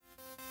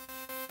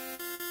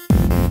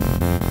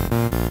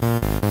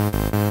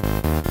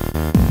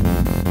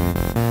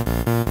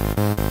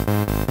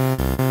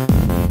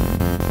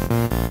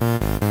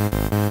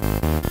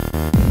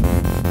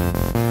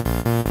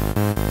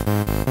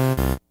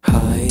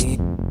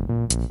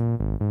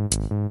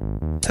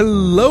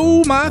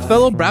Hello, my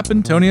fellow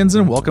Braptonians,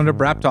 and welcome to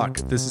Brap Talk.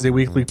 This is a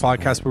weekly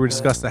podcast where we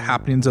discuss the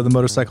happenings of the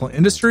motorcycle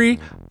industry.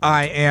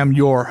 I am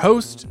your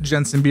host,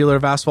 Jensen Beeler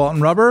of Asphalt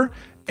and Rubber,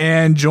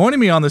 and joining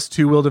me on this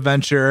two-wheeled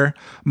adventure,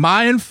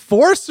 my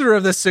enforcer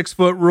of the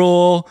 6-foot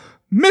rule,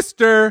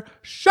 Mr.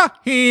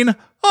 Shaheen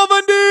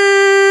Avandi!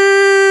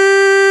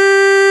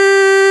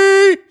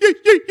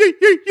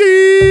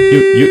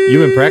 You've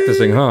been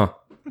practicing, huh?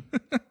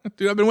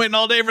 Dude, I've been waiting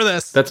all day for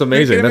this. That's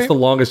amazing. That's the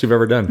longest you've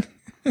ever done.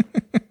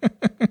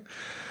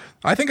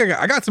 I think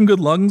I got some good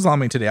lungs on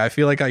me today. I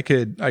feel like I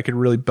could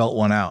really belt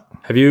one out.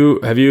 Have you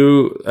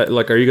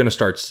like, are you going to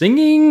start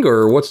singing,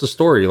 or what's the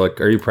story?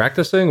 Like, are you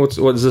practicing? What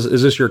is this?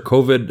 Is this your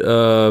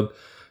COVID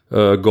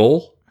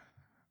goal?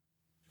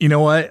 You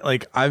know what?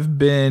 Like, I've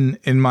been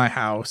in my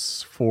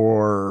house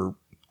for,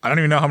 I don't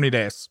even know how many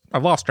days.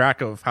 I've lost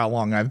track of how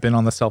long I've been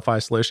on the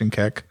self-isolation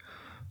kick.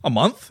 A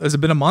month? Has it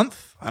been a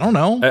month? I don't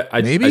know.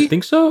 Maybe. I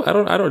think so. I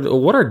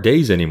don't. What are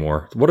days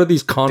anymore? What are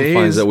these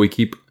confines that we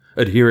keep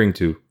adhering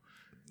to?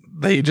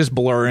 They just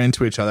blur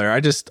into each other.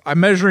 I'm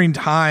measuring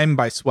time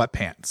by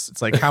sweatpants. It's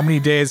like, how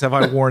many days have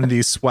I worn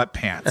these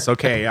sweatpants?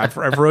 Okay, I've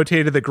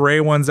rotated the gray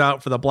ones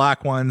out for the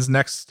black ones.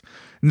 Next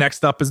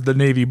up is the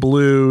navy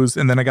blues,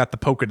 and then I got the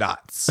polka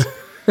dots.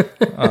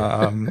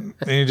 And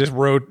you just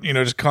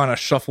just kind of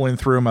shuffling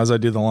through them as I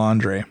do the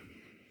laundry.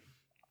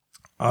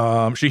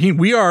 Shaheen,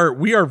 we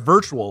are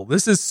virtual.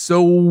 This is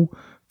so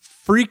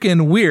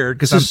freaking weird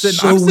because I'm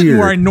sitting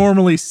where I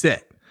normally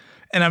sit.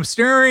 And I'm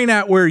staring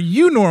at where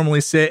you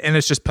normally sit, and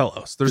it's just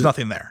pillows. There's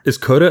nothing there. Is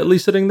Coda at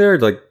least sitting there,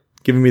 like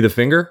giving me the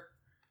finger?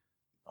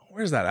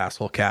 Where's that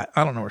asshole cat?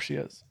 I don't know where she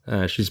is.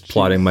 She's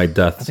plotting my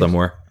death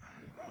somewhere.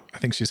 I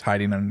think she's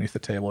hiding underneath the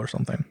table or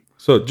something.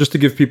 So just to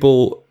give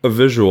people a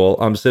visual,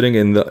 I'm sitting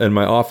in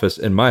my office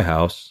in my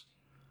house,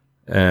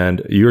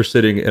 and you're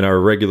sitting in our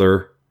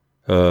regular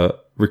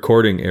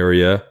recording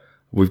area.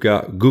 We've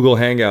got Google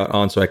Hangout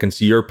on so I can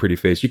see your pretty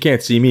face. You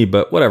can't see me,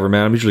 but whatever,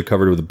 man. I'm usually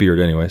covered with a beard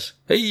anyways.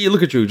 Hey,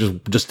 look at you,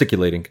 just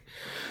gesticulating.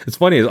 It's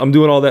funny, I'm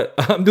doing all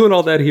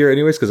that here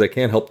anyways because I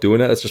can't help doing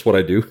that. That's just what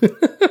I do.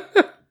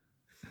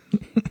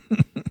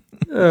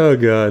 Oh,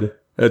 God.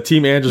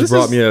 Team Ann just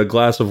brought me a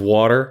glass of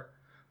water.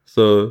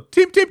 So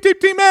Team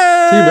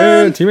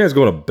Ann! Team Ann's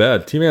going to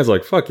bed. Team Ann's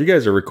like, fuck, you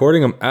guys are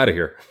recording? I'm out of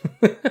here.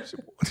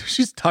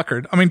 She's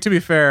tuckered. I mean, to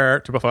be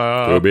fair,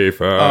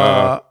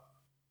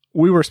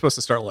 we were supposed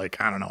to start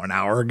like, I don't know, an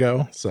hour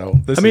ago. So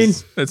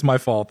it's my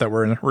fault that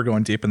we're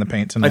going deep in the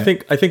paint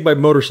tonight. I think by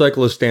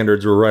motorcyclist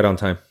standards, we're right on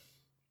time.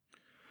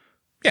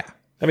 Yeah.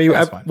 I mean,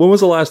 when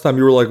was the last time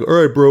you were like, all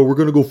right, bro, we're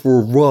going to go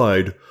for a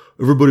ride.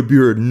 Everybody be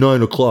here at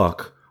 9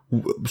 o'clock.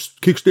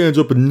 Kickstands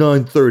up at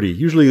 9:30.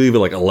 Usually leave it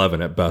like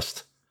 11 at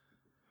best.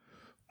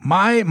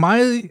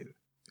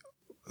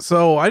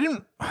 So I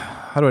didn't,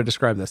 how do I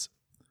describe this?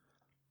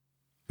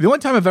 The only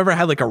time I've ever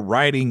had like a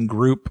riding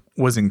group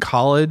was in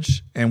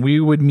college, and we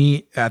would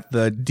meet at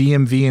the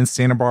DMV in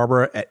Santa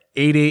Barbara at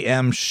 8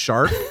 a.m.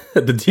 sharp.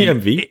 The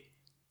DMV?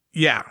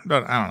 Yeah. I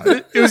don't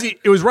know.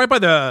 It was right by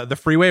the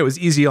freeway. It was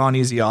easy on,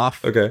 easy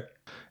off. Okay.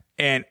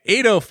 And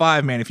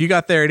 8:05, man, if you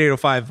got there at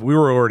 8:05, we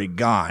were already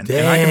gone. Dang.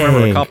 And I can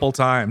remember a couple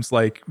times,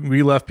 like,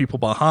 we left people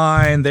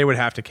behind. They would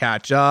have to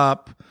catch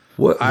up.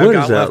 What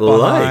is that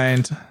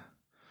like?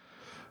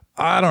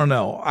 I don't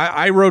know.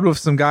 I rode with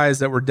some guys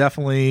that were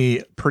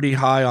definitely pretty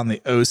high on the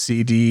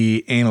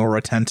OCD anal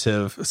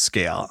retentive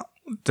scale.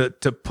 To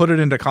put it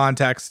into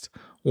context,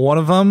 one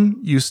of them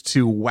used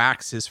to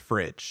wax his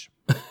fridge.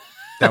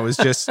 That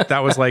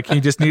was like, he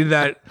just needed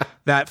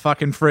that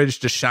fucking fridge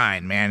to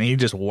shine, man. He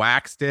just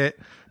waxed it.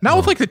 Not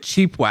with like the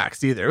cheap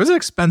wax either. It was an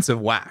expensive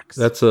wax.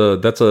 That's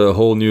a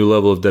whole new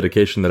level of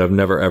dedication that I've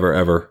never,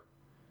 ever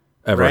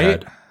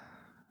had.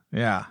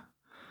 Yeah.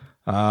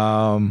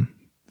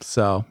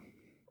 So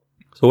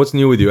what's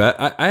new with you?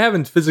 I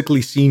haven't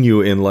physically seen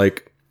you in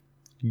like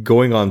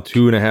going on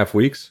 2.5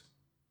 weeks.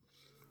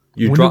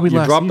 You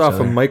dropped off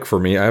a mic for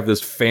me. I have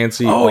this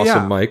fancy,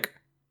 awesome mic.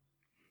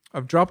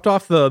 I've dropped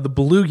off the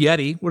Blue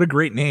Yeti. What a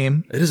great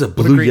name. It is a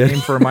Blue Yeti.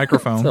 Name for a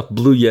microphone. It's a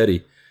Blue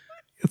Yeti.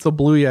 It's a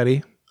Blue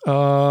Yeti.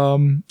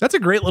 That's a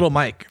great little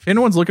mic. If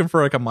anyone's looking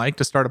for like a mic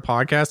to start a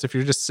podcast, if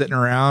you're just sitting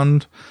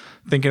around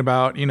thinking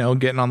about,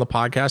 getting on the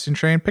podcasting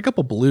train, pick up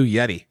a Blue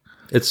Yeti.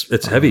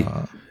 It's heavy.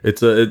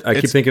 I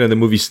keep thinking of the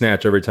movie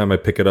Snatch every time I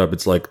pick it up.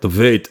 It's like, the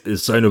weight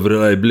is sign of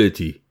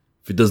reliability.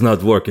 If it does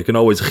not work, I can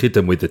always hit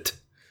them with it.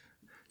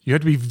 You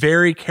have to be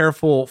very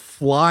careful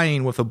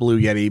flying with a Blue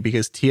Yeti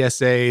because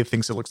TSA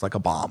thinks it looks like a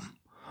bomb.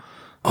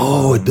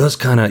 Oh, it does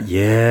kind of,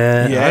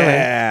 yeah.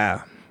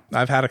 Yeah.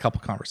 I've had a couple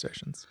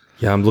conversations.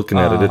 Yeah, I'm looking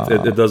at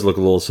it. It does look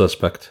a little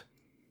suspect.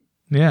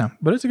 Yeah,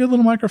 but it's a good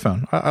little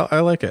microphone. I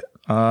like it.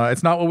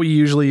 It's not what we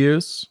usually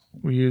use.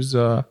 We use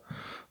a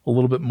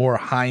little bit more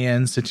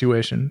high-end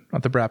situation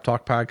at the Brap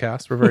Talk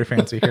podcast. We're very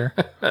fancy here.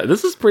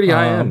 This is pretty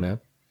high-end, man.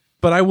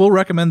 But I will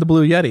recommend the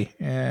Blue Yeti.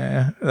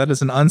 That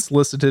is an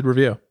unsolicited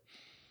review.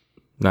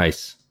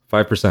 Nice.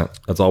 5%.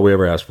 That's all we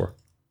ever asked for.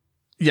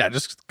 Yeah,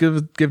 just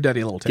give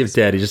Daddy a little taste. Give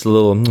Daddy just a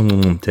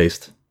little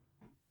taste.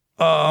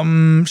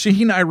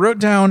 Shaheen, I wrote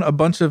down a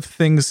bunch of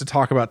things to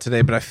talk about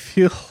today, but I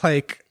feel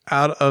like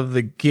out of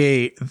the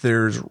gate,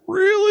 there's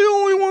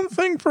really only one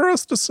thing for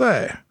us to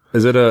say.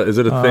 Is it a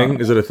thing?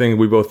 Is it a thing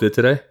we both did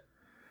today?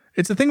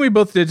 It's a thing we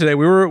both did today.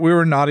 We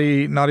were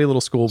naughty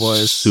little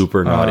schoolboys.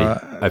 Super naughty.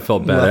 I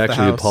felt bad. I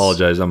actually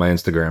apologized on my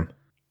Instagram.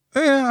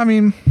 Yeah, I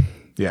mean,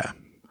 yeah.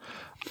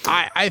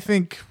 I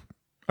think.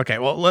 Okay,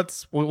 well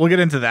we'll get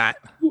into that.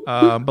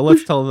 But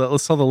let's tell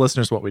the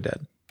listeners what we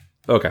did.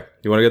 Okay,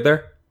 you want to get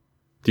there?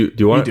 Do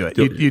you want to do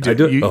it? You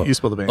do it. You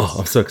spill the beans. Oh,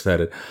 I'm so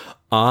excited.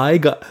 I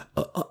got.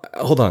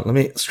 Hold on. Let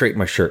me straighten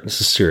my shirt.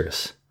 This is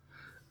serious.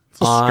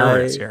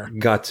 I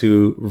got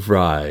to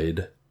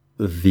ride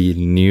the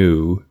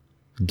new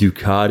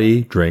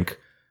Ducati drink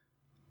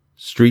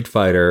Street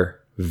Fighter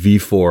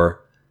V4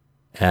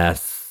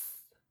 S.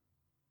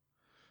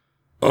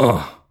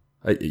 Oh,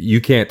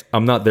 you can't.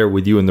 I'm not there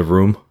with you in the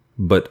room,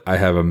 but I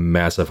have a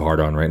massive hard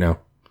on right now.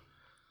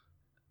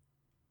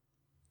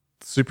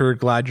 Super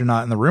glad you're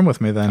not in the room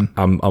with me then.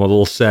 I'm a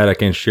little sad I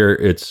can't share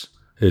its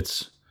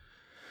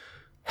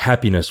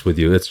happiness with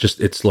you.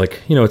 It's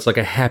like, it's like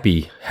a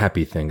happy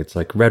thing. It's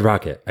like Red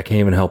Rocket. I can't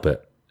even help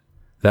it.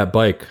 That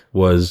bike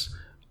was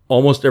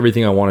almost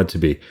everything I wanted to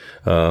be.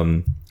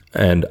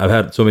 And I've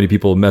had so many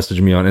people message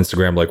me on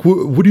Instagram like,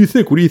 what do you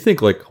think? What do you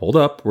think? Like, hold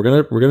up. We're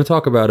going to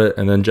talk about it.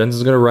 And then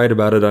Jensen's going to write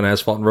about it on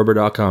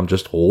asphaltandrubber.com.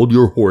 Just hold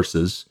your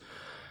horses.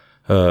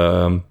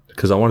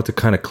 Because I wanted to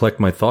kind of collect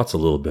my thoughts a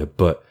little bit,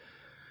 but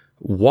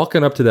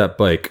walking up to that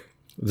bike,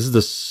 this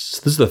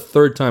is the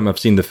third time I've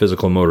seen the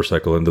physical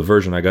motorcycle, and the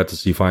version I got to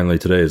see finally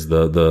today is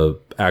the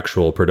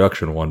actual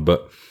production one.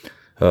 But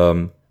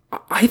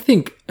I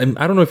think, and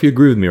I don't know if you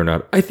agree with me or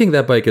not, I think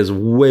that bike is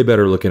way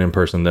better looking in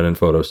person than in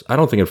photos. I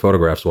don't think it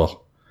photographs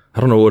well. I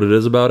don't know what it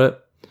is about it.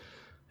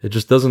 It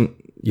just doesn't.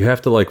 You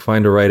have to like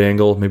find a right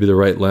angle, maybe the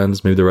right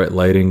lens, maybe the right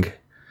lighting.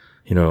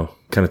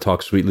 Kind of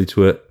talk sweetly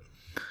to it.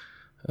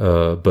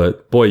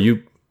 But boy,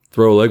 you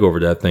throw a leg over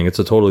that thing, it's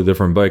a totally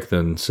different bike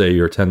than, say,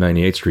 your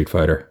 1098 Street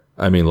Fighter.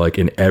 I mean, like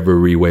in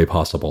every way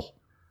possible.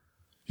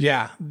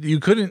 Yeah, you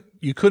couldn't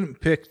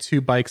pick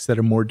two bikes that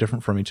are more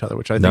different from each other,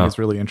 which I think is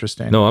really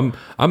interesting. No,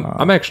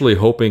 I'm actually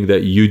hoping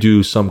that you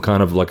do some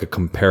kind of like a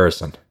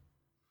comparison.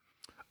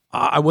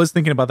 I was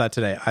thinking about that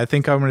today. I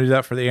think I'm going to do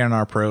that for the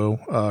A&R Pro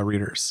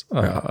readers.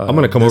 I'm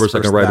going to come over so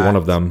I can ride one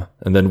of them,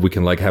 and then we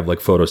can like have like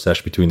photo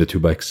sesh between the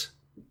two bikes.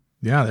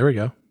 Yeah, there we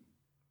go.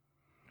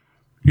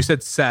 You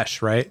said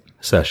sesh, right?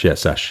 Sesh, yeah,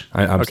 sesh.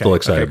 I'm still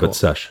excited, cool. But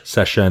sesh.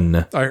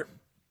 Session. I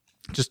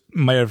just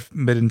might have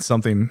been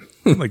something,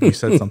 like you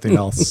said something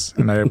else,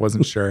 and I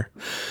wasn't sure.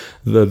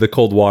 The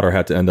cold water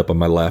had to end up on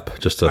my lap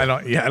just to... I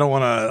don't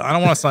want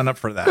to sign up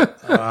for that.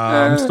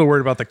 I'm still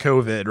worried about the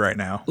COVID right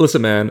now.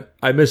 Listen, man,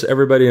 I miss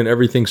everybody and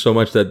everything so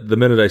much that the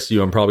minute I see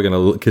you, I'm probably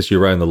going to kiss you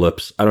right on the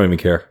lips. I don't even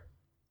care.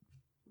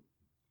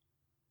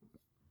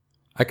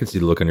 I can see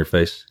the look on your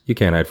face. You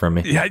can't hide from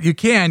me. Yeah, you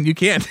can.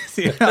 It's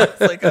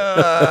like,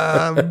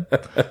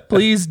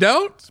 please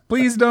don't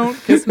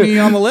kiss me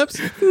on the lips.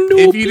 No,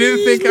 if you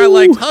didn't think I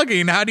liked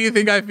hugging, how do you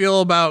think I feel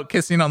about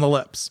kissing on the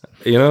lips?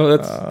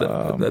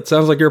 That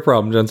sounds like your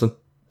problem, Jensen.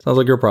 Sounds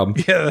like your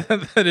problem. Yeah,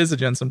 that is a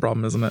Jensen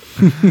problem, isn't it?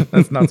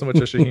 That's not so much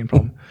a Shaheen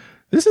problem.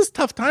 This is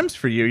tough times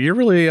for you. You're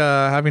really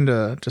having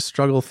to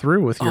struggle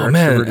through with your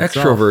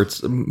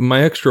extroverts. Self.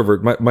 My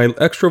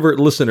extrovert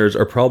listeners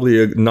are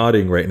probably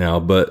nodding right now,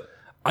 but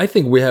I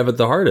think we have it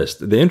the hardest.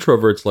 The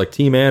introverts like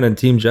Team Ann and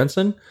Team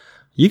Jensen,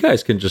 you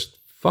guys can just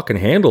fucking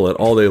handle it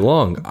all day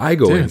long. I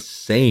go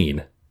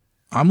insane.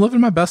 I'm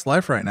living my best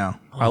life right now.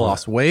 I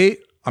lost weight.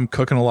 I'm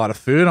cooking a lot of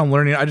food. I'm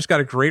learning. I just got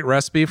a great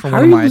recipe from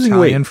one of my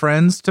Italian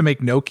friends to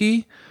make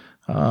gnocchi.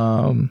 I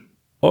don't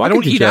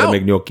eat out. To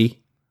make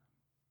gnocchi.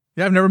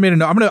 Yeah, I've never made a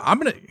gnocchi.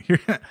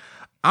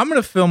 I'm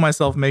gonna film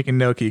myself making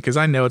gnocchi because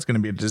I know it's gonna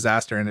be a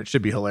disaster and it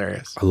should be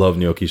hilarious. I love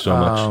gnocchi so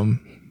much.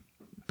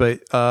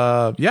 But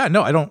I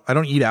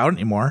don't eat out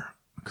anymore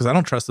because I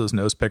don't trust those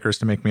nose pickers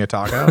to make me a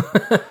taco.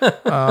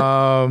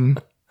 So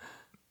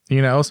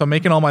I'm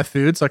making all my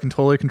food so I can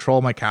totally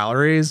control my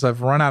calories.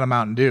 I've run out of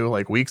Mountain Dew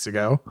like weeks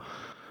ago.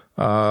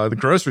 The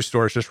grocery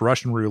store is just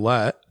Russian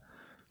roulette.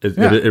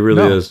 It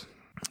really is.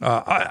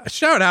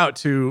 Shout out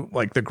to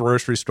like the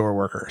grocery store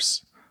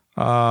workers.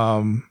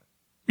 I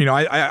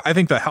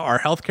think our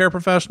healthcare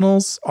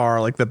professionals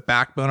are like the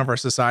backbone of our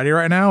society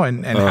right now,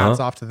 and hats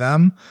off to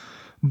them.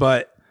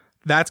 But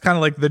that's kind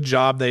of like the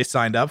job they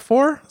signed up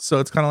for. So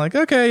it's kind of like,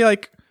 okay,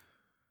 like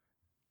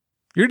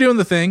you're doing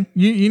the thing.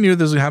 You knew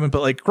this would happen,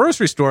 but like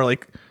grocery store,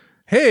 like,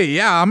 hey,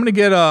 yeah, I'm going to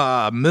get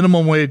a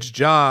minimum wage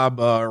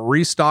job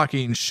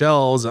restocking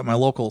shelves at my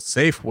local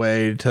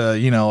Safeway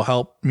to,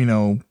 help,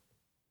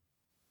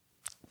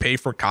 pay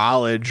for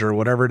college or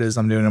whatever it is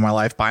I'm doing in my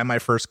life, buy my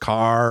first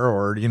car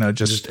or,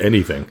 just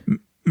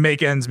anything,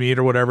 make ends meet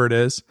or whatever it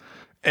is.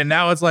 And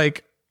now it's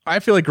like, I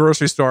feel like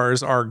grocery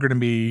stores are going to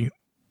be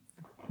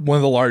one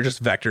of the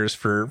largest vectors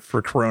for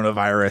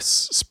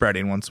coronavirus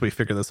spreading once we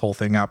figure this whole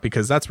thing out,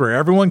 because that's where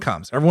everyone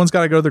comes. Everyone's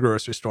got to go to the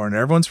grocery store and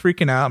everyone's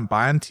freaking out and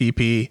buying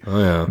TP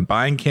and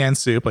buying canned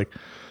soup. Like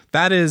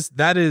that is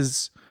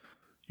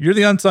you're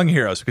the unsung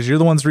heroes because you're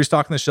the ones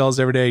restocking the shelves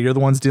every day. You're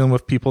the ones dealing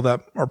with people that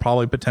are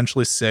probably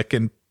potentially sick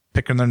and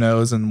picking their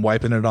nose and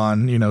wiping it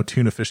on,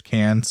 tuna fish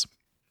cans.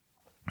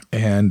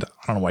 And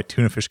I don't know why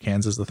tuna fish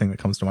cans is the thing that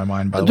comes to my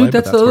mind, by the way. Dude,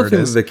 that's the other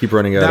thing that they keep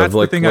running out that's of.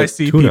 Like, the thing like I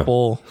see tuna.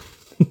 people.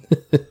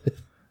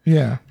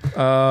 Yeah.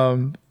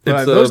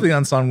 Those are the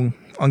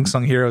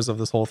unsung heroes of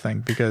this whole thing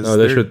because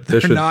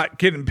they're not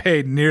getting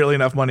paid nearly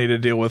enough money to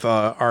deal with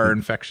our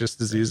infectious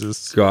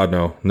diseases. God,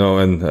 no.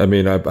 And I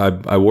mean,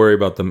 I worry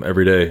about them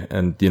every day.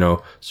 And,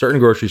 certain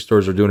grocery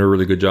stores are doing a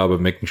really good job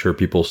of making sure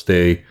people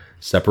stay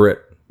separate,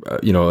 a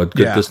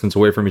good distance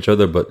away from each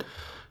other. But,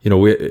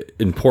 we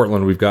in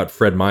Portland, we've got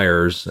Fred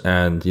Meyer's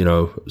and,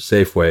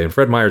 Safeway. And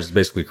Fred Meyer's is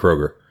basically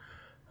Kroger.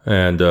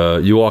 And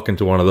you walk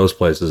into one of those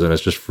places and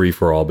it's just free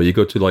for all. But you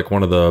go to like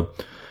one of the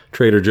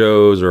Trader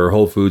Joe's or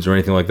Whole Foods or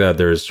anything like that,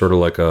 there's sort of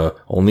like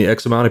only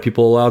X amount of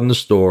people allowed in the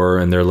store,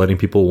 and they're letting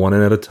people one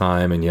in at a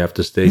time, and you have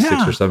to stay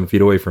 6 or 7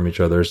 feet away from each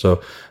other.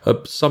 So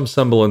some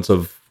semblance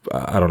of,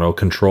 I don't know,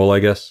 control, I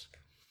guess.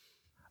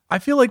 I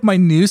feel like my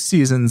New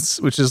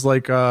Seasons, which is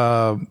like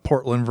a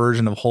Portland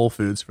version of Whole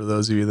Foods for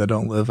those of you that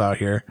don't live out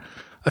here,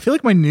 I feel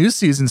like my New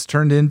Seasons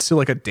turned into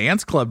like a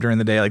dance club during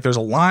the day. Like there's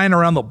a line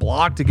around the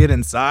block to get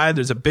inside.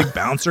 There's a big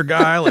bouncer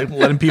guy like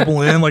letting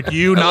people in, like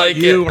you, not like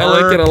you, her, I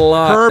like it a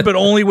lot. Her, but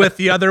only with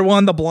the other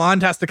one. The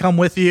blonde has to come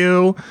with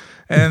you.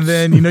 And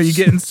then, you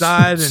get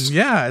inside and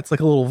it's like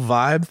a little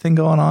vibe thing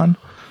going on.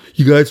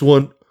 You guys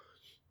want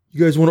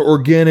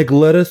organic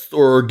lettuce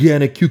or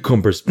organic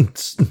cucumbers?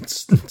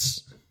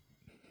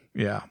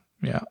 Yeah.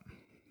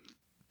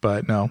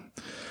 But no,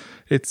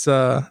 it's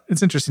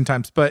interesting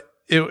times, but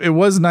it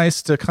was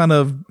nice to kind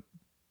of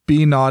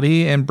be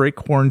naughty and break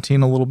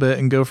quarantine a little bit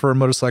and go for a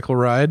motorcycle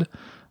ride.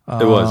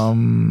 It was.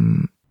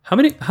 How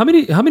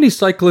many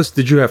cyclists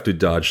did you have to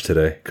dodge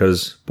today?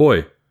 Because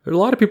boy, there are a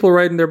lot of people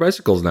riding their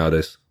bicycles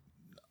nowadays.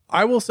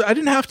 I will say I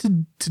didn't have to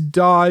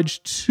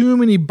dodge too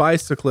many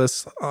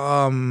bicyclists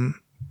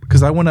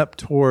because I went up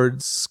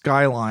towards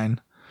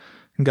Skyline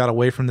and got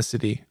away from the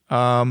city.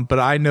 But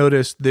I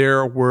noticed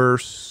there were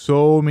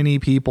so many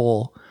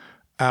people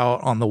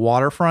out on the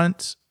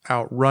waterfront,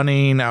 out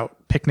running, out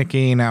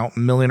picnicking, out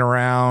milling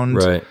around.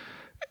 Right.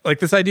 Like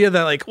this idea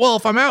that like, well,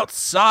 if I'm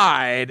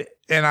outside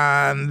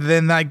and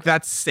then like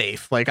that's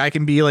safe. Like I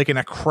can be like in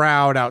a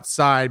crowd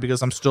outside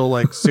because I'm still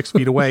like 6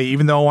 feet away,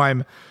 even though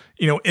I'm,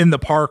 in the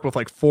park with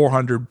like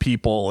 400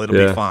 people, it'll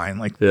be fine.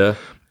 Like,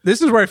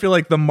 this is where I feel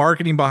like the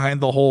marketing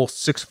behind the whole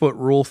 6 foot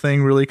rule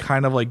thing really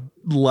kind of like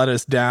let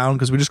us down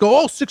because we just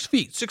go, 6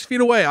 feet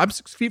away. I'm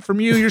 6 feet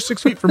from you. You're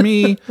 6 feet from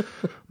me.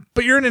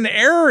 But you're in an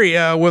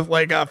area with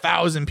like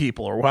 1,000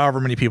 people or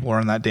however many people are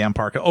in that damn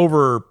park,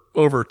 over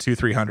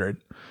 200-300. And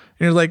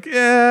you're like,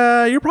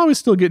 you're probably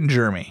still getting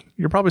germy.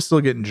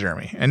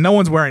 And no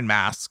one's wearing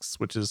masks,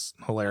 which is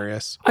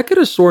hilarious. I could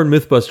have sworn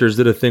Mythbusters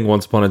did a thing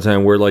once upon a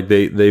time where like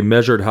they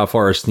measured how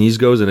far a sneeze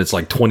goes and it's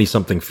like 20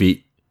 something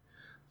feet.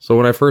 So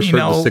when I first heard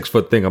the 6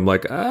 foot thing, I'm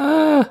like,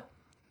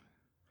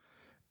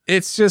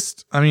 It's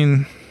just, I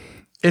mean,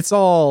 it's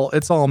all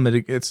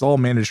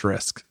managed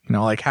risk.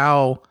 Like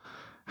how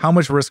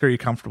much risk are you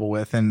comfortable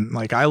with? And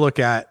like, I look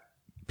at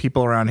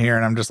people around here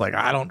and I'm just like,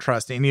 I don't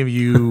trust any of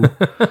you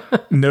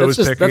nose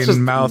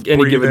picking, mouth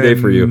breathing, any given day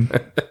for you.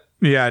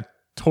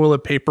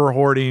 Toilet paper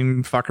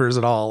hoarding fuckers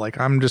at all. Like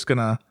I'm just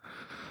gonna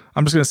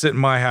sit in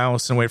my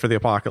house and wait for the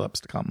apocalypse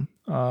to come.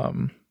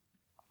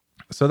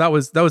 So that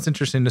was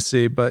interesting to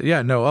see. But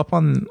up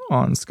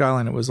on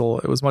Skyline, it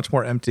was much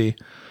more empty.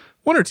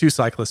 1 or 2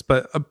 cyclists,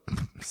 but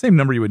same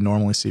number you would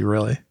normally see,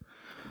 really.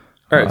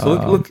 All right,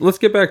 so let's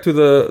get back to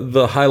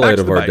the highlight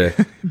of our day.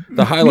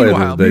 The highlight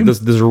of the day.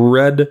 This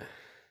red,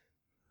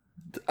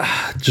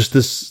 just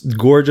this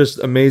gorgeous,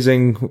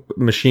 amazing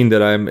machine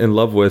that I'm in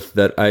love with.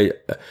 That I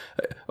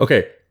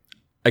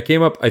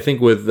came up, I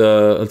think, with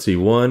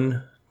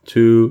 1,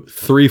 2,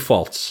 3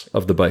 faults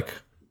of the bike.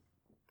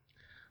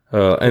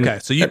 But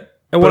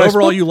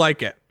overall, you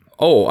like it.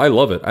 Oh, I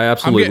love it. I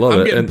absolutely love it.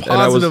 I'm getting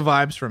positive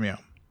vibes from you.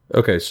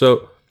 Okay,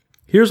 so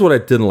here's what I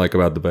didn't like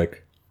about the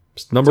bike.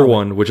 Number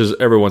one, which is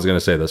everyone's going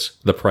to say this,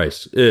 the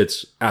price.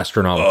 It's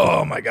astronomical.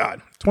 Oh my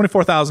God.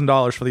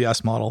 $24,000 for the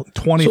S model,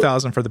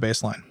 $20,000 for the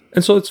baseline.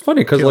 And so it's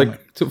funny because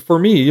for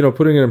me,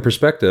 putting it in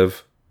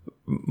perspective,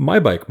 my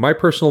bike, my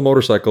personal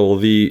motorcycle,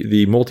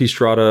 the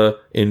Multistrada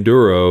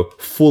Enduro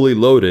fully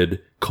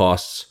loaded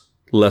costs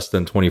less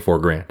than 24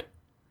 grand.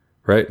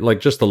 Right? Like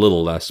just a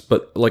little less.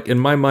 But like in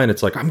my mind,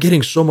 it's like I'm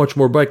getting so much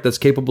more bike that's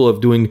capable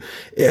of doing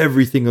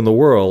everything in the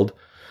world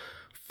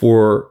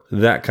for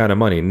that kind of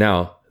money.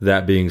 Now,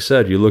 that being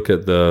said, you look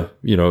at the,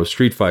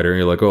 Street Fighter and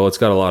you're like, oh, it's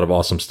got a lot of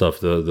awesome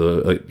stuff.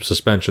 The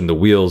suspension, the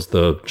wheels,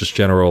 the just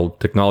general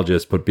technology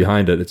that's put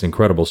behind it. It's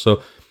incredible.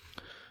 So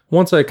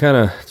once I kind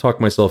of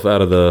talked myself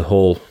out of the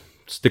whole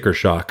sticker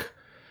shock,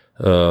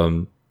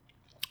 2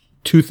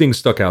 things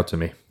stuck out to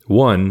me.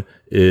 One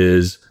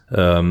is,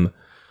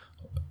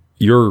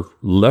 your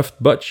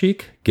left butt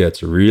cheek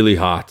gets really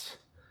hot.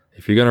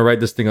 If you're going to ride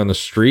this thing on the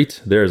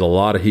street, there's a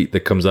lot of heat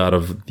that comes out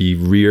of the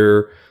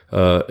rear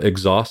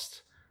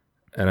exhaust.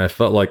 And I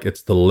felt like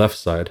it's the left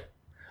side.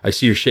 I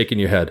see you're shaking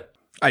your head.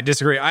 I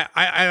disagree.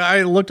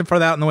 I looked for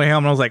that on the way home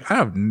and I was like, I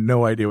have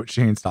no idea what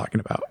Shane's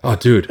talking about. Oh,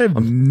 dude. I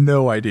have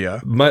no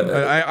idea.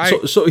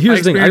 So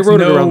here's the thing. I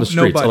rode it around the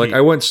streets. Like I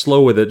went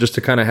slow with it just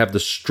to kind of have the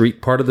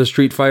street part of the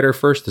Street Fighter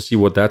first to see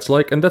what that's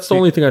like. And that's the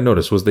only thing I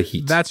noticed was the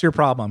heat. That's your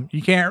problem.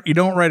 You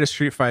don't ride a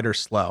Street Fighter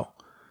slow.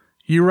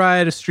 You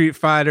ride a Street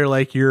Fighter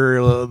like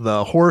you're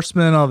the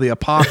horseman of the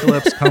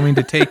apocalypse coming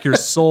to take your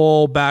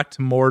soul back to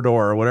Mordor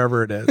or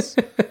whatever it is.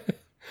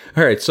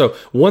 All right, so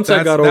once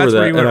I got over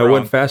that and I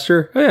went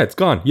faster, oh yeah, it's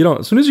gone. You don't.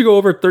 As soon as you go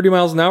over 30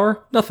 miles an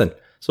hour, nothing.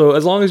 So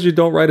as long as you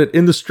don't ride it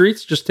in the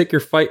streets, just take your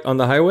fight on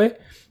the highway,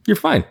 you're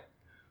fine.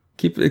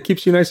 It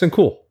keeps you nice and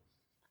cool.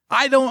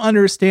 I don't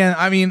understand.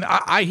 I mean,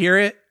 I hear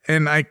it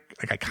and I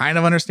kind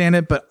of understand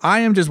it, but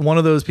I am just one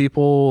of those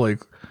people. Like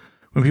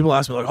when people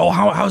ask me, like, "Oh,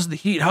 how's the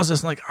heat? How's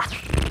this?" I'm like,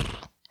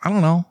 I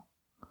don't know.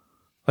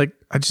 Like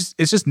it's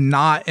just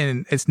not,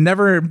 and it's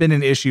never been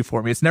an issue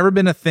for me. It's never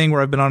been a thing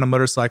where I've been on a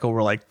motorcycle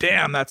where like,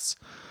 damn, that's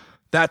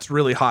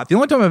really hot. The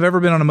only time I've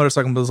ever been on a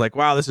motorcycle and was like,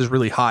 wow, this is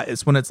really hot.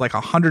 It's when it's like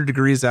 100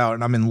 degrees out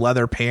and I'm in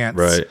leather pants,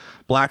 right?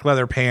 Black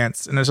leather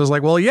pants. And it's just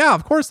like, well, yeah,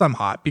 of course I'm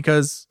hot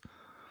because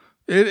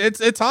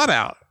it's hot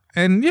out.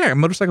 And yeah,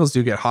 motorcycles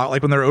do get hot.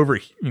 Like when they're over,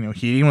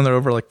 heating, when they're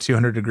over like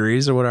 200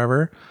 degrees or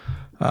whatever.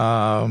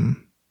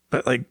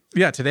 But like,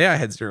 yeah, today I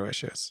had zero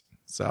issues.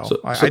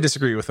 So I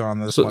disagree with her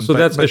on this one. So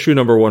that's issue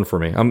number one for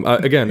me.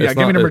 Again, yeah,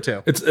 give me number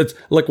two. It's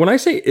like when I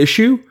say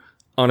issue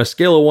on a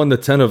scale of 1 to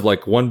 10 of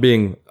like 1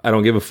 being I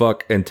don't give a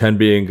fuck and 10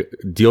 being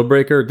deal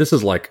breaker. This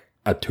is like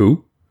a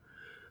 2.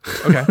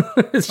 Okay,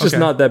 it's just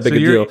not that big a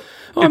deal.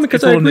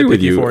 Because I agree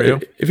with you.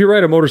 If you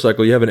ride a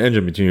motorcycle, you have an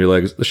engine between your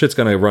legs. The shit's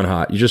gonna run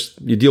hot.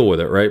 You deal with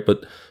it, right?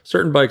 But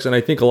certain bikes, and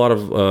I think a lot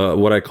of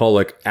what I call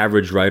like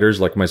average riders,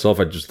 like myself,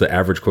 just the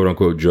average quote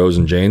unquote Joes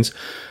and Janes.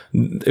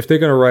 If they're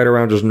going to ride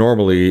around just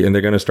normally and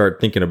they're going to start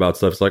thinking about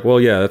stuff, it's like,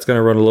 well, yeah, that's going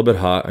to run a little bit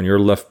hot on your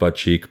left butt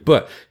cheek.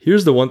 But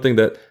here's the one thing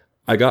that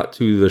I got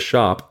to the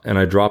shop and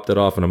I dropped it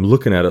off and I'm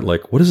looking at it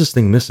like, what is this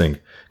thing missing?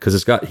 Because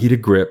it's got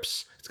heated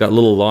grips. It's got a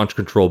little launch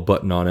control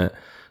button on it.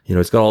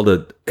 It's got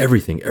all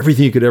everything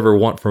you could ever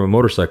want from a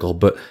motorcycle.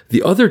 But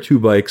the other two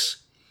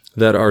bikes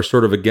that are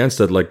sort of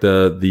against it, like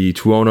the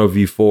Tuono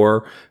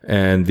V4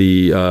 and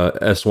the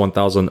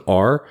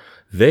S1000R,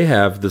 they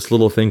have this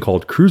little thing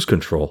called cruise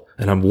control.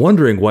 And I'm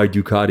wondering why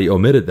Ducati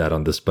omitted that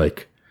on this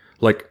bike.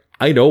 Like,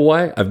 I know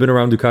why. I've been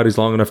around Ducatis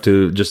long enough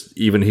to just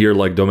even hear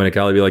like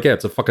Domenicali be like, yeah,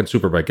 it's a fucking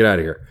super bike. Get out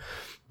of here.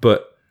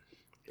 But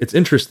it's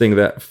interesting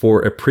that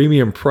for a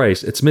premium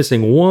price, it's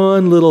missing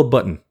one little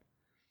button.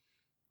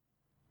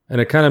 And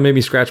it kind of made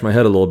me scratch my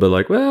head a little bit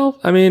like, well,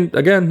 I mean,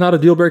 again, not a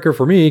deal breaker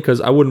for me because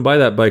I wouldn't buy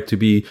that bike to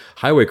be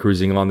highway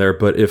cruising on there.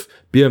 But if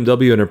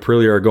BMW and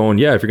Aprilia are going,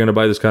 yeah, if you're going to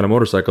buy this kind of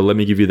motorcycle, let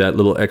me give you that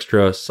little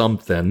extra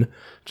something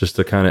just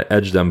to kind of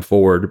edge them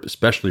forward,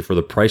 especially for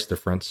the price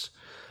difference.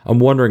 I'm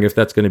wondering if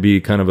that's going to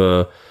be kind of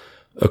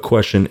a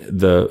question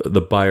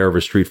the buyer of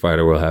a Street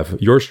Fighter will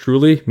have. Yours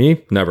truly,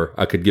 me, never.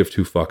 I could give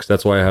 2 fucks.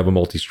 That's why I have a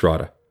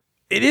Multistrada.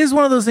 It is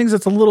one of those things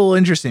that's a little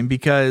interesting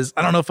because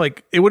I don't know if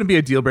like it wouldn't be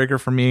a deal breaker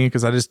for me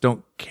because I just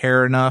don't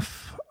care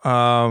enough.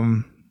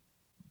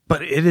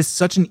 But it is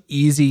such an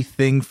easy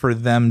thing for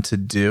them to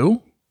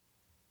do,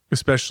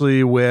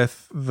 especially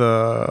with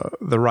the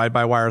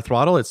ride-by-wire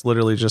throttle. It's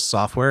literally just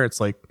software.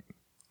 It's like,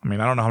 I mean,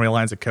 I don't know how many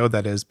lines of code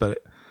that is, but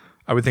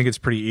I would think it's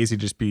pretty easy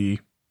to just be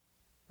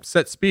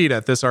set speed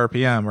at this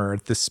RPM or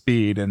at this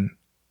speed and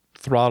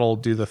throttle,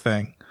 do the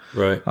thing.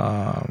 Right.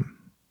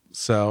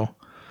 So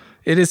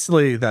it is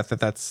silly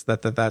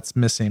that's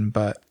missing,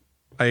 but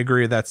I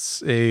agree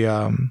that's a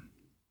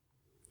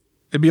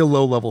it'd be a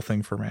low level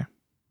thing for me.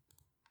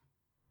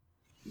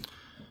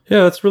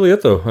 Yeah, that's really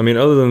it though. I mean,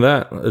 other than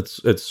that,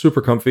 it's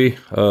super comfy.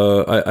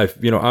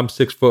 I'm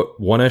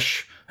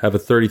 6'1" have a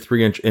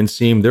 33-inch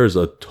inseam. There's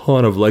a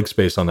ton of leg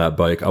space on that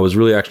bike. I was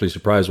really actually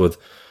surprised with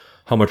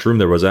how much room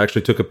there was. I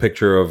actually took a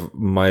picture of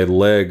my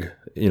leg,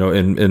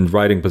 in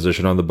riding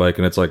position on the bike,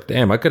 and it's like,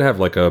 damn, I could have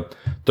like a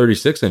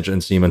 36-inch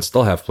inseam and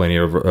still have plenty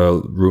of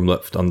room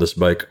left on this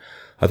bike.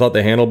 I thought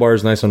the handlebar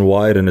is nice and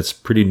wide, and it's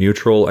pretty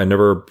neutral. I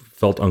never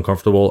felt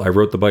uncomfortable. I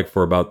rode the bike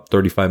for about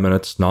 35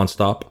 minutes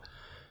nonstop,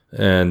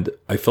 and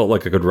I felt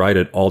like I could ride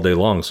it all day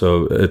long.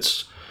 So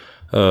it's,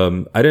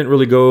 I didn't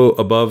really go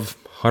above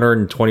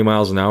 120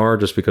 miles an hour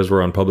just because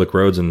we're on public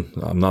roads and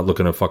I'm not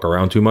looking to fuck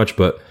around too much,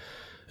 but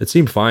it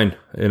seemed fine.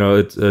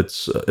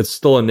 It's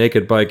still a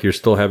naked bike. You're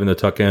still having to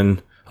tuck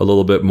in a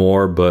little bit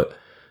more, but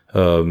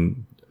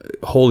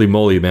holy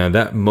moly, man,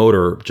 that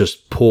motor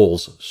just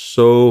pulls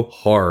so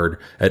hard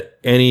at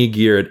any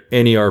gear, at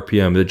any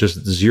RPM. It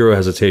just zero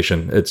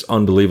hesitation. It's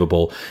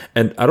unbelievable.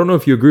 And I don't know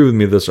if you agree with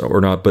me this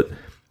or not, but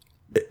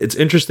it's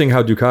interesting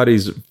how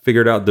Ducati's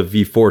figured out the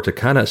V4 to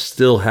kind of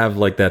still have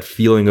like that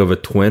feeling of a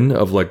twin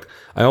of like,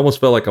 I almost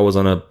felt like I was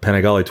on a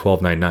Panigale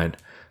 1299,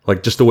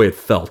 like just the way it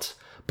felt.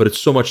 But it's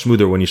so much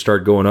smoother when you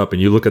start going up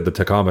and you look at the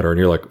tachometer and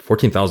you're like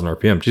 14,000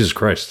 RPM. Jesus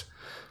Christ.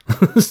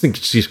 This thing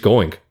keeps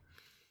going.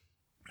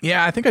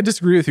 Yeah, I think I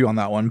disagree with you on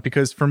that one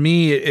because for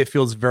me, it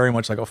feels very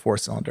much like a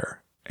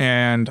 4-cylinder.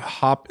 and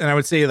I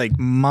would say like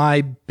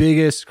my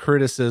biggest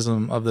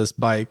criticism of this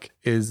bike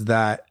is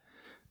that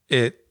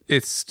it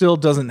still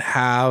doesn't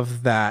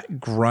have that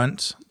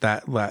grunt,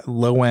 that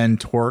low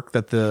end torque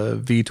that the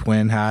V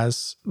Twin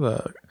has.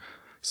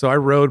 So I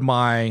rode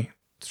my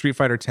Street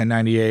Fighter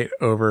 1098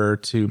 over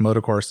to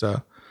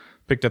Motocorsa,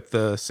 picked up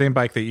the same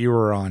bike that you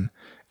were on,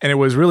 and it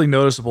was really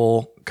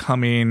noticeable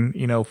coming,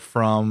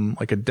 from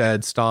like a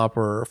dead stop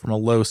or from a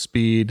low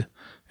speed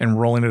and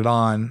rolling it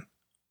on,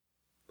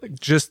 like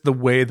just the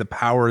way the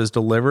power is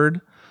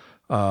delivered.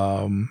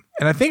 And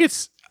I think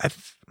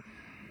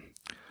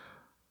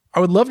I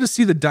would love to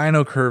see the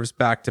dyno curves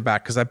back to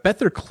back, because I bet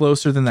they're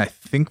closer than I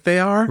think they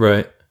are.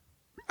 Right.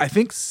 I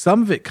think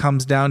some of it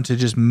comes down to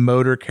just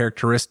motor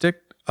characteristic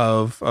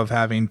of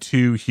having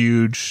two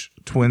huge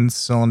twin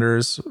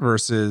cylinders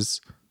versus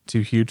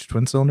two huge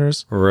twin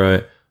cylinders.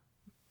 Right.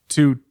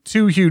 Two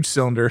huge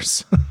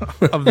cylinders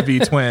of the V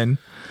Twin.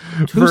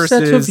 Two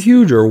sets of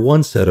huge or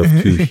one set of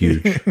two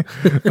huge?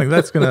 Like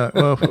that's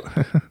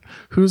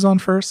who's on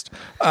first?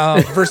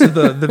 Versus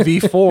the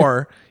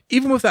V4.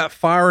 Even with that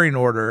firing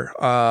order,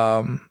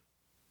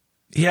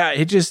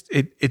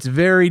 it's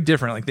very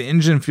different. Like the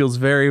engine feels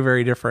very,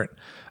 very different.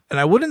 And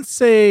I wouldn't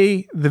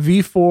say the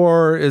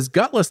V4 is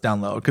gutless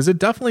down low, because it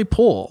definitely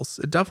pulls.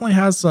 It definitely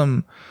has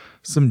some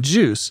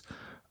juice.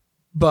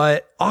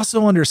 But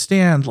also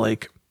understand,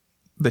 like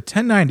the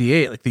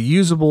 1098, like the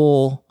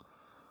usable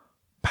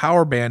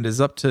power band is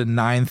up to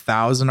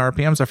 9,000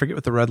 RPMs. I forget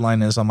what the red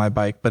line is on my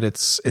bike, but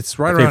it's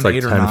right around like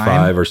 8 or 10.5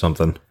 9 or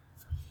something.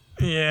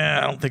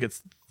 Yeah, I don't think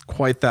it's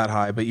quite that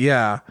high, but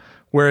yeah.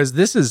 Whereas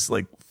this is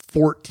like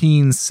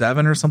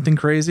 14.7 or something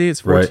crazy.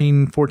 It's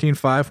 14.5,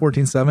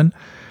 14.7.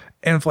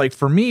 And like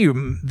for me,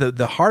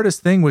 the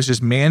hardest thing was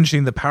just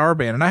managing the power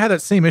band. And I had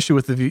that same issue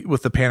with the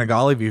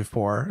Panigale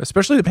V4,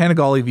 especially the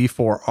Panigale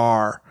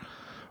V4R,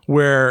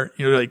 where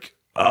you're like,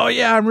 oh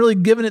yeah, I'm really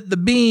giving it the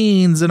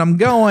beans and I'm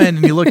going.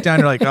 And you look down,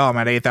 you're like, oh, I'm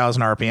at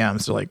 8,000 RPM.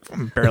 So like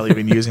I'm barely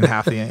even using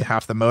half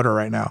the motor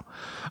right now.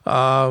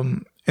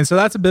 And so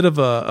that's a bit of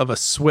a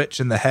switch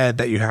in the head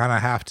that you kind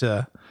of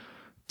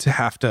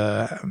have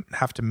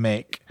to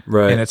make.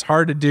 Right. And it's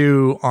hard to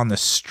do on the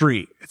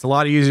street. It's a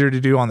lot easier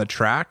to do on the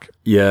track.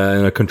 Yeah,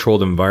 in a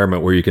controlled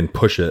environment where you can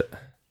push it.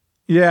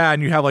 Yeah,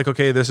 and you have like,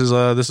 okay, this is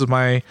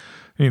my,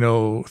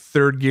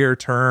 third gear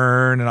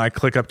turn, and I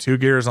click up 2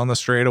 gears on the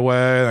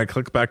straightaway, and I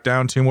click back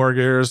down 2 more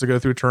gears to go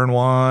through turn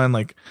 1.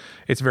 Like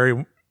it's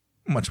very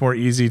much more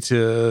easy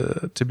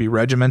to be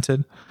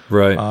regimented.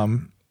 Right.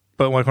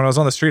 But like when I was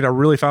on the street, I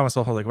really found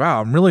myself, I was like, wow,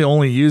 I'm really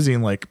only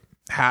using like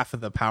half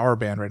of the power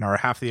band right now, or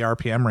half the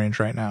RPM range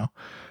right now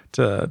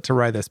to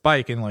ride this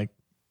bike. And like,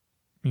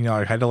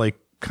 I had to like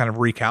kind of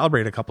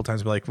recalibrate a couple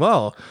times, be like,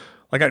 well,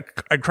 like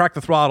I'd crack the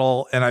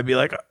throttle and I'd be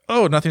like,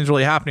 oh, nothing's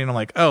really happening. I'm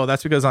like, oh,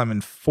 that's because I'm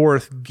in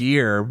 4th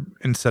gear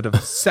instead of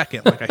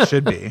 2nd, like I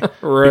should be.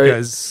 Right.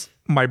 Because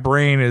my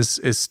brain is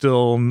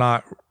still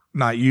not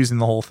using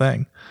the whole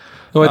thing.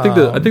 No,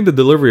 I think the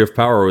delivery of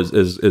power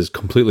is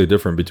completely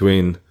different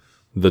between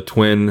the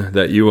twin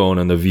that you own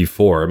and the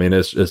V4. I mean,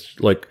 it's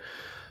like,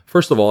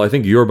 first of all, I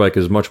think your bike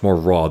is much more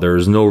raw. There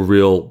is no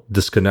real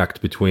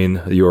disconnect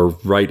between your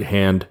right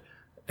hand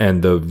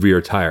and the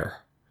rear tire.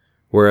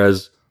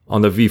 Whereas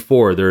on the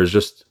V4,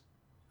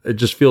 it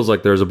just feels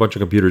like there's a bunch of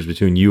computers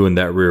between you and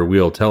that rear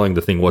wheel telling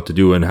the thing what to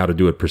do and how to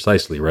do it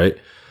precisely, right?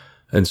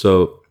 And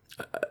so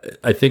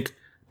I think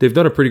they've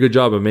done a pretty good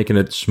job of making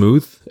it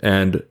smooth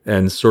and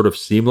sort of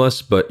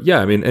seamless. But yeah,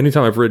 I mean,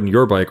 anytime I've ridden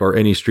your bike or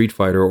any Street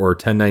Fighter or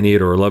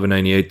 1098 or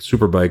 1198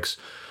 super bikes,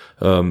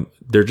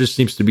 there just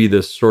seems to be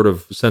this sort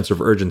of sense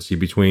of urgency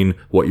between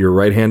what your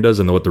right hand does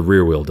and what the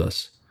rear wheel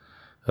does.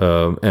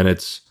 And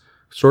it's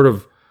sort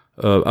of,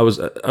 I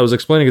was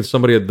explaining it to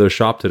somebody at the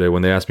shop today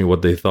when they asked me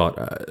what they thought.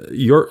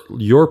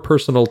 Your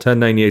personal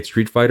 1098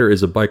 Street Fighter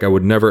is a bike I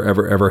would never,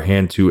 ever, ever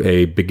hand to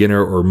a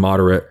beginner or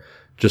moderate,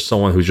 just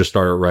someone who just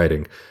started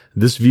riding.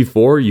 This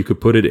V4, you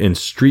could put it in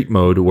street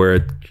mode where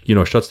it,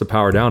 shuts the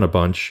power down a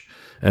bunch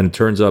and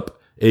turns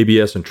up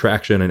ABS and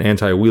traction and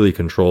anti-wheelie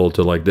control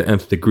to like the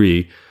nth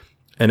degree.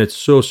 And it's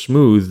so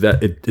smooth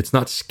that it's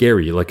not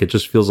scary. Like it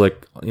just feels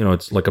like,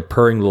 it's like a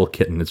purring little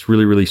kitten. It's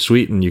really, really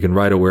sweet, and you can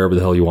ride it wherever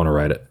the hell you want to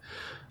ride it.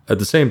 At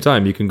the same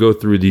time, you can go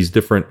through these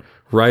different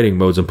riding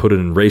modes and put it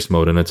in race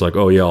mode, and it's like,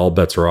 oh yeah, all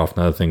bets are off.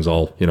 Now the thing's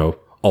all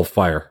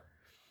fire.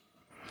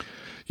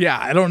 Yeah,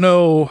 I don't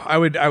know. I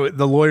would.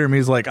 The lawyer in me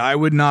is like, I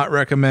would not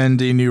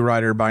recommend a new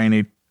rider buying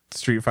a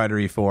Street Fighter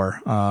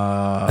E4.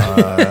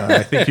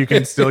 I think you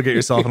can still get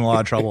yourself in a lot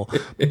of trouble.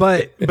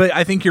 But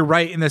I think you're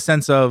right in the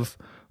sense of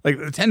like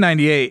the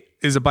 1098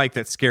 is a bike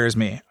that scares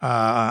me.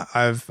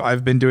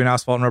 I've been doing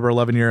asphalt and rubber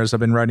 11 years. I've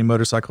been riding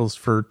motorcycles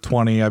for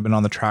 20. I've been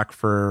on the track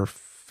for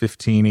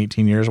 15,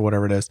 18 years or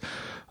whatever it is.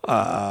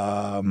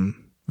 I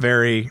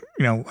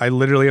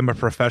literally am a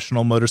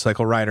professional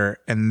motorcycle rider,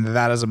 and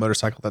that is a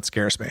motorcycle that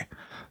scares me.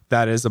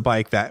 That is a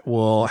bike that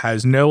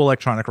has no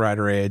electronic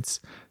rider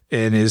aids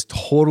and is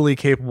totally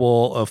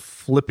capable of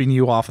flipping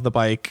you off of the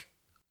bike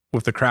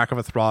with the crack of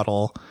a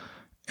throttle,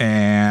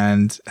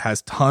 and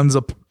has tons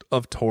of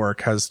of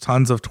torque, has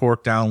tons of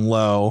torque down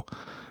low.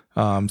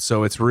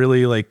 So it's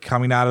really like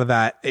coming out of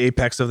that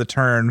apex of the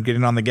turn,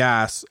 getting on the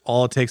gas.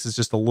 All it takes is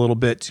just a little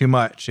bit too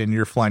much and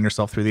you're flying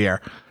yourself through the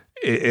air.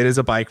 It is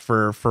a bike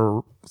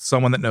for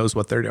someone that knows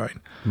what they're doing.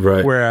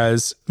 Right.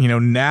 Whereas,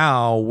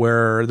 now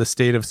where the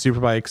state of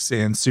superbikes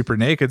and super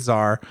nakeds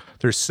are,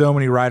 there's so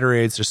many rider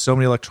aids, there's so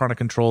many electronic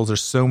controls,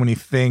 there's so many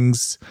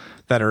things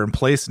that are in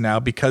place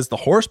now because the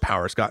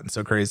horsepower has gotten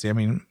so crazy. I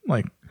mean,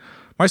 like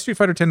my Street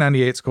Fighter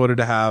 1098 is quoted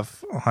to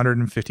have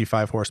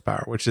 155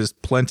 horsepower, which is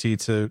plenty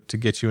to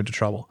get you into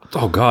trouble.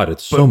 Oh God,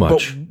 it's so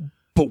much.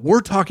 But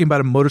we're talking about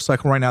a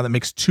motorcycle right now that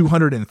makes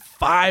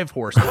 205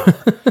 horsepower.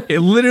 It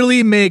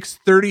literally makes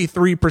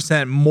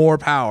 33% more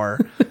power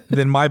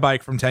than my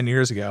bike from 10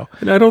 years ago.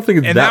 And I don't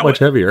think it's that much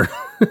heavier.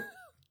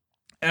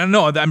 And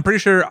no, I'm pretty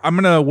sure I'm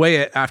going to weigh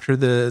it after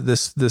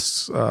this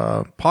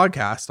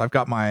podcast. I've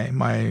got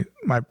my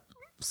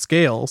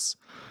scales,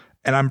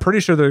 and I'm pretty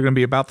sure they're going to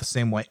be about the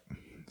same weight.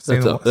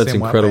 That's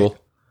incredible.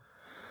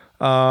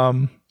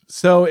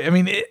 So I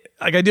mean,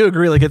 I do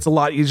agree. Like, it's a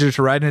lot easier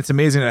to ride, and it's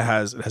amazing. It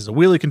has a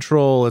wheelie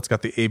control. It's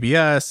got the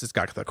ABS. It's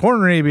got the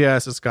corner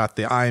ABS. It's got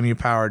the IMU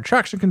powered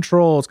traction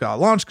control. It's got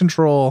launch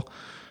control.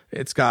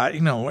 It's got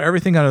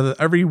everything under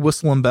every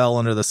whistle and bell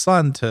under the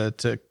sun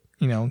to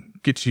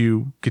get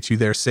you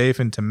there safe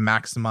and to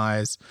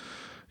maximize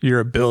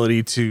your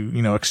ability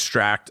to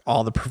extract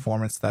all the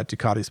performance that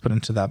Ducati's put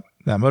into that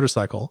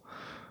motorcycle.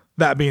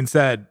 That being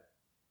said,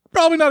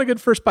 probably not a good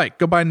first bike.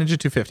 Go buy a Ninja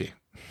 250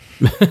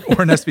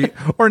 or an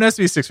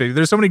SV 650.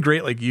 There's so many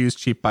great like used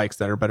cheap bikes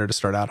that are better to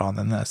start out on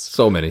than this.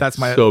 So many. That's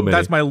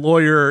my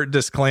lawyer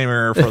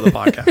disclaimer for the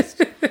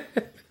podcast.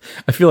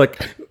 I feel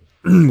like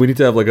we need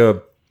to have like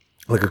a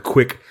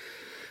quick.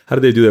 How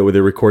do they do that? Where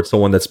they record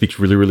someone that speaks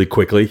really, really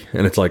quickly,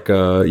 and it's like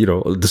a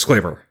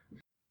disclaimer.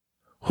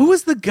 Who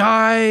was the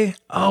guy?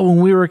 Oh, when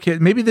we were a kid.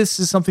 Maybe this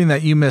is something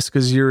that you missed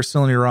because you were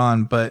still in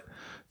Iran. But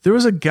there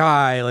was a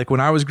guy like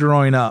when I was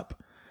growing up.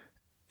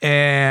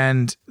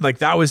 And like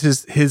that was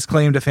his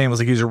claim to fame,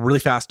 was like he was a really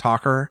fast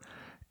talker,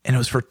 and it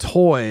was for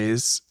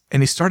toys.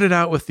 And he started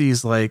out with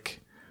these like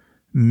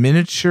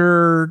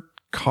miniature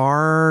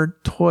car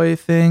toy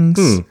things,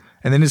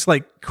 and then his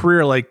like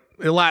career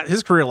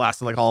his career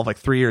lasted like all of like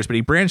 3 years, but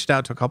he branched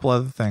out to a couple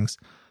other things.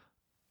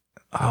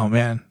 Oh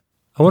man,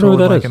 I wonder what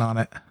that is. On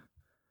it.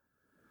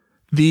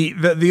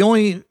 The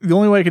only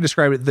way I can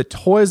describe it, the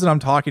toys that I'm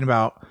talking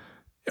about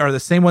are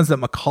the same ones that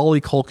Macaulay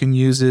Culkin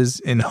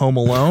uses in Home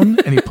Alone,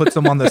 and he puts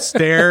them on the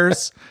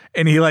stairs,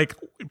 and he like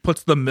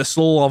puts the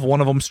missile of one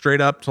of them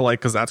straight up to like,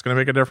 because that's going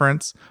to make a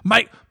difference.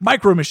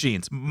 Micro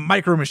machines.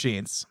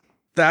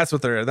 That's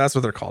what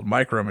they're called.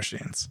 Micro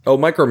machines. Oh,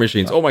 micro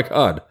machines. Oh my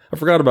God, I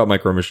forgot about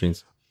micro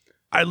machines.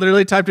 I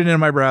literally typed it in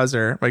my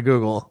browser, my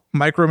Google,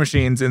 micro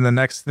machines, and the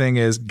next thing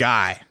is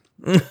guy.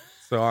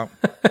 So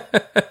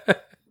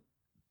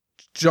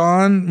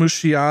John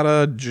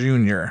Muschiata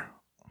Jr.,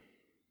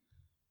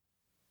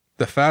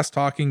 the fast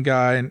talking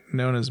guy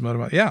known as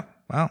Moto. Yeah.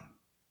 Wow.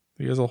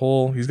 He's got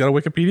a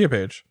Wikipedia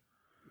page.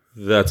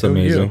 That's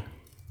amazing.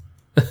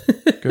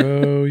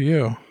 Go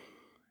you.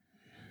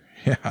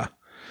 Yeah.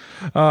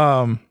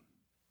 Yeah.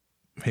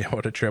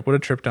 What a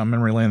trip down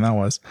memory lane that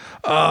was.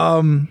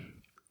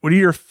 What are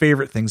your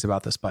favorite things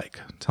about this bike?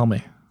 Tell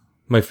me.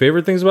 My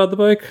favorite things about the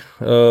bike?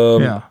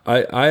 Yeah.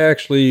 I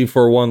actually,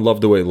 for one,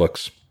 love the way it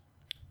looks.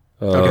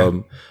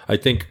 Okay. I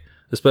think,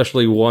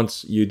 especially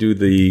once you do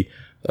the,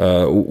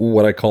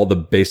 what I call the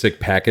basic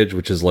package,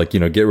 which is like,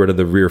 get rid of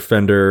the rear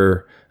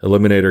fender,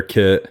 eliminator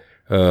kit,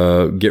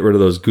 get rid of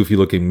those goofy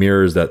looking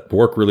mirrors that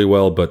work really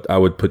well, but I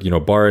would put,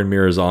 bar end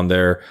mirrors on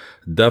there,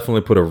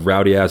 definitely put a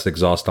rowdy ass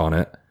exhaust on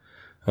it.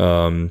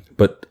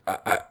 But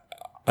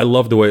I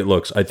love the way it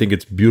looks. I think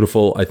it's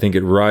beautiful. I think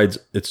it rides.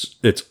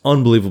 It's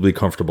unbelievably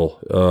comfortable.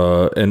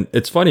 And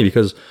it's funny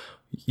because,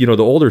 the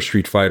older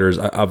Street Fighters,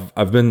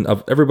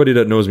 everybody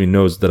that knows me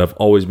knows that I've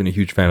always been a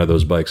huge fan of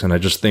those bikes, and I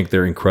just think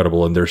they're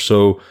incredible, and they're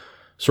so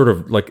sort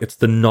of like, it's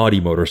the naughty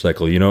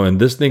motorcycle,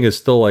 and this thing is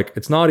still like,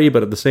 it's naughty,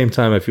 but at the same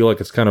time, I feel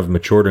like it's kind of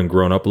matured and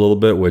grown up a little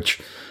bit, which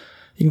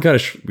you can kind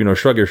of,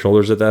 shrug your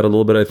shoulders at that a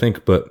little bit, I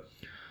think, but,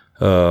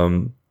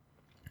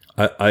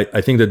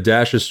 I think the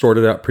dash is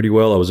sorted out pretty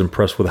well. I was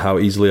impressed with how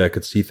easily I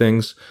could see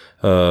things.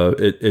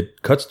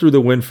 It cuts through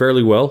the wind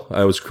fairly well.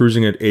 I was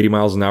cruising at 80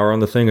 miles an hour on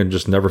the thing and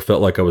just never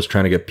felt like I was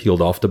trying to get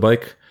peeled off the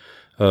bike.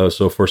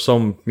 So for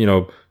some,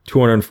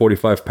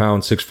 245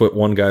 pound,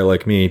 6'1" guy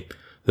like me,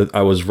 that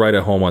I was right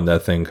at home on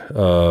that thing.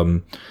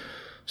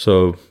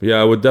 So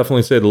yeah, I would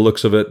definitely say the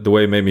looks of it, the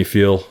way it made me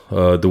feel,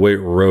 the way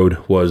it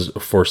rode was,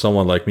 for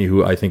someone like me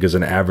who I think is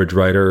an average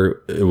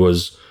rider, it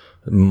was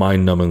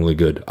mind-numbingly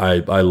good.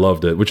 I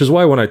loved it, which is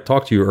why when I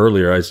talked to you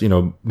earlier,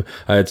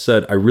 I had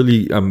said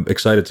I'm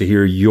excited to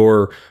hear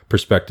your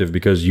perspective,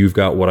 because you've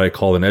got what I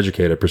call an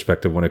educated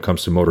perspective when it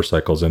comes to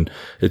motorcycles, and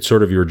it's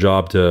sort of your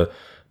job to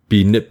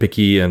be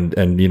nitpicky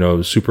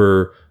and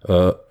super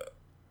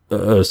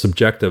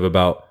subjective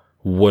about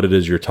what it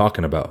is you're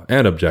talking about,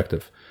 and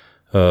objective.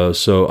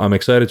 So I'm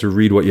excited to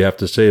read what you have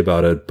to say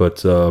about it,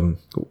 but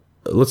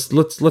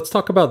let's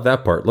talk about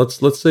that part.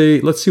 Let's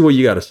see what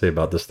you got to say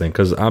about this thing,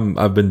 because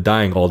I've been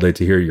dying all day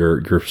to hear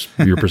your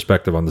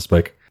perspective on this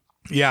bike.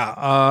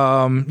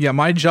 Yeah.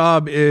 My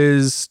job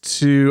is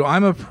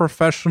I'm a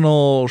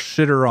professional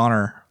shitter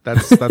oner.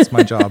 That's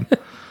my job.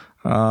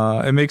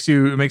 It makes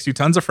you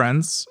tons of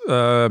friends.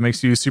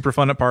 Makes you super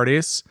fun at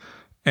parties.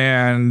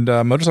 And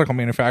motorcycle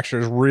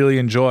manufacturers really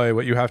enjoy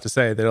what you have to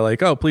say. They're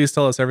like, "Oh, please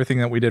tell us everything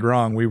that we did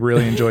wrong. We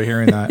really enjoy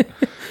hearing that."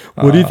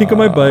 What do you think of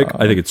my bike?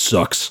 I think it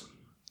sucks.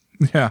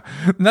 Yeah,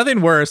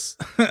 nothing worse.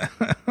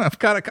 I've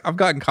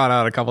gotten caught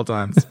out a couple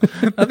times.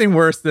 Nothing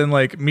worse than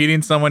like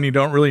meeting someone you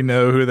don't really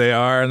know who they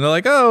are, and they're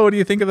like, "Oh, what do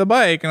you think of the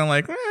bike?" And I'm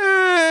like,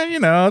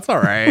 it's all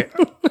right.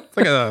 It's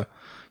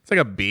like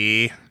a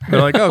B.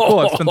 They're like, "Oh, cool.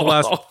 I spent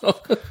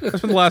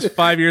the last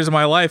 5 years of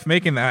my life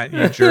making that,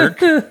 you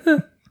jerk."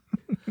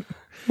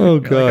 Oh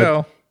God. Like,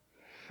 oh,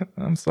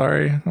 I'm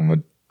sorry.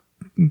 I'm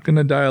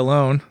gonna die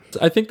alone.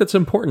 I think that's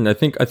important. I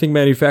think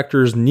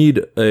manufacturers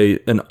need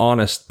an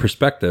honest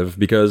perspective,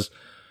 because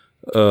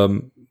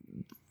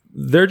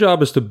their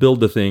job is to build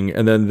the thing,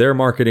 and then their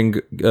marketing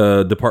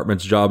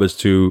department's job is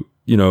to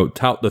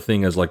tout the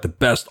thing as like the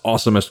best,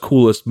 awesomest,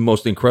 coolest,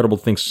 most incredible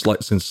thing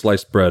since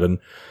sliced bread. And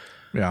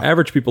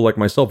average people like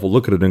myself will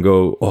look at it and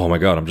go, "Oh my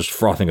God, I'm just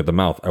frothing at the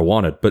mouth. I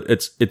want it." But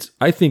it's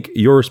I think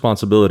your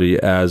responsibility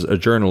as a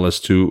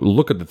journalist to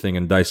look at the thing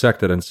and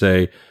dissect it and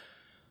say,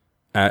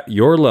 at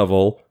your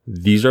level,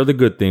 these are the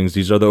good things,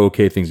 these are the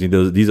okay things,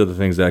 these are the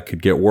things that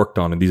could get worked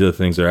on, and these are the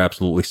things that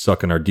absolutely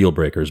suck and are deal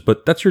breakers.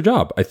 But that's your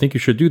job. I think you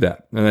should do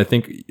that. And I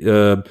think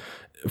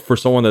for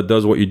someone that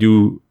does what you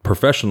do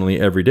professionally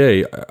every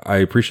day, I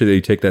appreciate that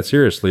you take that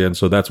seriously. And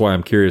so that's why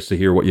I'm curious to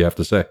hear what you have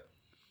to say.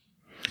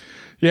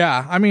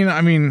 Yeah, I mean,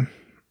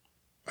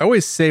 I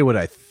always say what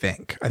I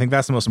think. I think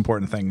that's the most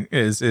important thing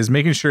is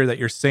making sure that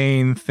you're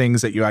saying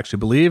things that you actually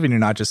believe, and you're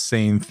not just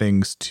saying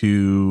things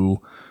to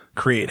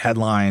create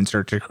headlines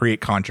or to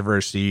create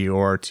controversy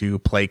or to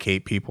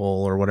placate people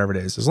or whatever it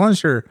is. As long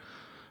as you're,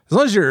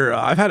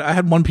 I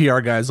had one PR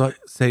guy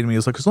say to me,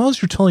 "It's like, as long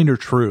as you're telling your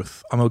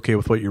truth, I'm okay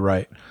with what you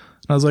write."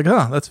 And I was like,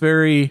 "Oh, that's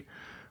very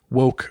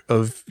woke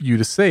of you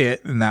to say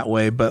it in that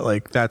way, but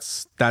like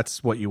that's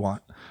what you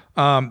want."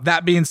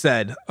 That being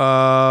said,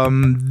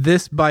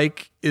 this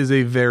bike is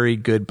a very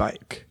good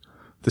bike.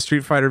 The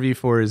Street Fighter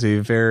V4 is a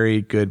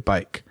very good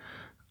bike.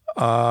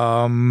 What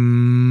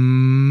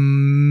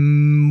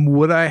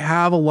I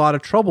have a lot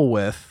of trouble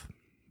with,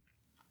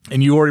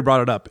 and you already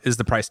brought it up, is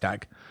the price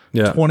tag.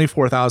 Yeah,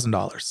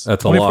 $24,000.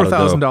 That's a lot of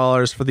dough.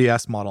 $24,000 for the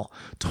S model.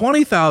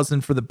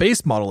 $20,000 for the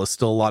base model is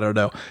still a lot of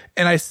dough.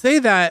 And I say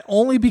that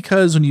only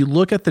because when you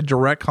look at the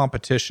direct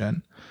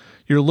competition,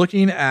 you're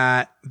looking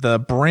at the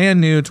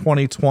brand new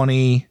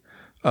 2020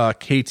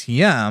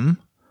 KTM,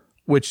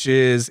 which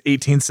is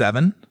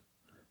 18.7.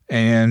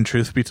 And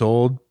truth be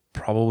told,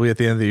 probably at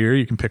the end of the year,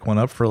 you can pick one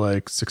up for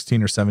like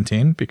 16 or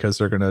 17 because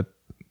they're going to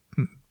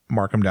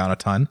mark them down a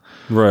ton.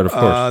 Right, of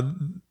course.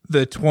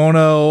 The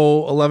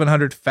Tuono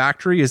 1100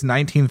 factory is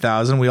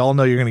 19,000. We all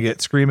know you're going to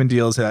get screaming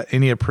deals at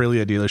any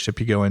Aprilia dealership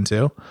you go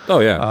into. Oh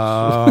yeah.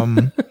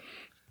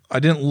 I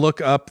didn't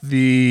look up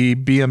the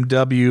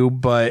BMW,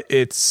 but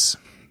it's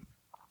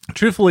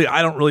truthfully,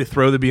 I don't really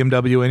throw the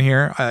BMW in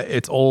here.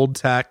 It's old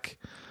tech.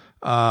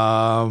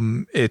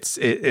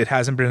 It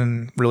hasn't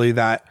been really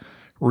that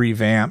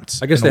revamped.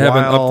 I guess they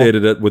haven't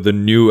updated it with the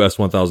new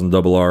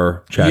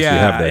S1000RR chassis,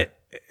 have they?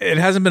 It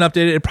hasn't been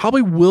updated. It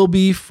probably will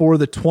be for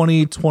the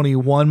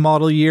 2021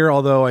 model year,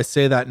 although I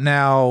say that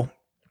now,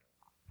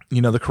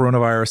 the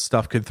coronavirus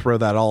stuff could throw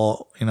that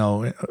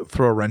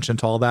throw a wrench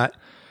into all that.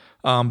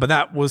 But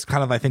that was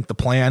kind of, I think, the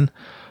plan.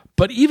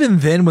 But even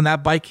then, when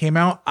that bike came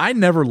out, I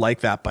never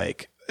liked that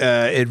bike.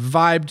 It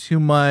vibed too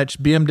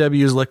much.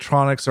 BMW's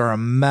electronics are a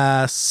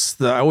mess.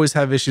 I always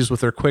have issues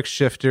with their quick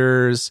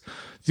shifters.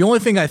 The only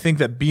thing I think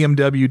that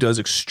BMW does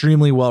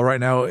extremely well right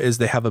now is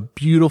they have a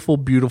beautiful,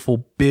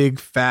 beautiful, big,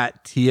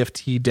 fat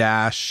TFT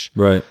dash,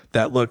 right?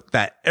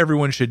 That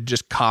everyone should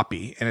just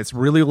copy, and it's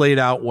really laid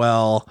out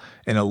well,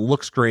 and it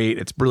looks great.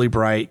 It's really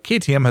bright.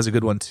 KTM has a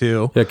good one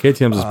too. Yeah,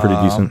 KTM's is pretty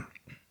decent.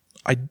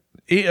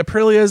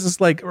 Aprilia's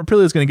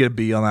going to get a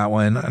B on that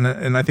one,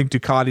 and I think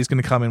Ducati's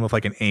going to come in with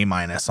like an A-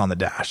 on the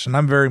dash, and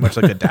I'm very much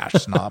like a dash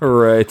snob.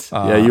 Right?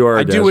 Yeah, you are.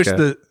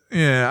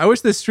 I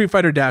wish the Street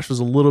Fighter dash was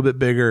a little bit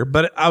bigger,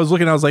 but I was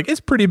like, it's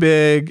pretty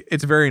big.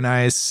 It's very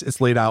nice. It's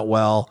laid out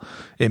well.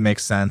 It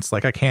makes sense.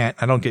 Like I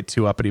don't get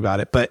too uppity about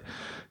it, but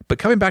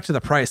coming back to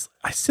the price,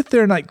 I sit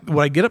there and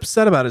what I get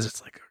upset about is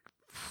it's like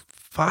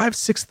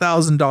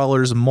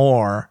 $5,000-$6,000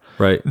 more,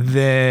 right,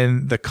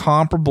 than the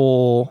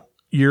comparable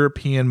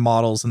European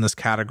models in this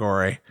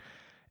category.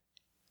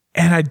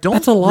 And I don't.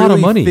 That's a lot of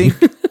money.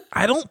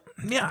 I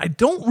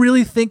don't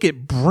really think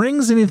it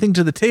brings anything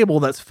to the table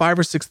that's $5,000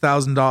 or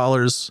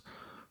 $6,000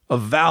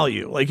 of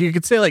value. Like you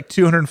could say like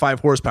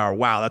 205 horsepower.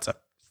 Wow, that's a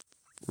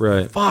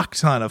fuck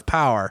ton of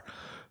power.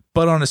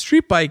 But on a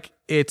street bike,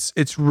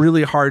 it's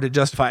really hard to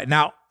justify it.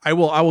 Now, I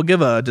will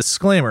give a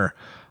disclaimer.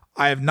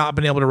 I have not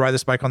been able to ride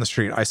this bike on the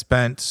street. I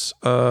spent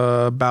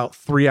about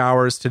 3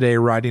 hours today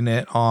riding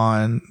it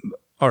on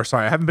or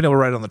sorry, I haven't been able to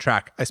ride it on the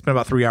track. I spent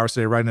about 3 hours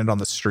today riding it on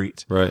the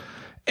street. Right.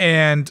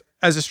 And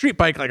as a street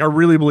bike, like I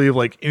really believe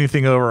like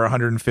anything over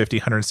 150,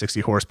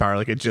 160 horsepower,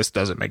 like it just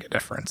doesn't make a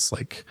difference.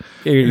 Like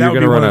You're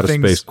going to run out of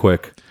space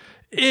quick.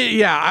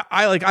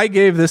 I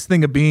gave this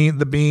thing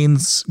the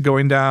beans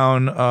going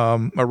down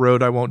a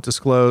road I won't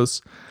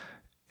disclose,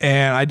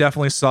 and I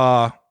definitely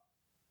saw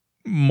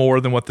more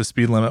than what the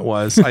speed limit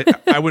was.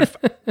 I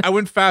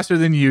went faster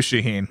than you,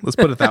 Shaheen. Let's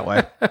put it that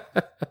way.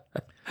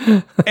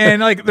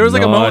 And like there was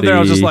like a moment there I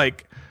was just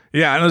like,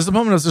 yeah, and there's a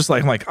moment I was just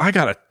like,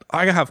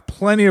 I have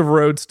plenty of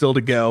road still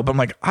to go, but I'm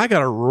like, I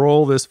gotta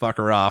roll this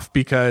fucker off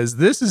because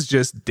this is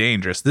just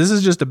dangerous. This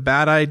is just a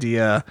bad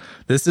idea.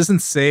 This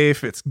isn't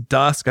safe. It's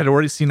dusk. I'd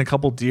already seen a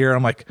couple deer.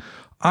 I'm like,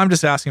 I'm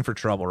just asking for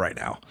trouble right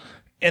now.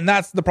 And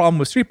that's the problem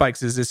with street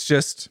bikes is it's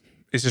just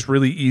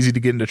really easy to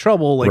get into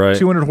trouble. Like right.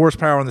 200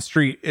 horsepower on the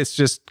street, it's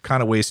just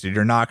kind of wasted.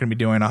 You're not going to be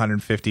doing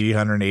 150,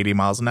 180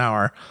 miles an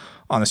hour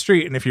on the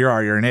street. And if you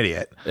are, you're an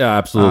idiot. Yeah,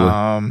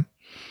 absolutely.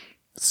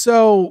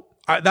 So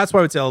that's why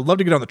I would say I'd love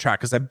to get on the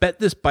track because I bet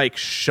this bike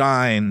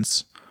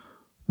shines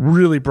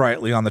really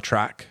brightly on the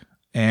track.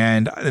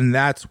 And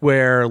that's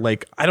where,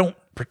 like, I don't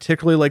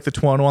particularly like the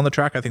Tuono on the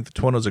track. I think the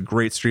Tuono is a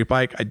great street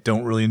bike. I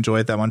don't really enjoy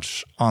it that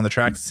much on the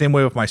track. Same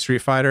way with my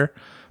Street Fighter,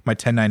 my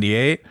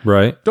 1098.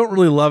 Right. Don't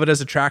really love it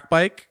as a track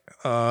bike.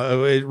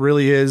 It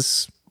really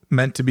is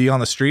meant to be on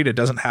the street. It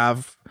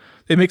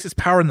makes its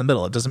power in the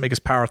middle. It doesn't make its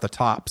power at the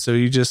top. So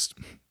it just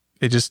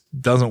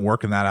doesn't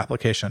work in that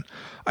application.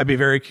 I'd be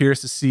very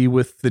curious to see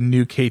with the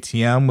new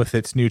KTM with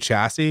its new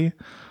chassis,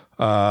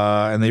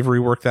 and they've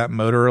reworked that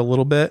motor a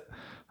little bit.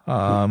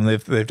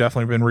 They've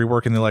definitely been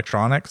reworking the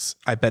electronics.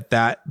 I bet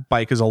that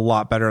bike is a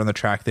lot better on the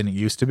track than it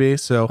used to be.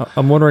 So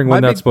I'm wondering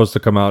when that's supposed to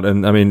come out.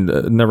 And I mean,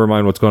 never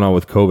mind what's going on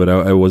with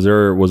COVID. Was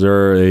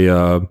there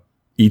a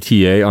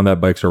ETA on that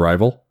bike's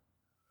arrival?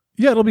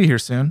 Yeah, it'll be here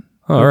soon.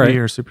 It'll be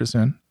here super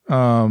soon.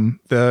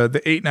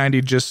 The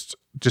 890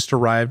 just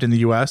arrived in the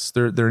US.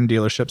 They're in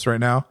dealerships right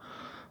now.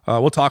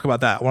 We'll talk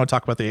about that. I want to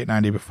talk about the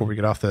 890 before we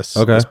get off this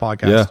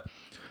podcast. Yeah.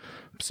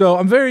 So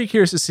I'm very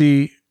curious to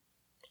see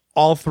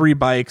all three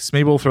bikes.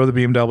 Maybe we'll throw the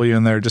BMW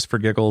in there just for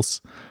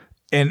giggles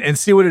and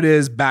see what it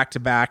is back to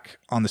back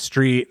on the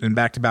street and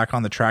back to back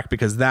on the track,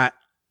 because I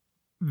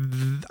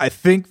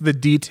think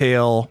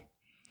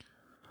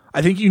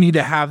you need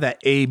to have that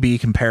A/B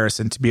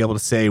comparison to be able to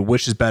say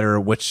which is better,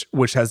 which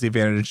has the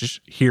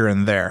advantage here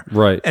and there.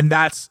 Right. And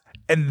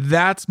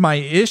that's my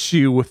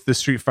issue with the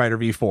Street Fighter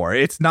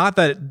V4. It's not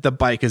that the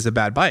bike is a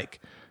bad bike.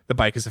 The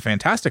bike is a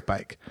fantastic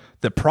bike.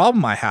 The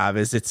problem I have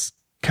is it's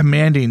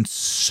commanding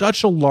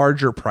such a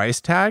larger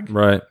price tag.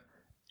 Right.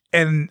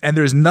 And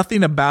there's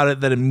nothing about it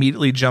that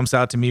immediately jumps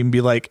out to me and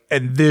be like,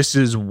 and this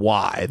is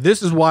why.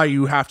 This is why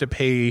you have to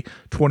pay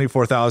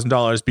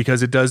 $24,000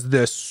 because it does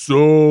this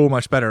so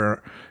much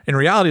better. In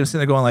reality, I'm sitting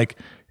there going like,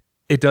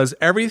 it does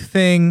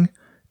everything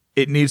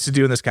it needs to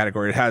do in this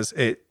category.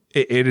 It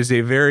is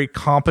a very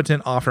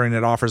competent offering.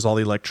 It offers all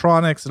the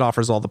electronics. It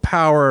offers all the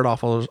power. It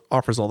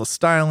offers all the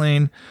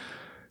styling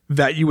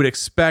that you would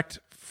expect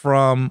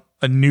from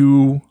a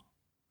new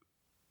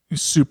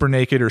Super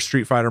Naked or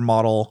Street Fighter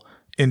model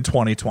in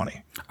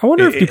 2020. I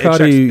wonder if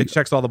Ducati... It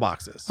checks all the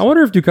boxes. I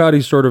wonder if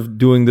Ducati's sort of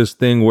doing this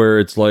thing where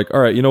it's like, all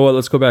right, you know what?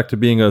 Let's go back to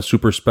being a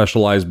super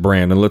specialized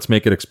brand and let's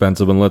make it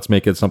expensive and let's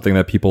make it something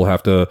that people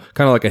have to...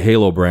 Kind of like a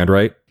Halo brand,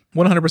 right?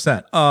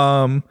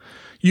 100%.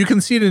 You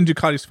can see it in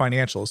Ducati's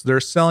financials. They're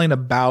selling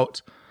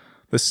about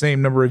the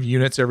same number of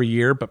units every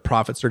year, but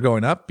profits are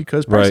going up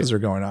because prices are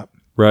going up.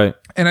 Right.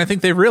 And I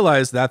think they've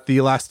realized that the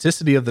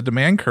elasticity of the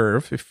demand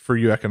curve, for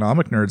you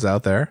economic nerds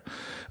out there,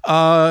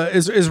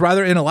 is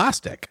rather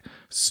inelastic.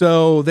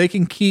 So they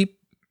can keep,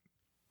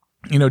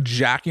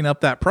 jacking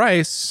up that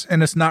price,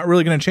 and it's not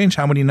really going to change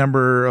how many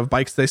number of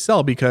bikes they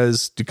sell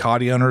because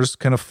Ducati owners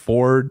can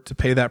afford to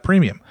pay that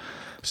premium.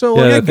 So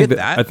I get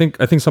that. I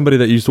think somebody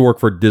that used to work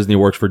for Disney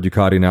works for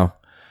Ducati now.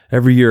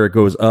 Every year it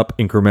goes up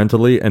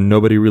incrementally and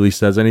nobody really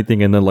says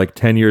anything. And then like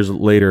 10 years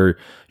later,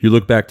 you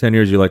look back 10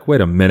 years, you're like, wait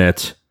a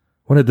minute.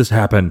 When did this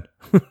happen?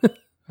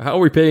 How are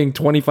we paying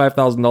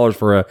 $25,000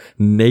 for a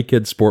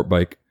naked sport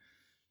bike?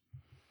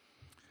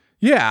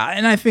 Yeah.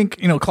 And I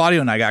think,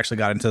 Claudio and I actually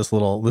got into this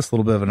little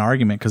bit of an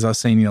argument because I was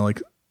saying, like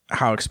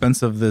how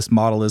expensive this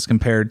model is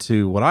compared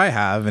to what I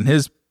have. And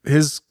his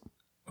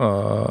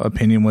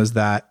opinion was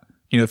that,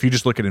 if you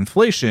just look at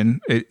inflation,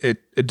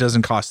 it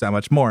doesn't cost that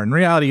much more. In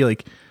reality,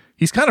 like,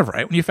 he's kind of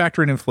right. When you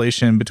factor in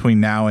inflation between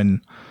now and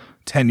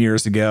 10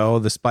 years ago,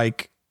 this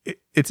bike,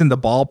 it's in the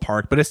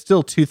ballpark, but it's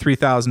still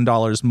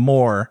 $2,000-$3,000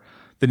 more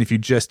than if you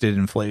just did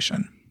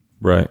inflation.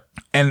 Right.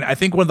 And I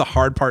think one of the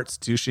hard parts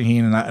too,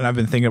 Shaheen, and I've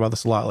been thinking about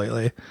this a lot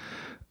lately,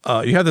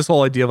 you have this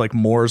whole idea of like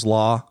Moore's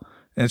Law,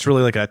 and it's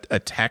really like a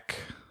tech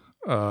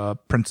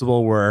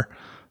principle where,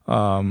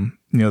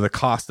 the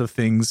cost of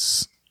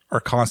things are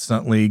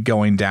constantly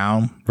going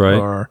down.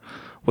 Right.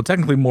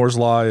 Technically Moore's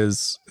Law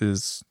is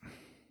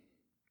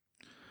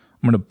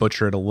I'm going to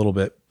butcher it a little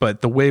bit,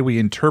 but the way we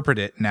interpret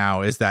it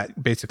now is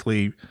that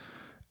basically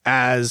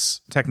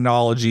as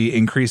technology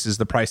increases,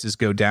 the prices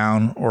go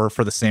down, or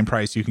for the same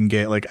price, you can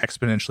get like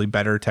exponentially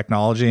better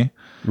technology.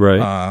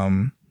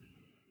 Right.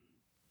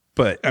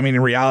 But I mean,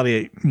 in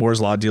reality,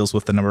 Moore's law deals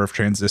with the number of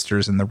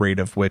transistors and the rate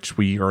of which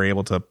we are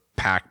able to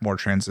pack more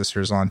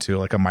transistors onto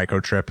like a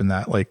microchip, and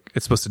that like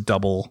it's supposed to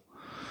double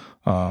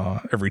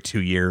every 2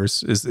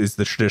 years is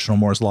the traditional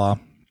Moore's law.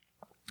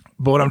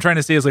 But what I'm trying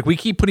to say is like we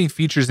keep putting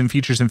features and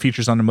features and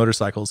features onto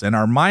motorcycles, and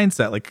our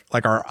mindset,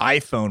 like our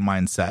iPhone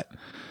mindset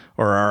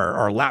or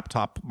our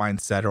laptop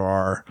mindset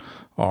or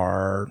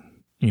our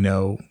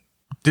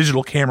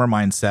digital camera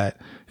mindset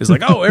is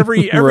like, oh,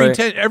 every Right.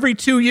 every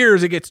 2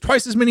 years it gets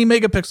twice as many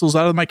megapixels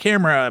out of my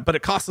camera, but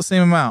it costs the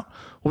same amount.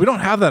 Well, we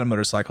don't have that in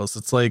motorcycles.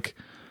 It's like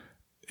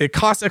it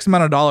costs X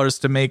amount of dollars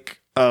to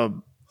make a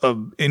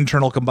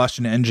internal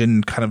combustion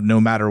engine kind of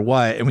no matter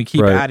what, and we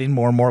keep Right. adding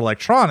more and more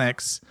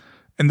electronics,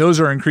 and those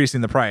are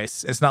increasing the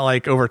price. It's not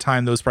like over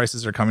time those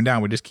prices are coming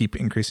down. We just keep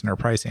increasing our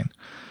pricing.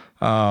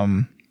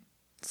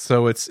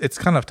 So it's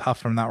kind of tough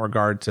from that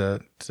regard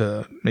to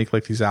make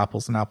like these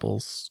apples and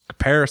apples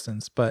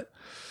comparisons, but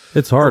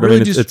It's hard. really I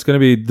mean, just- it's going to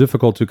be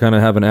difficult to kind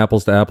of have an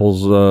apples to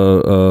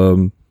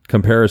apples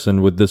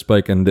comparison with this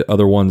bike and the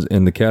other ones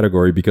in the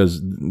category,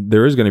 because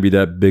there is going to be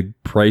that big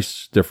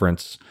price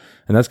difference,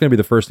 and that's going to be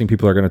the first thing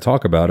people are going to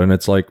talk about. And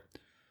it's like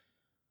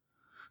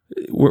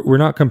we're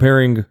not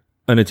comparing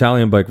an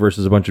Italian bike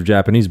versus a bunch of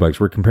Japanese bikes.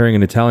 We're comparing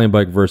an Italian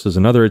bike versus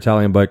another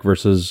Italian bike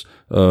versus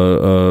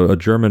a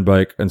German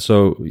bike. And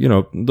so,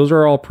 those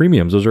are all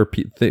premiums. Those are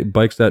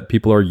bikes that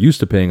people are used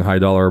to paying high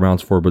dollar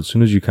amounts for. But as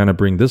soon as you kind of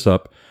bring this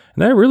up,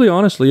 and that really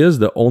honestly is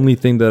the only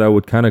thing that I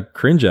would kind of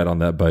cringe at on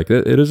that bike.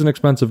 It is an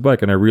expensive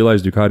bike. And I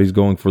realize Ducati's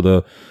going for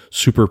the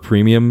super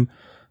premium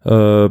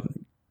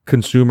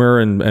consumer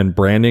and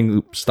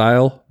branding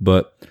style,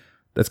 but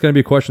that's going to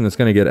be a question that's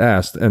going to get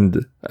asked.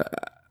 And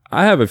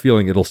I have a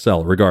feeling it'll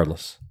sell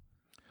regardless.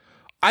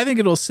 I think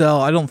it'll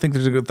sell. I don't think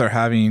they're going to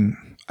have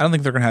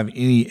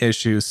any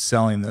issues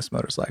selling this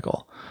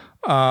motorcycle.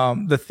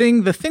 The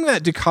thing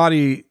that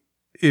Ducati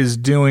is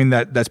doing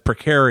that's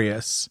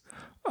precarious.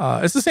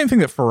 It's the same thing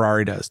that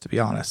Ferrari does, to be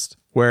honest,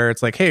 where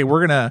it's like, hey,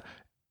 we're gonna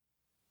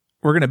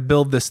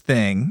build this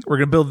thing. We're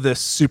gonna build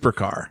this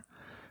supercar,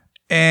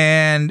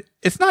 and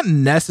it's not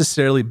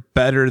necessarily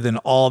better than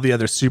all the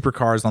other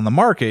supercars on the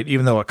market,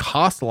 even though it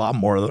costs a lot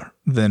more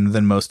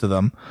than most of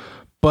them.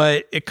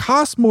 But it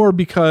costs more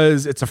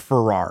because it's a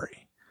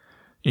Ferrari,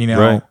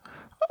 Right.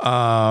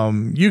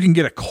 You can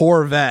get a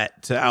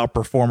Corvette to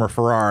outperform a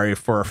Ferrari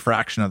for a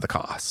fraction of the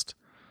cost.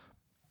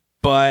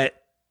 But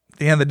at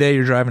the end of the day,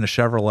 you're driving a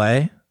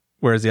Chevrolet,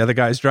 whereas the other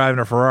guy's driving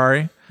a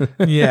Ferrari.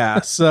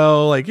 Yeah.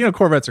 So like,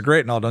 Corvettes are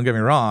great and all, don't get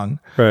me wrong.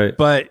 Right.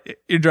 But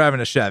you're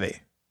driving a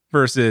Chevy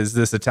versus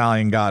this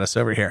Italian goddess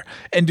over here.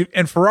 And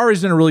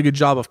Ferrari's done a really good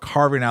job of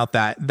carving out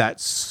that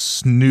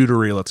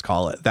snootery, let's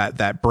call it,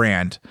 that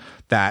brand,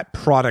 that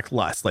product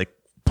lust, like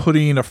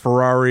putting a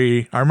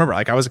Ferrari. I remember,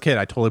 like, I was a kid,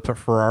 I totally put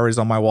Ferraris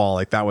on my wall.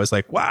 Like, that was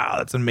like, wow,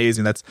 that's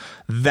amazing.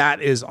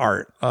 That is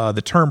art.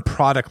 The term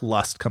product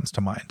lust comes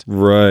to mind.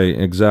 Right.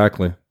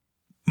 Exactly.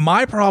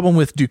 My problem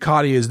with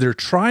Ducati is they're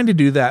trying to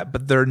do that,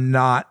 but they're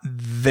not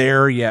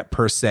there yet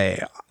per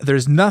se.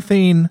 There's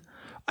nothing.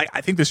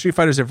 I think the Street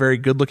Fighter is a very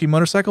good looking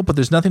motorcycle, but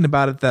there's nothing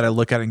about it that I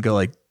look at and go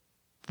like,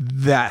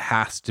 that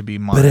has to be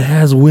mine. But it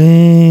has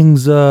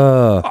wings.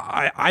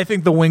 I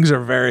think the wings are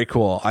very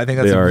cool. I think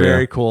that's a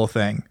very cool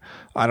thing.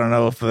 I don't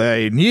know if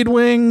they need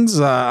wings.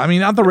 I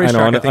mean, on the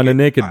racetrack, on a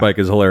naked bike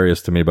is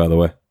hilarious to me, by the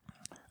way.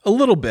 A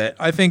little bit.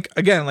 I think,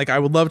 again, like I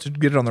would love to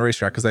get it on the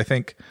racetrack because I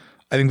think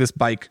this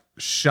bike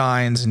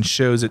shines and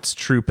shows its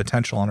true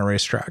potential on a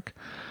racetrack.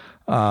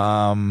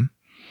 But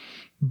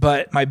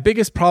my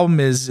biggest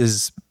problem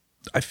is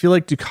I feel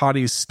like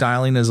Ducati's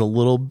styling is a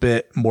little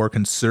bit more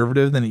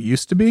conservative than it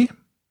used to be.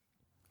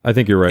 I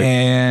think you're right.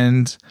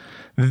 And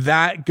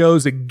that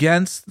goes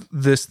against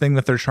this thing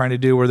that they're trying to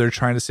do, where they're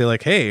trying to say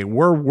like, hey,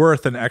 we're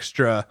worth an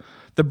extra,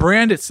 the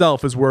brand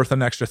itself is worth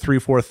an extra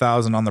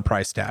 3,000-4,000 on the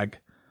price tag.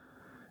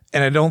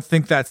 And I don't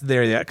think that's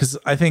there yet. Cause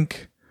I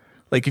think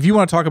like, if you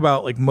want to talk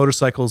about like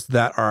motorcycles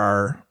that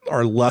are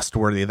lust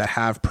worthy, that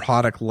have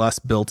product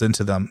lust built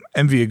into them,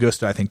 MV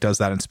Agusta, I think, does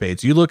that in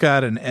spades. You look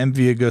at an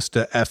MV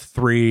Agusta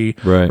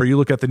F3, Right. or you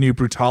look at the new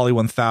Brutale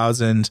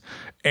 1000,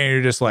 and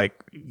you're just like,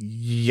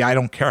 yeah, I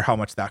don't care how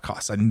much that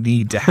costs. I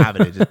need to have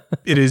it.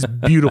 It is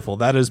beautiful.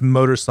 That is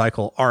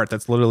motorcycle art.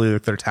 That's literally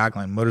like their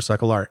tagline,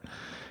 motorcycle art.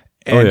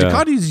 And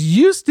Ducati's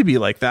used to be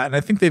like that, and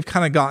I think they've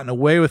kind of gotten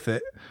away with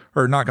it,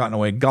 or not gotten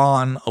away,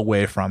 gone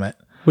away from it.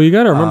 Well, you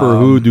got to remember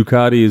who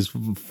Ducati's,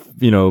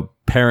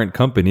 parent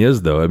company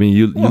is, though. I mean,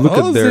 you look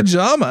at their the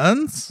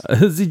Germans.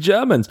 the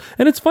Germans,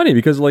 and it's funny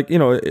because, like,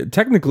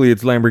 technically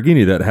it's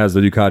Lamborghini that has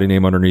the Ducati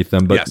name underneath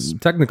them, but Yes.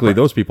 technically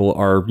those people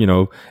are,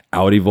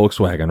 Audi,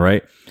 Volkswagen,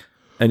 right?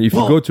 And if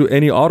you go to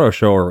any auto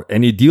show or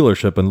any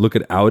dealership and look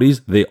at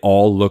Audis, they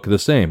all look the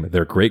same.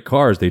 They're great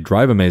cars, they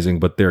drive amazing,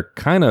 but they're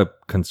kind of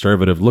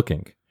conservative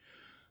looking.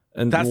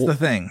 And That's the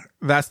thing.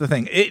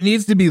 It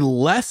needs to be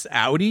less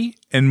Audi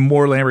and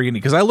more Lamborghini,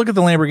 because I look at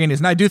the Lamborghinis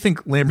and I do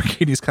think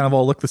Lamborghinis kind of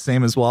all look the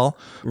same as well.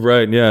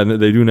 Right. Yeah,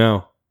 they do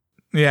now.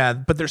 Yeah,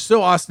 but they're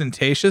so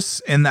ostentatious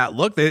in that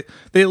look. They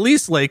at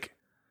least like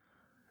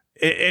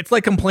it's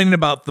like complaining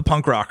about the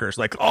punk rockers.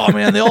 Like, oh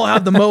man, they all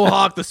have the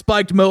mohawk, the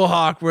spiked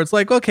mohawk, where it's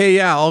like, okay,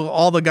 yeah,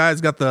 all the guys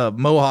got the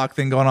mohawk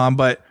thing going on,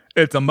 but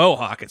it's a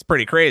mohawk. It's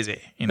pretty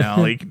crazy.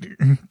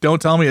 Like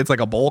don't tell me it's like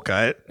a bowl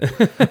cut.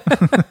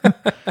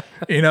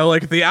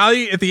 Like if the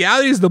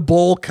Audi is the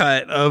bowl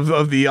cut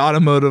of the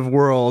automotive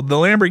world, the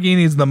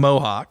Lamborghini is the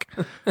mohawk.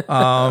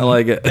 I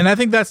like it. And I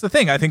think that's the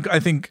thing. I think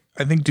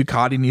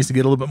Ducati needs to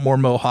get a little bit more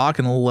mohawk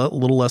and a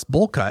little less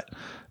bowl cut.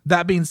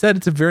 That being said,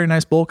 it's a very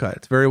nice bowl cut.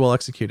 It's very well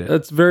executed.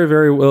 It's very,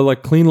 very well,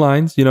 like clean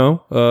lines,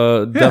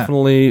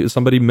 definitely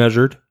somebody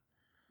measured.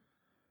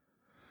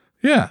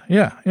 Yeah.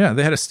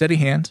 They had a steady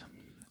hand.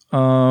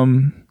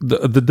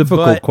 The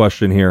difficult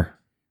question here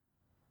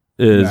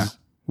is,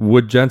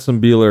 would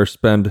Jensen Beeler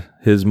spend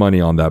his money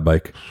on that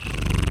bike?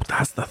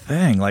 That's the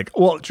thing. Like,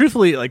 well,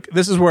 truthfully, like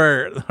this is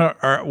where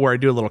I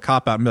do a little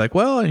cop out and be like,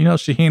 well,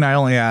 Shaheen, I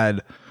only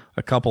had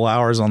a couple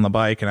hours on the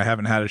bike and I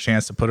haven't had a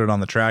chance to put it on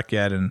the track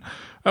yet. And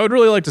I would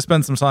really like to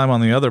spend some time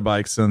on the other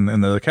bikes in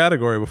the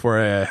category before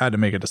I had to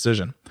make a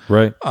decision.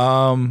 Right.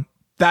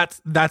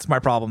 That's my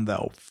problem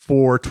though.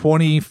 For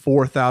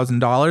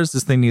 $24,000,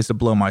 this thing needs to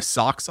blow my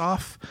socks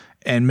off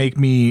and make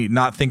me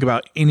not think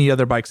about any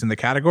other bikes in the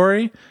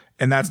category.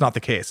 And that's not the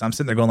case. I'm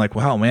sitting there going like,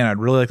 wow, man, I'd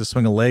really like to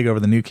swing a leg over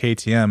the new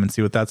KTM and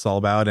see what that's all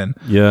about. And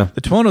yeah,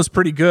 the Tuono's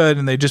pretty good,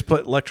 and they just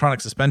put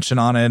electronic suspension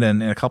on it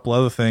and a couple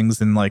other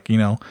things. And like,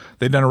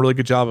 they've done a really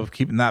good job of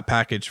keeping that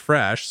package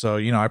fresh. So,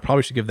 I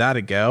probably should give that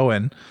a go.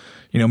 And,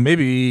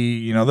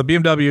 maybe, the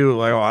BMW,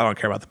 like, I don't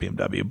care about the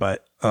BMW,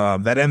 but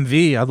that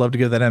MV, I'd love to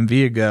give that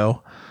MV a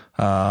go.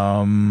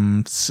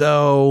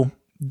 So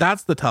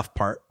that's the tough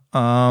part.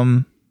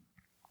 I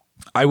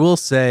will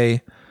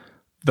say,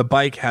 the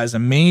bike has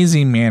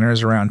amazing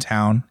manners around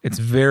town. It's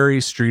very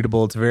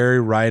streetable. It's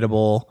very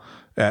rideable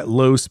at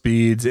low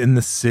speeds in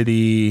the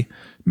city,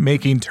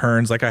 making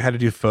turns. Like I had to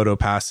do photo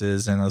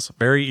passes, and it was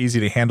very easy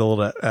to handle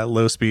it at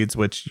low speeds,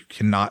 which you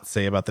cannot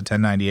say about the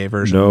 1090A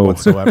version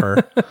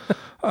whatsoever.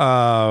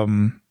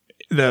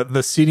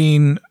 The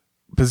seating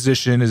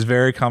position is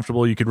very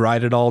comfortable. You could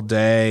ride it all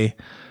day.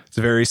 It's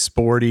very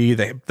sporty.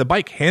 The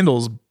bike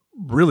handles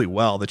really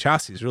well. The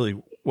chassis is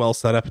really well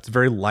set up. It's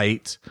very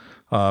light.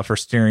 For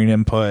steering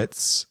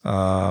inputs.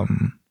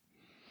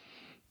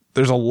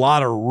 There's a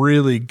lot of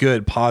really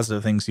good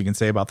positive things you can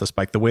say about this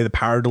bike. The way the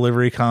power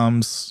delivery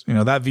comes,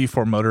 that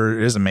V4 motor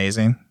is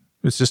amazing.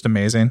 It's just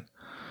amazing.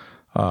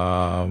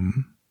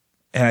 And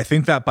I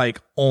think that bike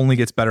only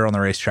gets better on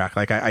the racetrack.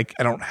 Like I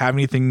don't have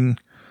anything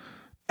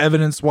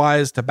evidence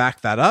wise to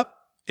back that up.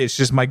 It's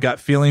just my gut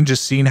feeling,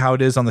 just seeing how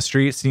it is on the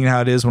street, seeing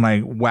how it is when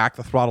I whack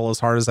the throttle as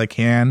hard as I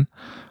can.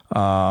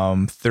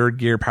 Third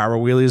gear power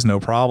wheelies, no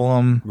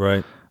problem.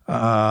 Right.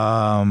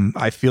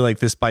 I feel like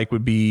this bike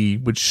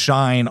would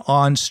shine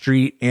on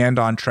street and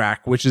on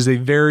track, which is a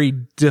very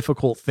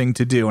difficult thing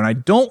to do. And I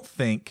don't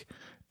think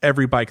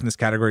every bike in this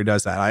category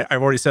does that. I've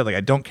already said, like,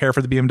 I don't care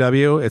for the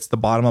BMW. It's the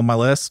bottom of my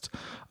list.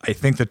 I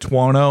think the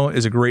Tuono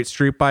is a great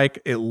street bike.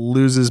 It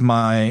loses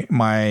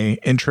my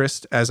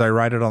interest as I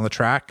ride it on the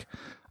track.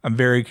 I'm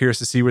very curious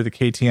to see where the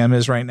KTM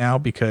is right now,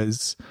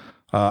 because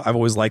I've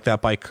always liked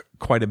that bike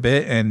quite a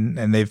bit,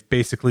 and they've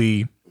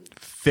basically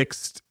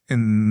fixed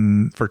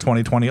for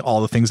 2020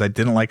 all the things I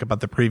didn't like about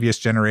the previous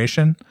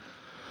generation.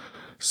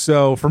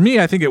 So for me,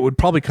 I think it would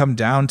probably come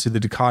down to the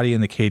Ducati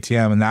and the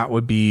KTM, and that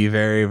would be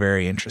very,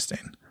 very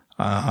interesting.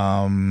 But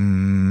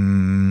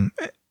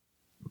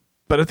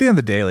at the end of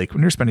the day, like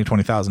when you're spending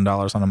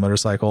 $20,000 on a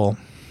motorcycle,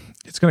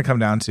 it's going to come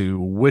down to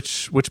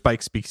which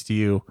bike speaks to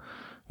you,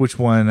 which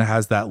one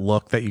has that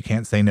look that you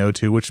can't say no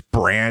to, which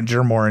brand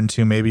you're more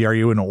into. Maybe are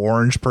you an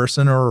orange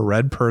person or a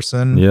red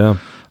person? Yeah.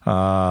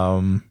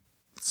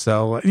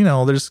 So,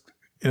 there's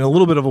in a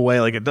little bit of a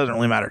way, like it doesn't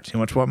really matter too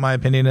much what my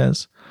opinion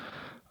is.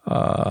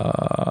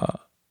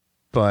 But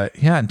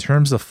yeah, in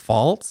terms of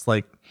faults,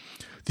 like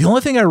the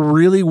only thing I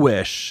really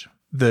wish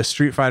the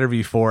Street Fighter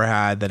V4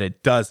 had that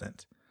it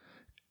doesn't,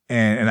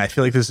 and I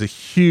feel like this is a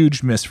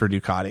huge miss for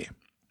Ducati,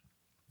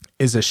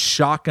 is a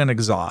shotgun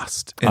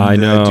exhaust in I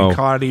know. the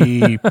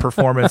Ducati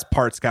Performance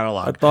Parts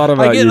Catalog. I thought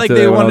about you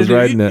today when I was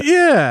riding it.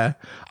 Yeah.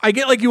 I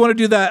get like you want to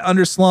do that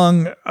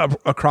underslung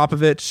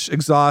Akrapovic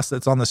exhaust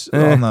that's on the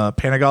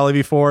Panigale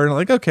V4, and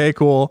like, okay,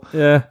 cool.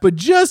 Yeah. But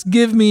just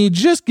give me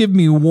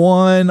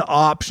one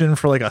option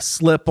for like a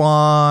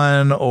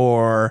slip-on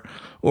or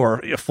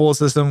a full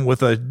system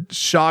with a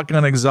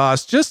shotgun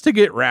exhaust, just to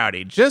get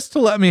rowdy, just to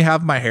let me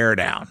have my hair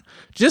down,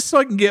 just so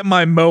I can get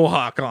my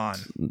mohawk on.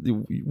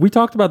 We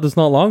talked about this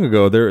not long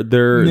ago.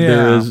 There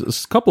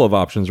is a couple of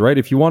options, right?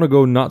 If you want to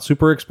go not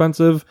super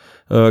expensive,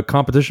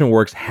 Competition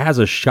Works has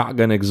a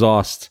shotgun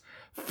exhaust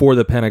for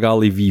the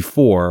Panigale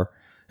V4.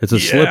 It's a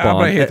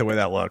slip-on. I hate the way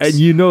that looks.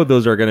 And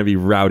those are going to be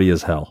rowdy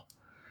as hell.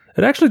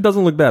 It actually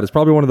doesn't look bad. It's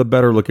probably one of the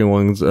better looking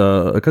ones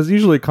because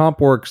usually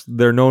CompWorks,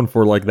 they're known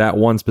for like that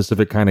one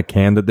specific kind of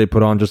can that they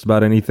put on just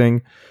about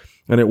anything.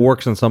 And it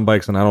works on some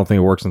bikes, and I don't think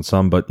it works on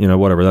some, but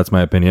whatever. That's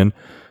my opinion.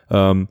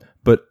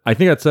 But I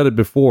think I'd said it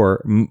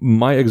before.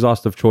 My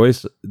exhaust of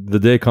choice, the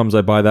day comes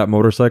I buy that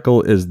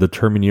motorcycle, is the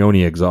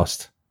Terminioni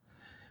exhaust,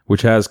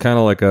 which has kind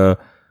of like a,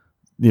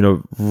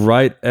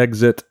 right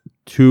exit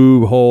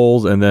 2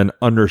 holes and then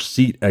under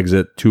seat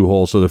exit 2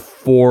 holes. So the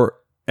four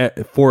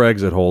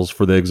exit holes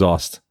for the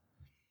exhaust.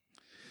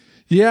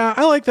 Yeah,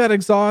 I like that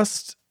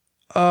exhaust.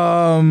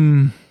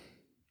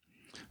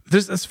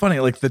 It's funny,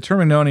 like the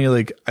Terminioni,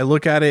 like I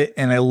look at it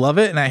and I love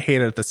it and I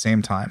hate it at the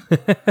same time.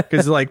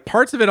 Because like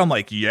parts of it I'm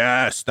like,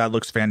 yes, that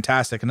looks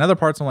fantastic. And other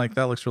parts I'm like,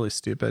 that looks really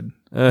stupid.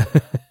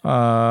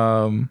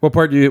 What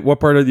part do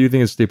you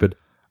think is stupid?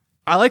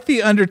 I like the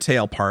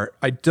undertail part.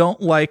 I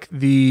don't like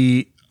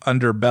the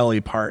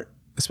underbelly part,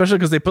 especially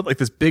because they put like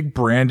this big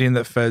branding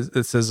that says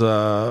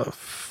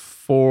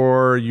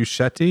for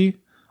Uschetti.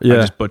 Yeah. I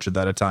just butchered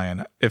that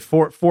Italian. If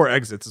four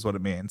exits is what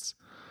it means.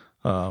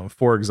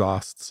 4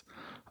 exhausts.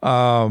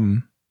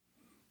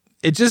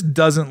 It just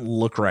doesn't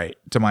look right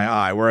to my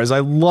eye. Whereas I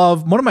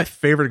love, one of my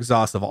favorite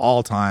exhausts of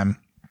all time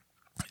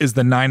is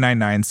the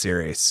 999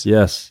 series.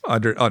 Yes.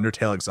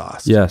 Undertail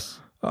exhaust. Yes.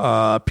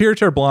 Pierre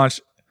Terre Blanche,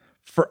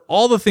 for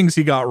all the things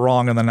he got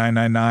wrong in the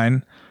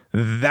 999,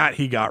 that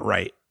he got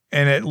right.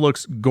 And it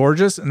looks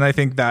gorgeous. And I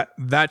think that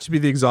should be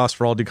the exhaust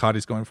for all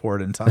Ducatis going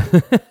forward in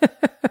time.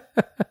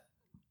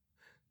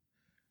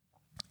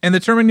 And the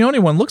Terminioni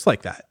one looks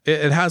like that.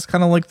 It has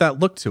kind of like that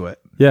look to it.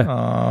 Yeah.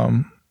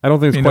 I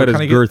don't think it's quite as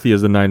girthy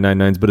as the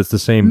 999s, but it's the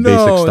same basic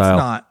style. No, it's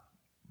not.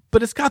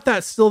 But it's got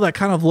that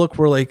kind of look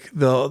where like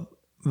the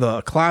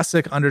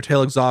classic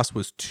Undertail exhaust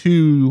was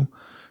 2,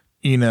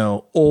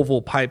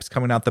 oval pipes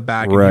coming out the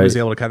back, and he was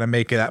able to kind of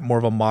make it that more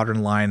of a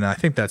modern line. And I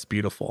think that's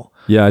beautiful.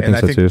 Yeah, I think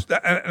so too.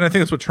 And I think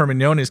that's what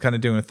Terminioni is kind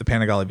of doing with the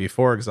Panigale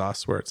V4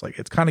 exhaust, where it's like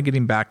it's kind of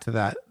getting back to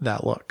that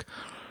look.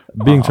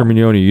 Being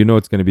Terminioni,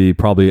 it's going to be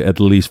probably at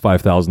least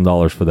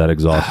 $5,000 for that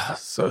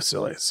exhaust. So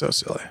silly.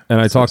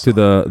 And I talked to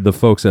the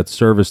folks at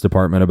service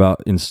department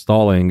about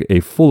installing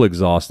a full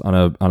exhaust on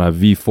a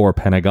V4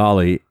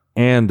 Panigale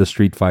and the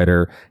Street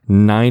Fighter,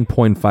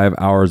 9.5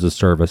 hours of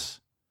service.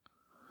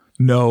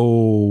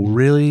 No,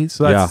 really?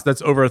 So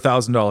that's over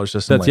 $1,000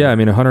 just. That's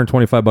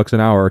 $125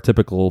 an hour,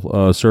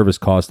 typical service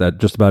cost at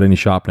just about any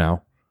shop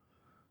now.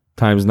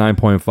 Times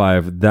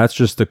 9.5. That's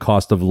just the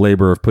cost of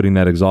labor of putting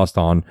that exhaust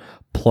on.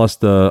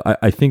 Plus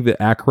I think the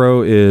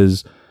Acro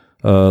is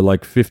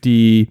like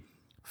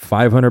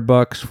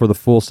 $5,500 for the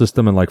full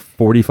system and like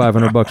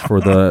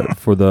 $4,500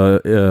 for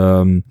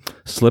the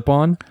slip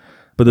on.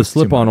 But the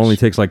slip on only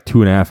takes like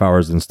 2.5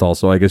 hours to install.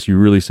 So I guess you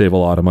really save a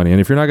lot of money. And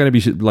if you're not going to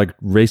be like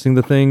racing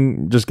the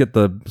thing, just get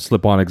the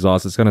slip on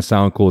exhaust. It's going to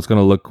sound cool. It's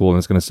going to look cool, and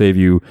it's going to save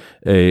you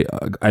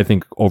I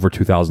think over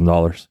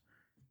 $2,000.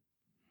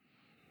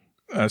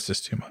 That's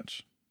just too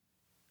much.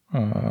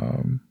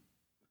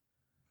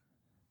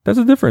 That's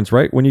the difference,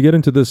 right? When you get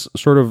into this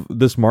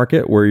this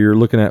market where you're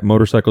looking at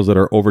motorcycles that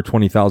are over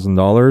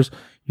 $20,000,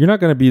 you're not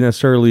going to be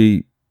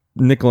necessarily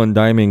nickel and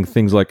diming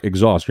things like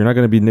exhaust. You're not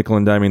going to be nickel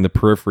and diming the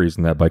peripheries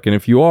in that bike. And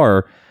if you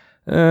are,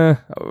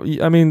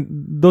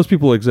 those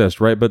people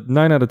exist, right? But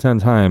 9 out of 10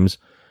 times,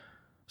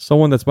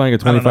 someone that's buying a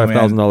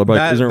 $25,000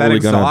 bike isn't really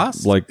going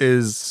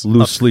to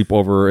lose sleep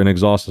over an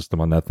exhaust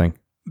system on that thing.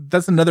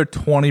 That's another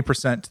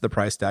 20% to the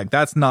price tag.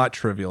 That's not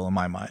trivial in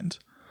my mind.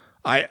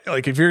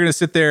 If you're going to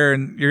sit there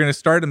and you're going to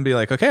start and be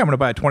like, okay, I'm going to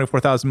buy a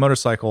 24,000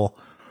 motorcycle,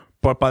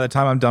 but by the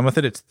time I'm done with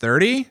it, it's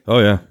 30. Oh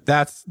yeah.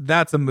 That's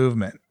a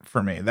movement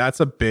for me. That's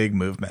a big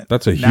movement.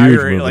 That's a huge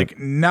movement.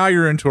 Now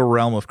you're into a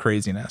realm of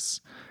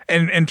craziness.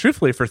 And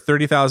truthfully, for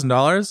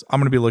 $30,000, I'm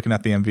going to be looking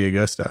at the MV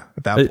Agusta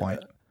at that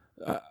point.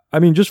 I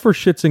mean, just for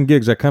shits and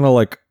gigs, I kind of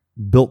like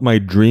built my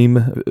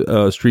dream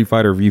Street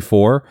Fighter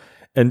V4.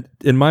 And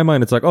in my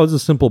mind, it's like, oh, it's a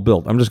simple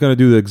build. I'm just going to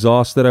do the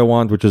exhaust that I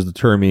want, which is the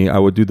Termi. I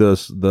would do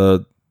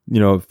the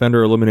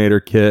fender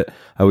eliminator kit.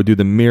 I would do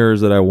the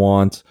mirrors that I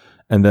want,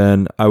 and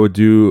then I would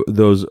do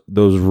those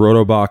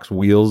Rotobox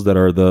wheels that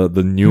are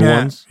the new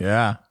ones.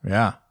 Yeah.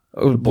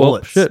 Well,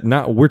 bullets. Shit.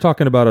 Now we're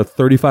talking about a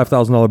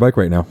 $35,000 bike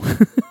right now.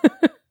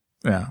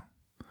 Yeah,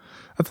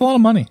 that's a lot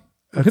of money.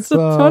 It's a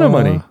ton of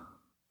money.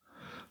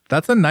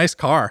 That's a nice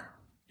car.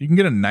 You can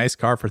get a nice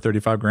car for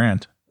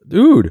 $35,000.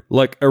 Dude,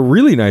 like a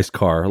really nice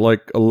car,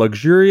 like a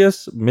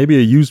luxurious, maybe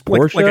a used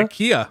Porsche. Like a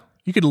Kia.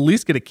 You could at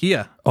least get a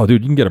Kia. Oh,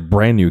 dude, you can get a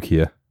brand new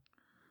Kia.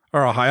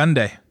 Or a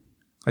Hyundai.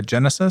 A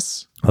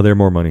Genesis. Oh, they're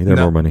more money.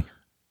 More money.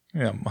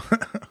 Yeah.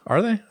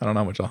 Are they? I don't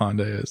know how much a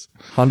Hyundai is.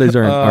 Hyundais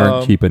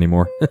aren't cheap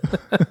anymore.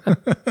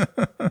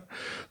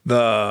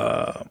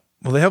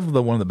 They have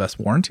one of the best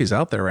warranties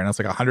out there right now. It's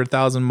like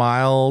 100,000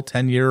 mile,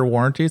 10-year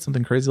warranty,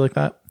 something crazy like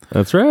that.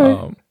 That's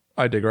right.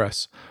 I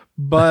digress.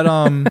 But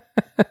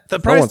the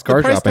price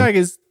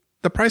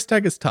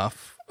tag is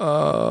tough.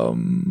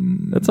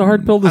 It's a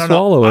hard pill to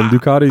swallow, and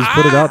Ducati's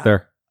put it out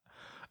there.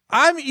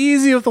 I'm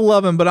easy with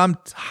 11, but I'm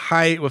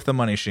tight with the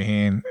money,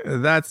 Shaheen.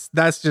 That's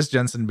just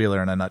Jensen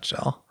Beeler in a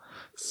nutshell.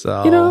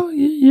 So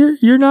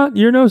you're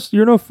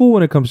no fool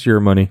when it comes to your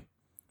money.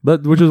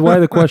 But which is why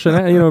the question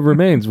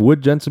remains: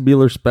 would Jensen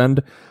Beeler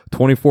spend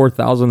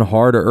 $24,000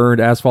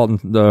 hard-earned asphalt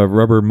and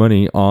rubber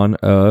money on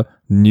a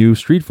new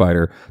Street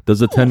Fighter? Does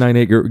the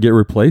 1098 get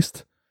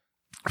replaced?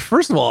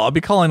 First of all, I'll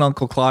be calling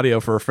Uncle Claudio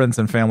for a friends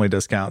and family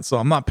discount, so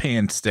I'm not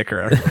paying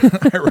sticker.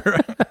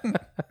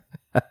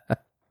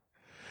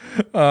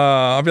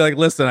 I'll be like,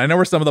 listen, I know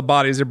where some of the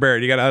bodies are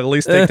buried. You got to at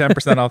least take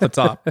 10% off the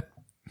top.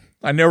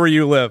 I know where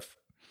you live.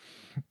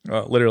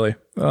 Literally.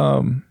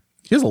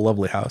 He has a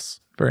lovely house.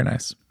 Very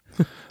nice.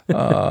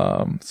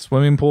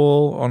 Swimming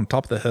pool on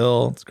top of the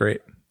hill. It's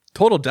great.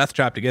 Total death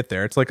trap to get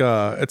there. It's like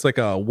a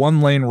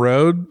 1-lane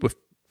road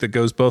that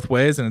goes both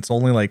ways, and it's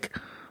only like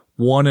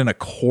 1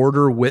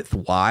 1/4 width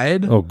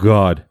wide. Oh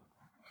God.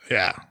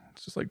 Yeah.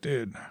 It's just like,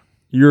 dude.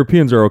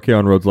 Europeans are okay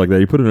on roads like that.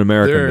 You put an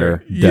American there.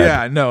 Dead.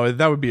 Yeah, no,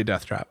 that would be a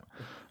death trap.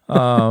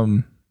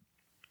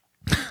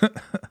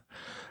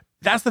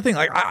 That's the thing.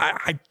 Like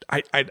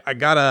I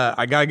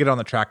gotta get on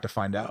the track to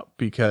find out,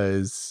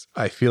 because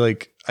I feel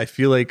like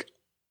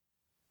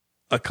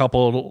a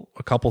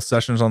couple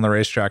sessions on the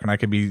racetrack and I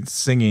could be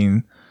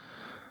singing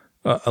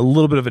a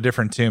little bit of a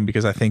different tune,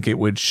 because I think it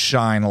would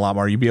shine a lot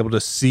more. You'd be able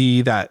to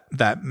see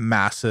that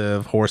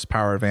massive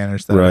horsepower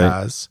advantage that it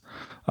has.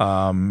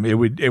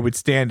 It would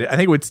stand. I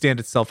think it would stand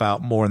itself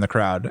out more in the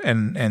crowd.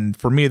 And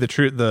for me, the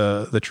truth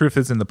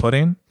is in the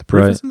pudding. The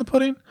proof is in the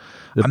pudding.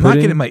 Not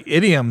getting my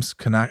idioms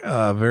connect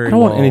very. I don't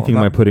want anything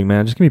in my pudding,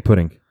 man. Just give me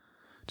pudding.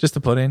 Just the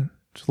pudding.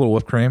 Just a little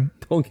whipped cream.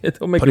 Don't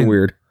make it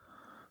weird.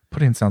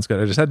 Pudding sounds good.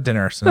 I just had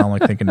dinner, so now I'm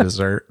like thinking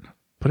dessert.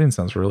 Pudding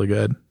sounds really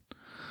good.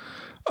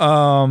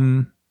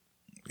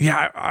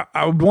 Yeah,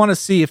 I would want to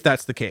see if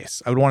that's the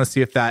case. I would want to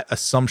see if that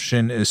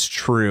assumption is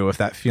true, if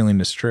that feeling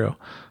is true.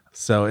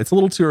 So it's a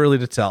little too early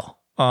to tell.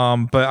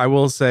 But I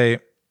will say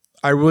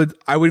I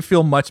would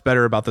feel much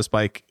better about this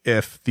bike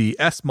if the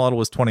S model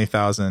was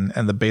 20,000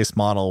 and the base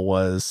model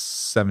was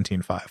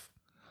 17.5.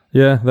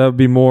 Yeah, that would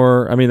be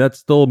more. I mean, that's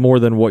still more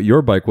than what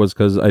your bike was,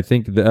 because I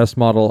think the S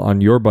model on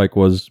your bike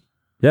was,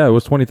 it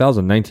was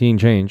 20,000, 19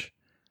 change.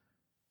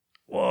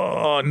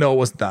 Whoa, no, it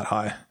wasn't that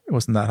high. It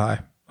wasn't that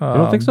high. I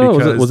don't think so.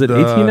 Was it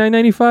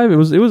 18,995? It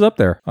was up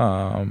there.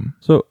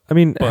 So I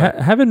mean,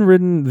 having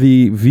ridden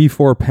the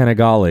V4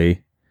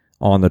 Panigale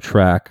on the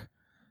track,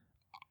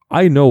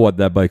 I know what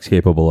that bike's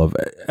capable of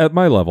at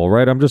my level,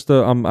 right? I'm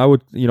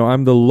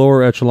the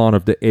lower echelon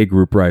of the A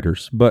group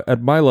riders, but at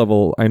my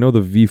level, I know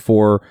the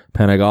V4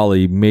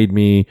 Panigale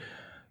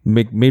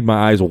made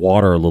my eyes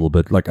water a little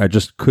bit. Like I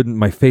just couldn't.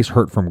 My face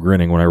hurt from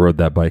grinning when I rode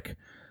that bike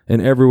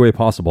in every way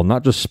possible,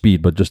 not just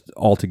speed, but just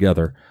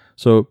altogether.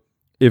 So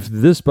if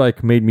this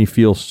bike made me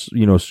feel,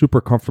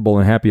 super comfortable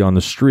and happy on the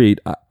street,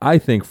 I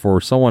think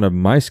for someone of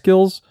my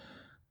skills,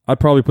 I'd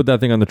probably put that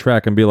thing on the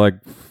track and be like,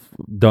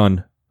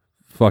 done.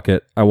 Fuck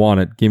it. I want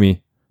it.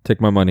 Gimme. Take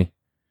my money.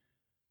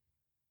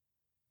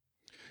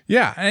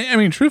 Yeah. I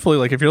mean, truthfully,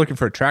 like if you're looking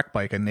for a track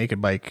bike, a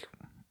naked bike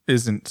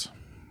isn't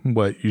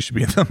what you should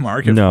be in the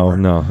market for.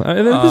 No.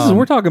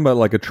 We're talking about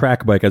like a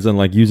track bike, as in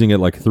like using it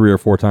like 3 or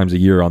 4 times a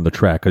year on the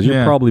track, because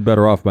you're probably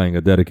better off buying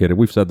a dedicated.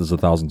 We've said this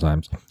 1,000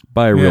 times.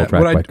 Buy a real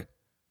track bike.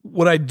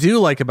 What I do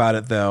like about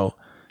it, though,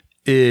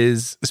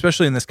 is,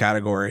 especially in this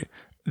category,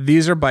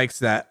 these are bikes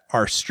that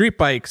are street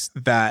bikes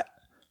that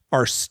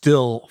are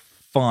still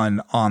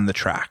fun on the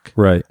track.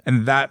 Right.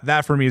 And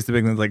that for me is the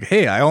big thing. Like,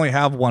 hey, I only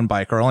have one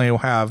bike, or I only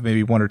have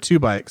maybe 1 or 2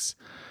 bikes.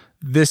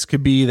 This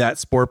could be that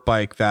sport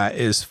bike that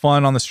is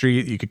fun on the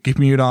street. You could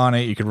commute on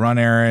it. You could run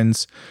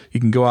errands. You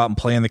can go out and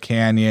play in the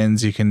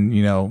canyons. You can,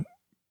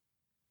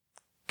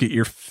 get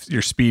your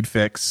speed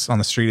fix on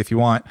the street if you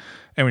want.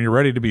 And when you're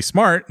ready to be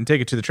smart and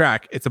take it to the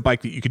track, it's a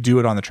bike that you could do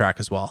it on the track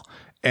as well.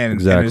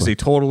 And it is a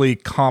totally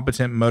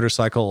competent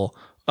motorcycle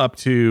up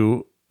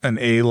to an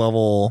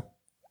A-level,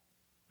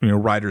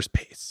 rider's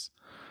pace.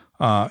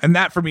 And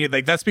that for me,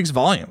 like that speaks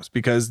volumes,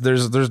 because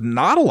there's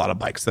not a lot of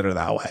bikes that are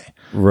that way.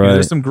 Right.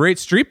 There's some great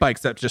street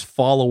bikes that just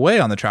fall away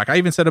on the track. I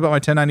even said about my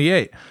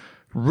 1098,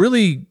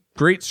 really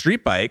great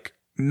street bike,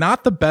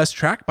 not the best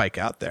track bike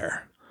out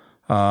there.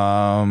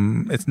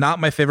 It's not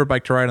my favorite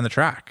bike to ride on the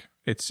track.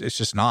 It's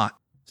just not.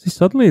 See,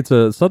 suddenly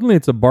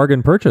it's a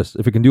bargain purchase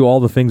if it can do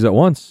all the things at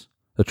once.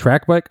 A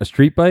track bike, a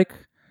street bike,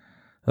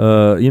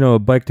 a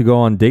bike to go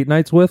on date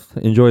nights with,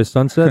 enjoy a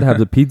sunset, have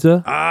the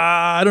pizza.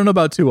 I don't know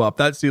about 2-Up.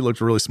 That seat looks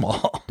really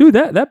small. Dude,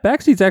 that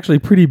back seat's actually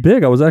pretty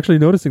big. I was actually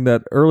noticing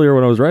that earlier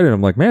when I was riding.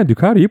 I'm like, man,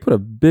 Ducati, you put a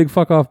big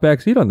fuck off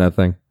back seat on that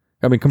thing.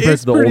 I mean, compared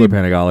to the older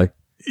Panigale.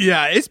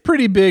 Yeah, it's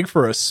pretty big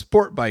for a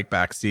sport bike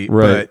back seat.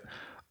 Right. But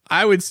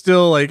I would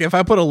still, like, if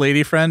I put a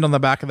lady friend on the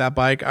back of that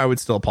bike, I would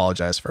still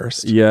apologize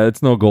first. Yeah,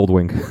 it's no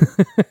Goldwing.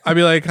 I'd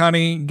be like,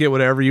 honey, get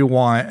whatever you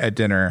want at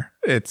dinner.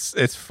 It's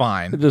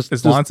fine.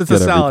 As long as it's a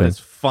salad, everything. it's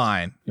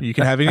fine. You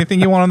can have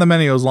anything you want on the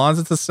menu. As long as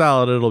it's a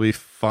salad, it'll be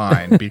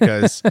fine,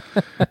 because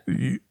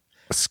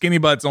skinny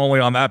butt's only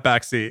on that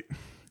back seat.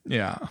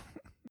 Yeah.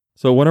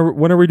 So when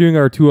are we doing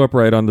our 2-Up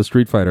ride on the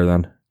Street Fighter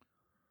then?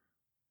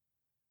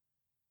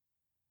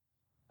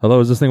 Hello,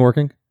 is this thing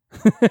working?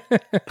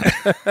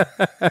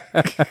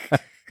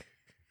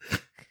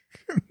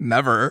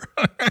 Never.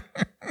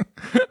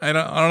 I don't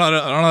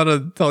know how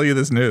to tell you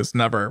this news.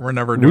 Never. We're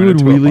never We doing would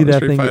a 12 wheelie on the that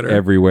Street thing Fighter.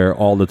 everywhere,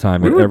 all the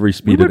time, We at would- every we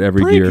speed, would at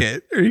every break gear.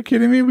 it. Are you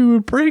kidding me? We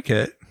would break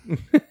it.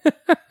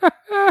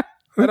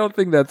 I don't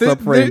think that There-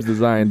 subframe's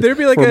designed. There'd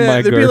be like for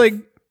my there'd be girth. like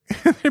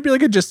there'd be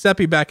like a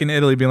Giuseppe back in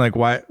Italy being like,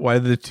 why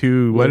did the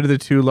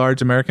two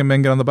large American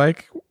men get on the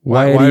bike?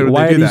 Why would do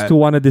they do these that? two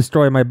want to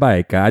destroy my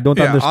bike? I don't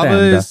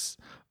understand.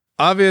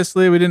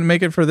 Obviously, we didn't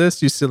make it for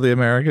this, you silly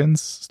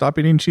Americans. Stop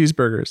eating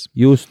cheeseburgers.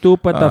 You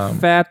stupid,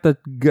 fat,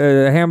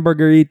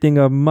 hamburger eating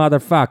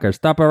motherfucker.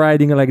 Stop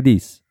riding like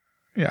this.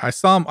 Yeah, I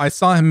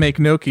saw him make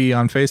gnocchi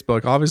on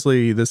Facebook.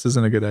 Obviously, this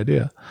isn't a good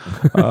idea.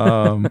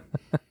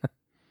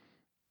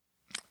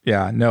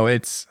 Yeah, no,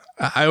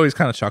 I always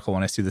kind of chuckle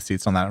when I see the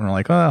seats on that, and I'm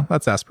like, oh,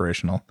 that's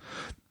aspirational.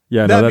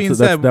 Yeah, That no, being that's,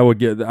 said- that would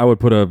get. I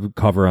would put a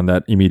cover on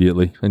that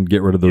immediately and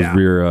get rid of those Yeah.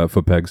 rear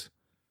foot pegs.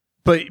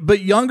 But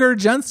younger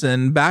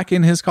Jensen back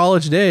in his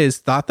college days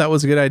thought that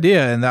was a good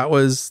idea, and that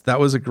was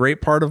a great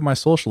part of my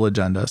social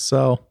agenda.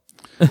 So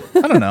I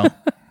don't know.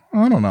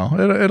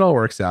 It all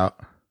works out.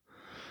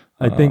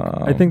 I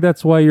think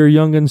that's why you're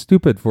young and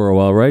stupid for a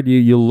while, right?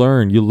 You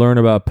learn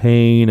about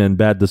pain and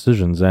bad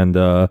decisions,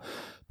 and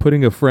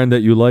putting a friend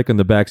that you like in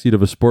the backseat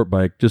of a sport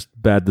bike, just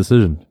bad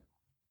decision.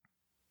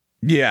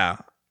 Yeah.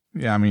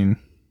 I mean,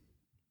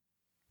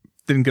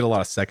 didn't get a lot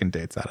of second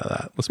dates out of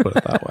that. Let's put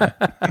it that way.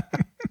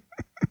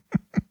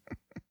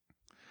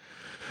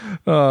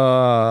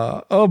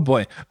 Oh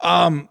boy.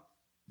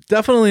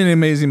 Definitely an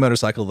amazing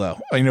motorcycle though.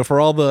 For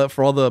all the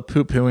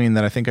poo pooing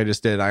that I think I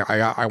just did,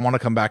 I want to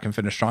come back and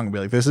finish strong and be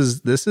like, this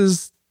is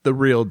the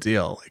real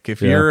deal. Like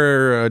if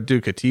you're a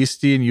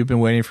Ducatisti and you've been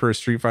waiting for a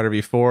Street Fighter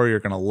V4, you're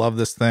going to love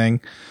this thing.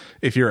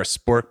 If you're a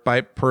sport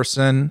bike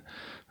person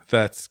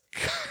that's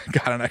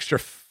got an extra,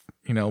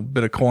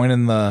 bit of coin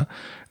in the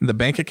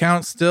bank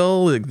account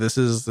still, like this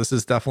is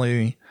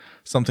definitely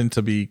something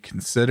to be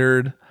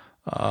considered.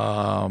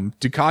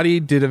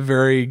 Ducati did a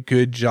very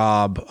good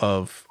job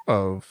of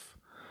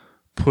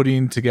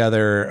putting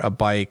together a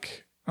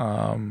bike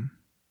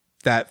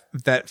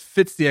that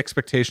fits the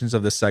expectations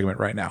of this segment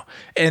right now.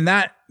 And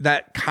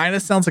that kind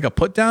of sounds like a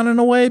put down in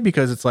a way,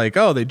 because it's like,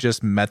 oh, they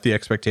just met the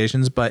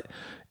expectations, but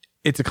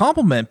it's a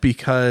compliment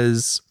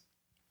because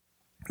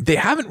they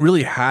haven't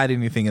really had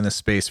anything in this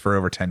space for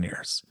over 10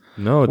 years.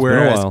 No, it's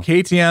Whereas been a while.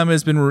 KTM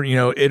has been,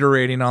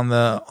 iterating on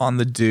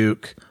the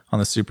Duke, on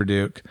the Super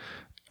Duke.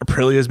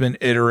 Aprilia has been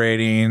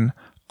iterating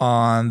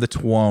on the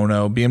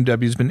Tuono.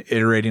 BMW's been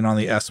iterating on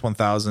the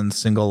S1000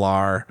 single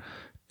R,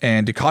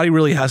 and Ducati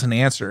really hasn't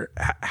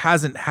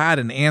had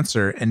an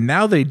answer, and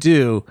now they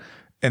do,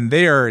 and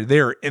they are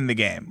in the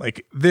game.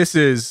 Like this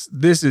is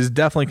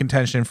definitely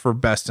contention for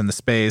best in the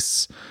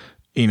space.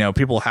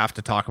 People have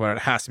to talk about it.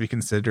 It has to be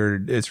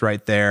considered. It's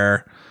right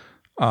there.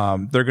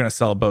 They're going to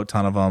sell a boat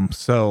ton of them.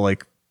 So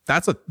like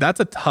that's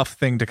a tough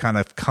thing to kind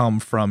of come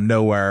from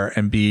nowhere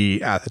and be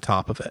at the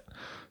top of it.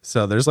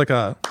 So there's like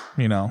a,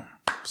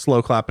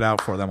 slow clap it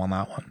out for them on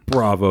that one.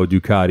 Bravo,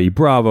 Ducati.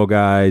 Bravo,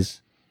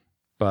 guys.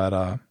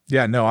 But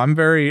yeah, no, I'm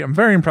very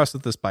impressed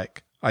with this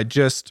bike. I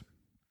just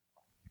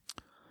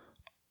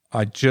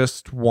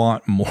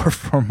want more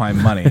for my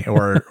money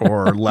or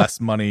less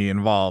money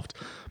involved.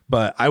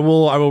 But I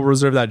will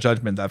reserve that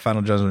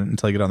final judgment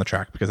until I get on the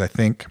track, because I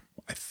think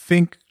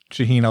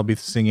Shaheen, I'll be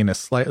singing a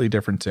slightly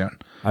different tune.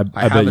 I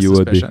bet you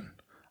would be.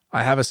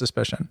 I have a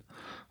suspicion.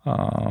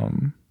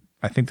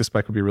 I think this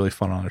bike would be really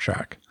fun on a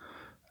track,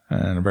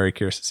 and I'm very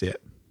curious to see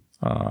it.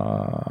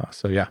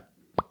 So yeah.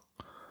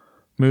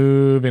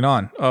 Moving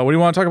on. What do you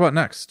want to talk about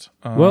next?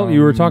 Well,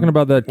 you were talking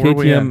about that where are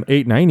we KTM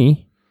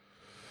 890.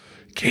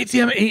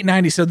 KTM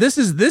 890. So this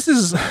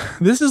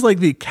is like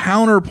the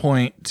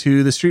counterpoint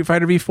to the Street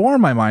Fighter V4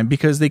 in my mind,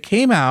 because they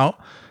came out.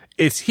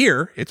 It's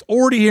here. It's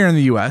already here in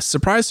the US.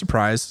 Surprise,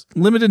 surprise.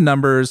 Limited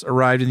numbers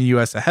arrived in the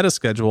US ahead of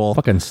schedule.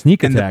 Fucking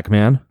sneak attack,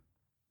 man.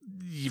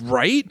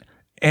 Right?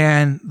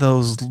 And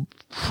those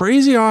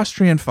crazy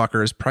Austrian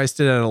fuckers priced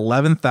it at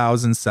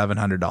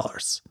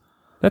 $11,700.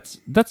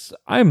 That's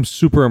I'm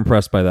super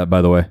impressed by that,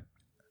 by the way.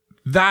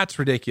 That's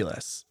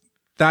ridiculous.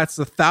 That's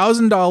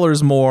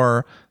 $1,000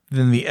 more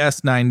than the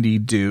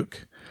S90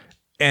 Duke,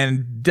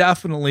 and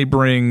definitely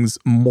brings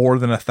more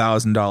than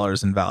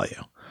 $1,000 in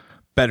value.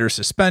 Better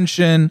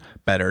suspension,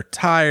 better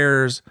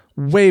tires,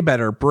 way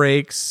better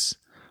brakes,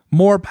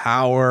 more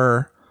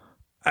power.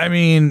 I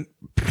mean,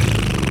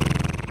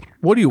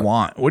 what do you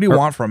want? What do you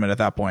want from it at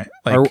that point?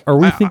 Like, Are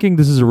we thinking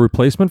this is a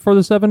replacement for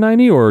the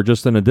 790 or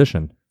just an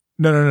addition?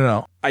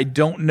 No. I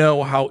don't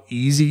know how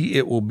easy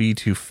it will be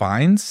to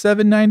find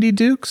 790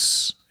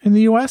 Dukes in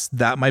the US.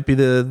 That might be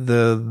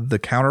the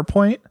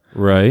counterpoint.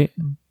 Right.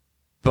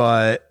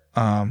 But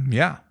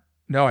yeah.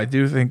 No, I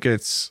do think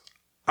it's,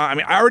 I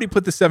mean, I already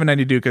put the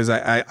 790 Duke as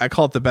I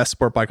call it the best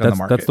sport bike on the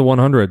market. That's the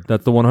 100.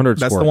 That's the 100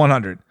 That's sport. the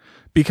 100.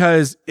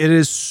 Because it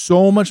is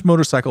so much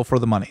motorcycle for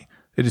the money.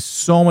 It is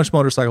so much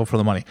motorcycle for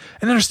the money.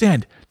 And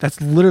understand, that's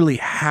literally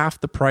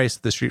half the price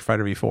of the Street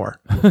Fighter V4.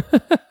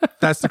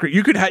 That's the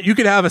you could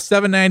have a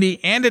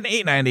 790 and an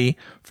 890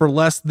 for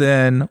less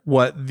than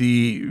what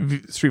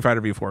the Street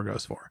Fighter V4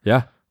 goes for.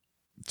 Yeah.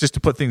 just to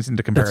put things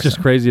into comparison. That's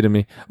just crazy to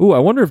me. Ooh, I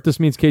wonder if this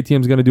means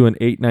KTM is going to do an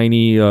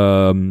 890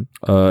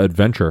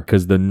 adventure,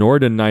 because the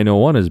Norden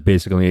 901 is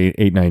basically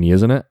 890,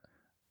 isn't it?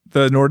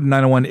 The Norden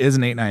 901 is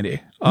an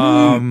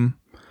 890.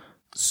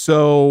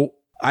 So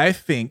I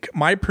think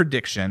my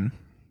prediction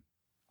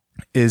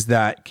is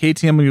that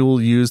KTM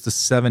will use the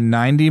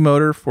 790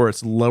 motor for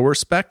its lower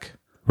spec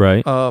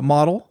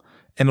model,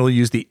 and it'll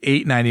use the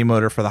 890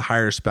 motor for the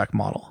higher spec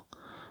model.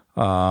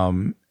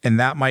 And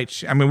that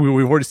might,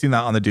 we've already seen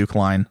that on the Duke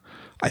line.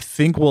 I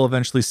think we'll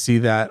eventually see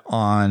that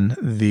on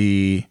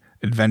the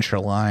Adventure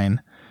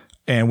line.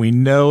 And we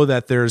know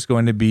that there's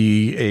going to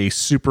be a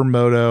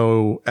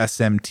Supermoto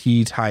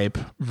SMT type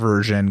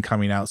version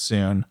coming out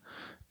soon.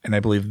 And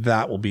I believe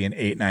that will be an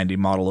 890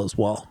 model as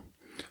well.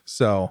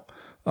 So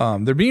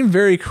they're being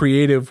very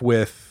creative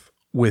with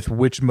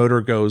which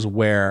motor goes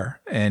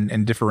where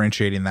and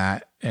differentiating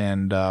that.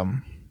 And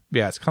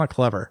it's kind of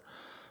clever.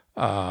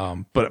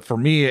 But for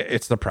me,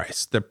 it's the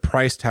price. The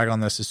price tag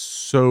on this is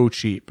so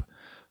cheap.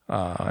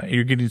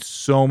 You're getting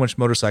so much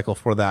motorcycle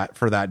for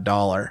that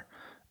dollar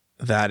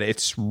that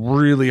it's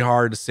really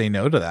hard to say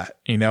no to that.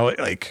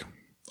 Like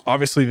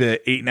obviously the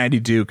 890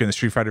 Duke and the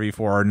Street Fighter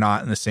V4 are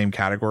not in the same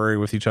category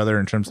with each other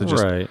in terms of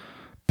just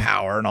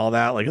power and all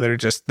that. Like they're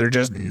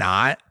just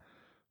not.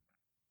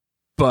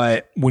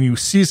 But when you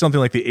see something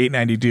like the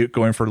 890 Duke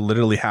going for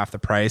literally half the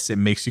price, it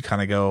makes you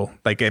kind of go,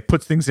 like, it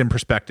puts things in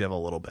perspective a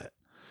little bit.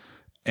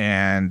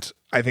 And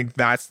I think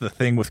that's the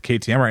thing with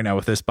KTM right now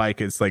with this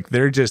bike. It's like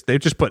they've just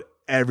put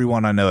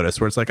everyone on notice,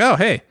 where it's like, oh,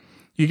 hey,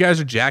 you guys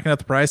are jacking up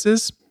the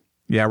prices.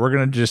 Yeah, we're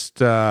gonna just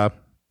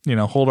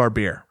hold our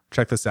beer.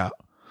 Check this out.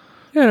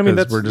 Yeah, I mean,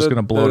 we're just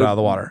gonna blow it out of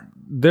the water.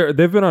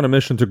 They've been on a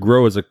mission to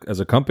grow as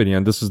a company,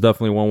 and this is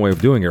definitely one way of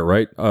doing it,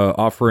 right?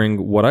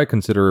 Offering what I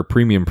consider a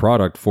premium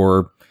product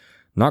for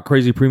not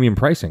crazy premium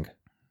pricing.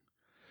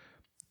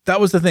 That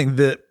was the thing.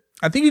 That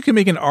I think you can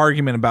make an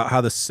argument about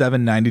how the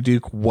 790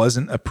 Duke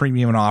wasn't a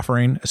premium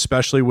offering,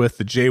 especially with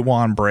the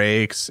J1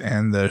 brakes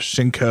and the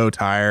Shinko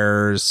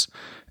tires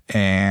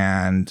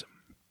and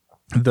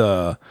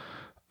the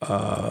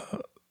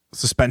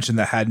suspension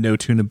that had no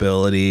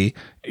tunability.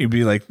 You'd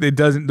be like,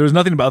 there's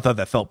nothing about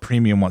that felt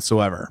premium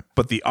whatsoever.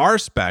 But the R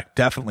spec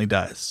definitely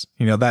does.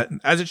 That,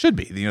 as it should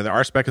be. The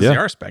R spec is the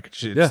R spec.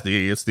 It's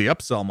the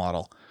upsell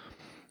model.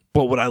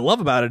 But what I love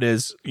about it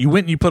is you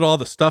went and you put all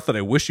the stuff that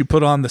I wish you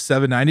put on the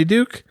 790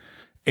 Duke,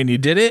 and you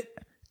did it,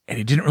 and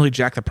you didn't really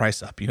jack the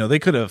price up. They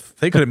could have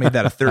made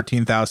that a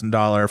 $13,000,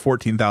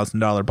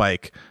 $14,000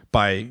 bike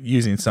by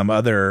using some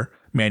other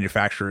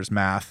manufacturer's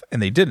math, and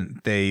they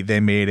didn't. They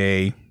made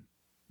a,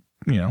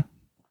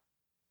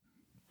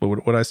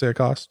 what would I say it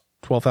cost?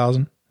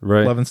 $12,000,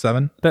 right?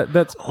 11,700.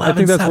 I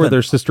think that's where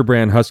their sister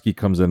brand Husky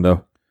comes in,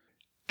 though.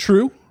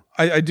 True.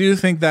 I do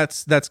think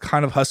that's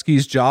kind of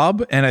Husky's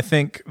job, and I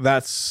think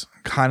that's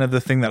kind of the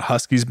thing that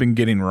Husky's been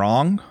getting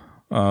wrong,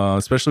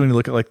 especially when you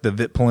look at like the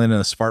Vitpulin and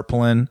the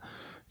Svartpulin.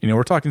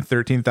 We're talking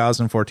 $13,000,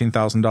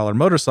 $14,000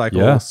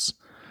 motorcycles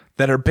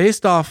that are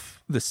based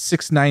off the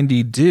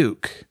 690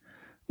 Duke,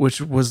 which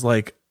was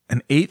like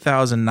an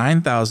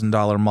 $8,000,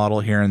 $9,000 model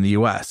here in the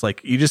US.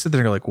 Like, you just sit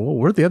there and go like, well,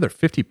 where'd the other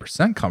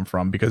 50% come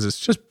from? Because it's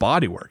just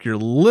bodywork. You're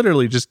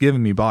literally just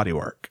giving me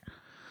bodywork.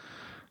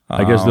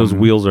 I guess those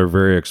wheels are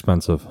very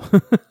expensive.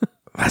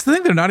 That's the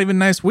thing. They're not even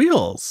nice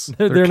wheels.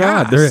 They're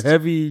not. They're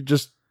heavy.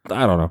 Just,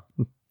 I don't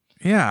know.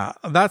 Yeah.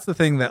 That's the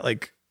thing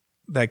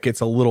that gets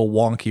a little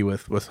wonky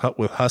with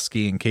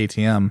Husky and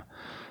KTM.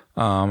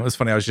 It was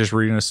funny. I was just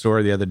reading a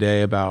story the other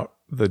day about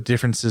the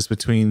differences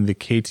between the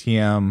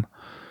KTM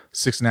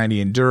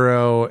 690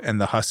 Enduro and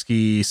the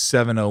Husky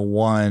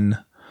 701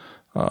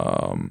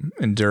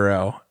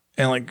 Enduro.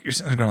 And like, you're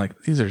sitting there going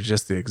like, these are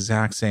just the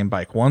exact same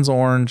bike. One's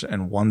orange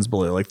and one's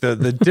blue. Like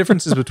the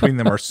differences between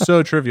them are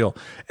so trivial.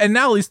 And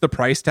now at least the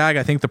price tag,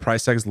 I think the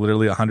price tag is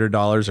literally $100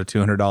 or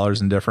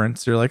 $200 in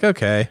difference. You're like,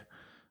 okay,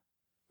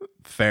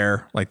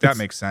 fair. Like that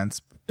makes sense.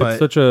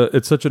 But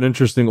it's such an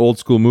interesting old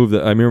school move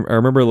that I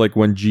remember like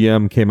when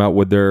GM came out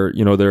with their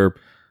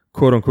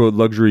quote unquote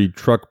luxury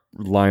truck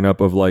lineup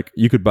of like,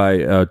 you could buy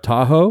a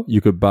Tahoe, you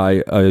could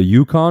buy a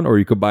Yukon, or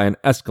you could buy an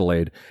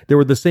Escalade. They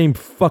were the same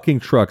fucking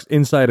trucks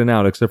inside and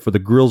out, except for the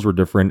grills were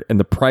different and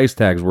the price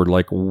tags were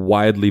like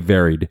widely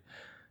varied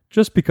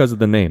just because of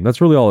the name.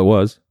 That's really all it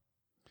was.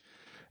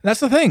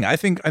 That's the thing. I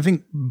think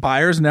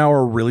buyers now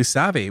are really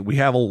savvy. We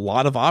have a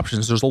lot of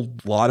options. There's a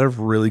lot of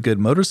really good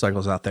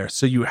motorcycles out there.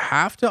 So you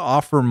have to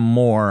offer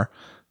more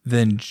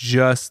than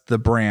just the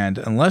brand,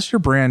 unless your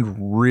brand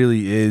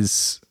really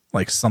is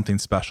like something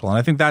special. And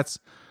I think that's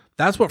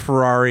what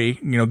Ferrari,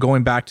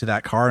 going back to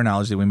that car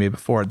analogy that we made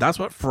before, that's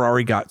what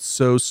Ferrari got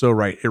so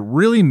right. It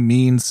really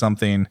means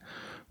something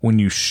when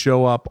you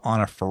show up on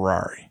a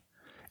Ferrari.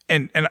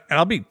 And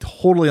I'll be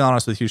totally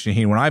honest with you,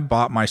 Shaheen. When I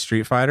bought my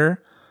Street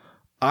Fighter,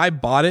 I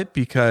bought it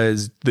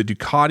because the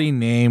Ducati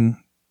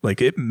name,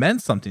 like, it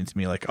meant something to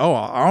me. Like, oh,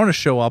 I want to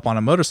show up on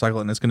a motorcycle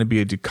and it's going to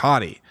be a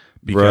Ducati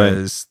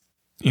because,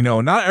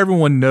 not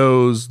everyone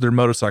knows their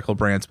motorcycle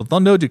brands, but they'll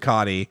know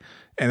Ducati,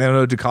 and they'll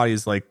know Ducati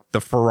is like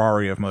the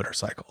Ferrari of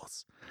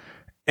motorcycles.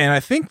 And I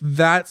think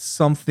that's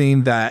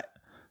something that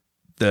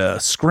the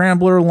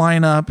Scrambler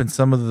lineup and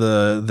some of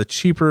the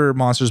cheaper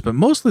monsters, but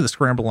mostly the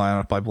Scrambler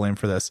lineup, I blame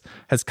for this,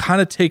 has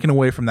kind of taken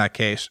away from that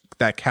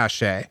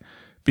cachet,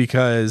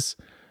 because,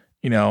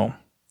 you know,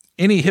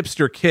 any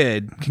hipster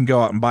kid can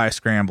go out and buy a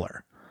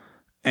Scrambler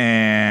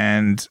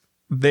and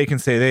they can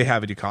say they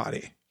have a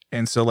Ducati.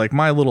 And so, like,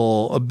 my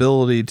little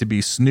ability to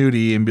be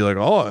snooty and be like,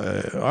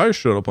 oh, I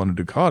showed up on a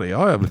Ducati.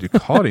 I have a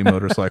Ducati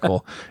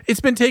motorcycle.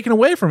 It's been taken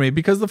away from me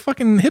because the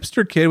fucking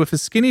hipster kid with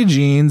his skinny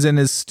jeans and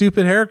his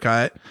stupid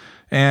haircut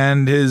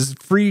and his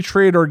free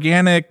trade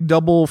organic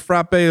double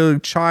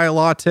frappe chai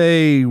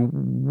latte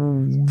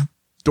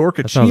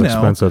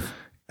Dorcachino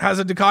has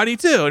a Ducati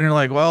too. And you're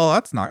like, well,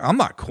 I'm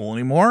not cool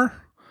anymore.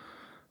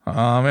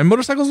 And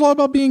motorcycles are all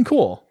about being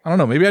cool. I don't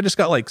know. Maybe I just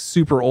got like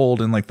super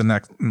old in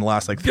the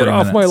last like 3 minutes.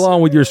 Get off my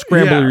lawn with your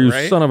Scrambler, you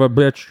son of a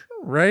bitch.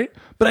 Right.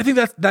 But I think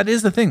that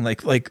is the thing.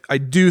 Like I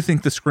do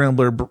think the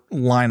Scrambler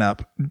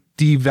lineup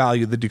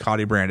devalue the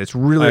Ducati brand. It's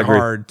really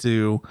hard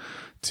to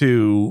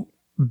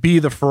be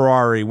the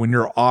Ferrari when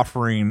you're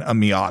offering a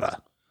Miata.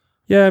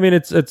 Yeah, I mean,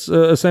 it's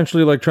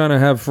essentially like trying to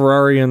have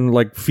Ferrari and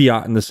like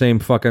Fiat in the same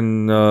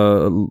fucking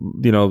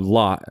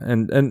lot.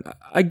 And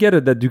I get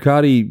it that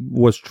Ducati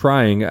was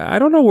trying. I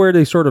don't know where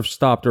they sort of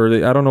stopped,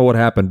 I don't know what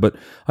happened, but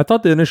I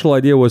thought the initial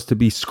idea was to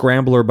be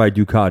Scrambler by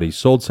Ducati,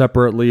 sold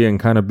separately and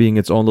kind of being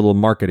its own little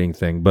marketing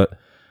thing. But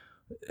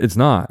it's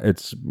not.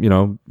 It's, you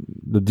know,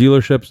 the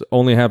dealerships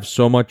only have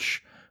so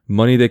much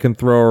money they can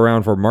throw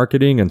around for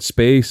marketing and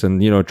space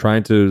and, you know,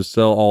 trying to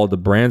sell all the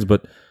brands.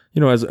 But you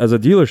know, as a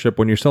dealership,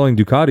 when you're selling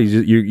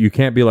Ducatis, you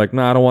can't be like,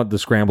 I don't want the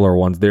Scrambler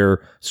ones.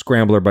 They're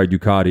Scrambler by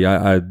Ducati.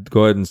 I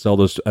go ahead and sell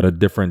those at a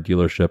different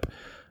dealership.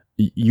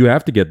 You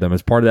have to get them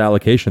as part of the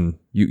allocation.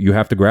 You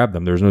have to grab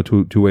them. There's no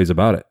two ways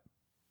about it.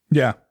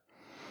 Yeah.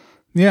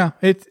 Yeah.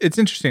 It's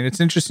interesting. It's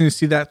interesting to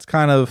see that's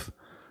kind of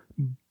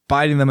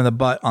biting them in the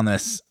butt on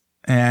this.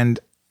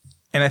 And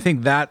I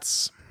think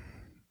that's,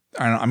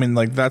 I don't know. I mean,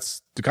 like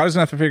Ducati's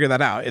gonna have to figure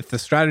that out. If the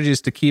strategy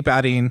is to keep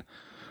adding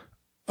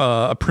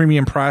a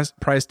premium price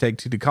tag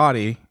to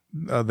Ducati,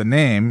 the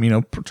name, you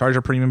know, charge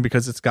a premium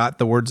because it's got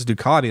the words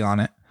Ducati on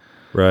it.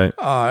 Right.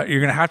 You're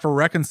going to have to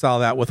reconcile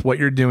that with what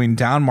you're doing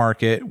down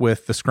market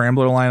with the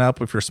Scrambler lineup,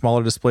 with your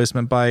smaller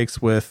displacement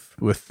bikes, with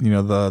you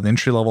know, the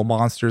entry level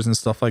monsters and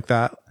stuff like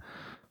that.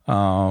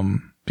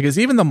 Because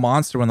even the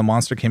Monster, when the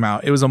Monster came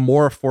out, it was a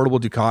more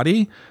affordable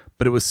Ducati,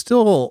 but it was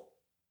still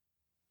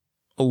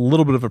a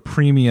little bit of a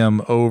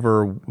premium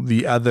over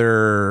the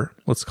other,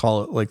 let's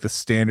call it like the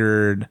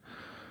standard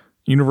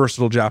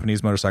universal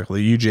Japanese motorcycle,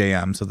 the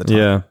UJMs at the time.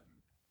 Yeah.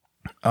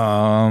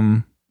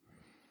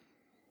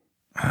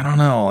 I don't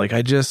know. Like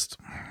it'll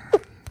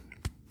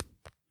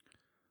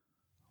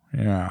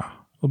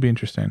be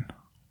interesting.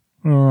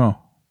 I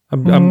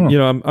don't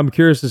know. I'm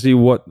curious to see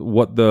what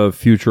the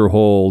future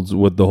holds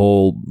with the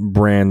whole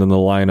brand and the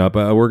lineup.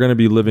 We're going to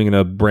be living in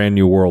a brand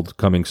new world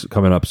coming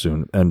up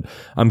soon, and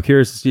I'm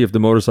curious to see if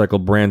the motorcycle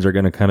brands are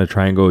going to kind of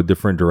try and go a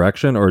different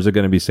direction, or is it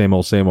going to be same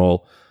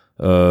old,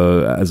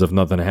 as if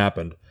nothing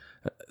happened.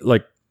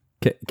 Like,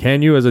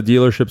 can you as a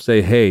dealership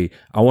say, hey,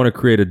 I want to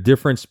create a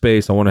different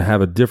space. I want to have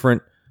a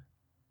different,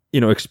 you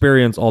know,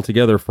 experience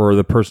altogether for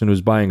the person who's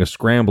buying a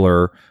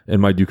Scrambler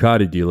in my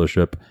Ducati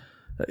dealership.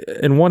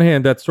 In one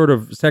hand, that's sort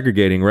of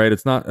segregating, right?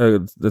 It's not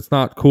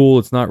cool.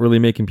 It's not really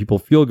making people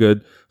feel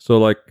good. So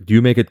like, do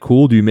you make it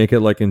cool? Do you make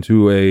it like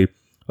into a,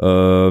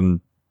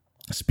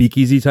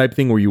 speakeasy type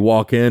thing where you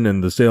walk in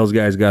and the sales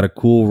guy's got a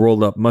cool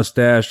rolled up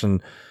mustache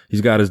and he's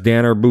got his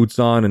Danner boots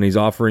on and he's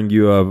offering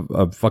you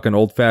a fucking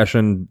old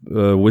fashioned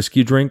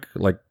whiskey drink,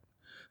 like,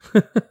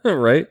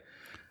 right?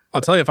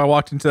 I'll tell you, if I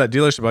walked into that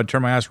dealership, I'd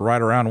turn my ass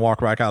right around and walk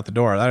back out the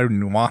door. I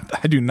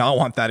do not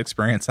want that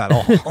experience at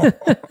all.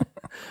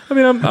 I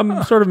mean,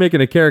 I'm sort of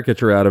making a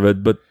caricature out of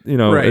it, but you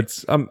know,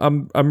 right.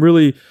 I'm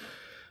really,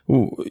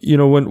 you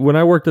know, when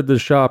I worked at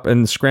this shop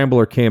and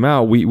Scrambler came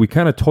out, we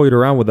kind of toyed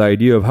around with the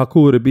idea of how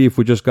cool would it be if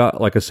we just got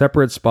like a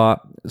separate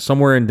spot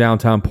somewhere in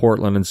downtown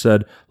Portland and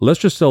said, let's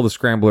just sell the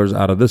Scramblers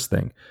out of this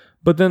thing.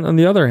 But then on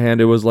the other hand,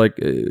 it was like,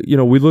 you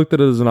know, we looked at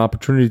it as an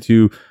opportunity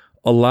to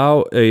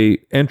allow a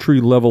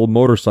entry-level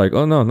motorcycle,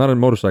 oh no, not a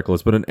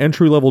motorcyclist, but an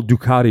entry-level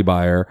Ducati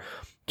buyer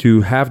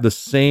to have the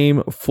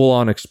same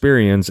full-on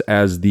experience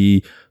as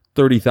the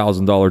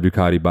 $30,000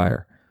 Ducati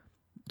buyer.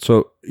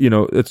 So, you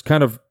know, it's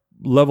kind of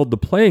leveled the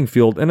playing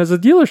field. And as a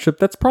dealership,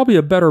 that's probably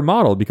a better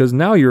model because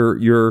now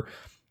you're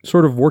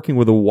sort of working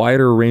with a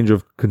wider range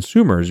of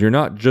consumers. You're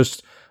not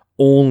just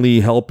only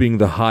helping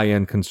the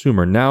high-end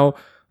consumer. Now,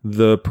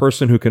 the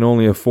person who can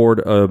only afford,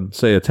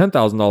 say, a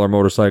 $10,000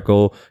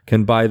 motorcycle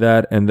can buy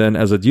that. And then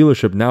as a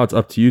dealership, now it's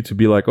up to you to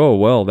be like, oh,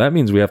 well, that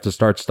means we have to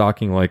start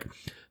stocking like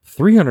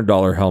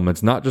 $300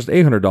 helmets, not just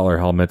 $800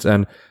 helmets,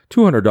 and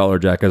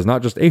 $200 jackets,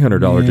 not just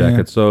 $800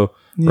 jackets. So,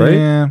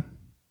 right?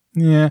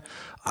 Yeah.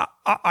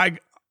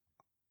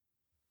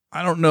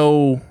 I don't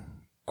know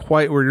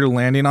quite where you're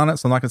landing on it,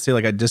 so I'm not going to say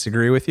like I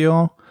disagree with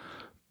you,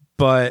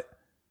 but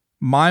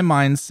my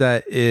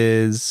mindset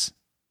is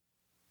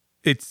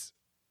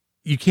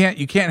you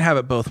can't have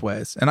it both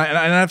ways. And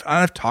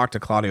I've talked to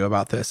Claudio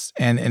about this,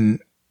 and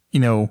you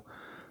know,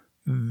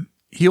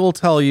 he will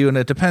tell you, and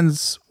it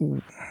depends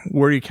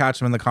where you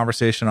catch him in the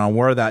conversation on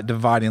where that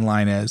dividing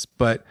line is,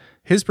 but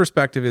his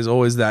perspective is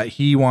always that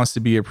he wants to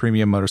be a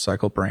premium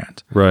motorcycle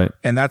brand. Right.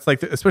 And that's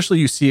like, especially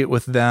you see it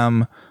with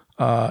them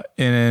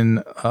in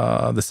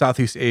the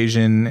Southeast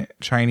Asian,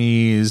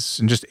 Chinese,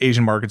 and just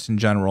Asian markets in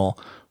general,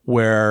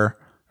 where,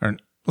 or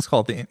let's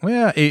call it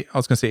I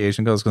was going to say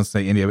Asian, I was going to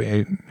say India,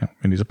 but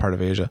India's a part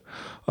of Asia.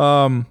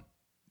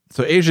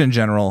 So Asia in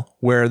general,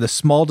 where the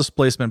small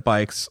displacement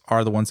bikes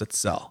are the ones that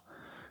sell.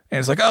 And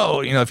it's like,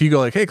 oh, you know, if you go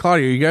like, hey,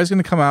 Claudio, are you guys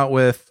going to come out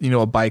with, you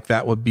know, a bike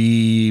that would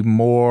be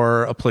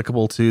more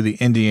applicable to the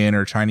Indian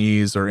or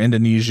Chinese or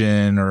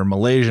Indonesian or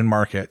Malaysian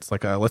markets?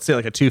 Like let's say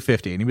like a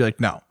 250. And you'd be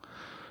like, no,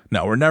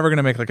 we're never going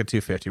to make like a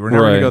 250. We're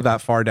never going to go that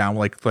far down.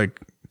 Like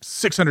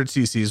 600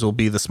 cc's will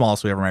be the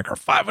smallest we ever make, or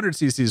 500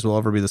 cc's will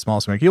ever be the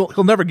smallest we make.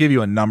 He'll never give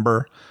you a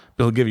number,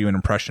 but he'll give you an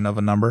impression of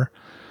a number.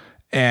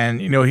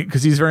 And, you know,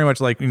 because he's very much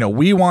like, you know,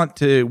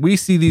 we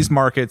see these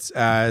markets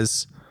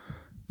as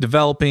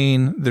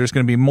developing. There's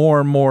going to be more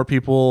and more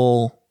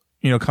people,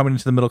 you know, coming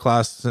into the middle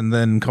class, and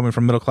then coming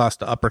from middle class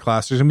to upper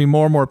class. There's going to be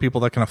more and more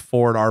people that can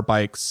afford our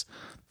bikes,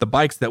 the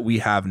bikes that we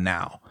have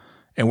now.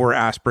 And we're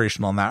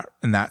aspirational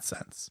in that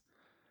sense.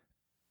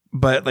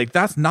 But like,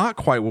 that's not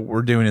quite what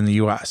we're doing in the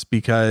US,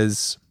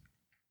 because,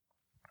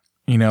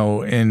 you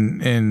know,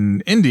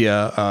 in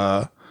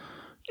India,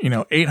 you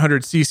know,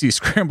 800cc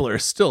Scrambler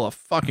is still a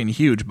fucking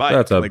huge bike.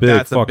 That's a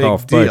big fuck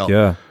off bike,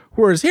 yeah.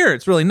 Whereas here,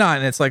 it's really not.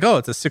 And it's like, oh,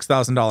 it's a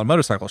 $6,000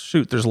 motorcycle.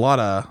 Shoot, there's a lot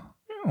of,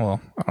 well,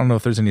 I don't know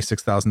if there's any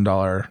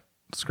 $6,000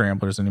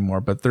 Scramblers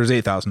anymore, but there's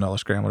 $8,000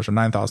 Scramblers or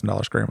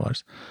 $9,000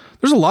 Scramblers.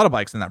 There's a lot of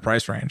bikes in that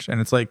price range. And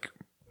it's like,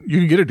 you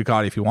can get a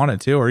Ducati if you wanted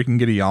to, or you can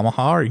get a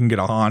Yamaha, or you can get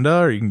a Honda,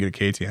 or you can get a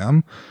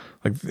KTM.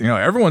 Like, you know,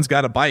 everyone's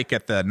got a bike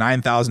at the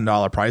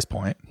 $9,000 price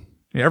point.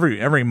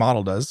 Every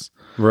model does.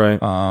 Right.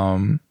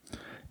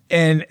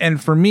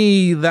 And for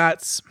me,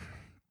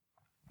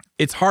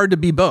 it's hard to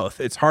be both.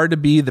 It's hard to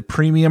be the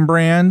premium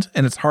brand,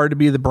 and it's hard to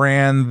be the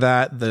brand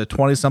that the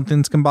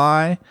 20-somethings can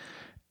buy,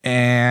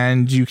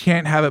 and you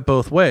can't have it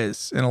both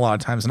ways in a lot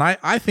of times. And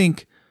I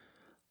think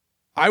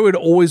I would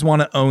always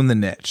want to own the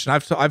niche. And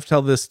I've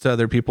told this to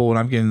other people when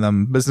I'm giving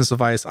them business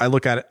advice. I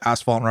look at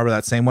asphalt and rubber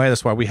that same way.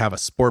 That's why we have a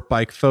sport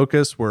bike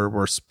focus.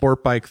 We're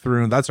sport bike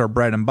through. That's our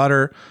bread and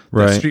butter.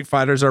 Right. The Street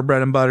Fighter's our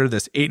bread and butter.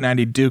 This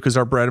 890 Duke is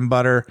our bread and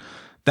butter.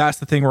 That's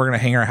the thing we're going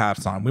to hang our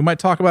hats on. We might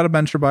talk about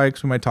adventure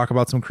bikes. We might talk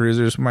about some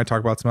cruisers. We might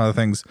talk about some other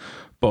things.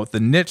 But the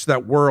niche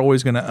that we're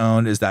always going to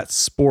own is that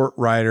sport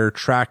rider,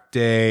 track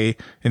day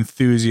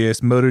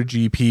enthusiast,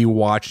 MotoGP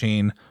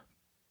watching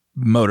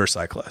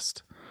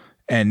motorcyclist.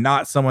 And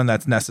not someone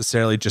that's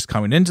necessarily just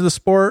coming into the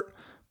sport,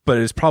 but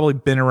has probably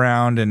been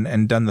around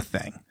and done the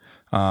thing.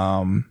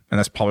 And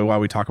that's probably why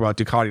we talk about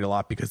Ducati a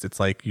lot, because it's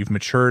like you've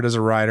matured as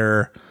a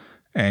rider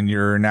and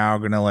you're now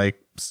going to like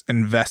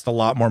invest a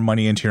lot more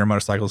money into your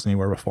motorcycles than you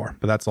were before.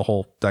 But that's a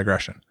whole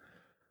digression.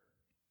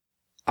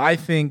 I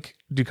think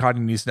Ducati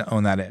needs to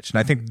own that itch. And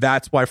I think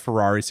that's why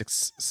Ferrari's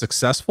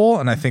successful.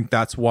 And I think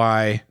that's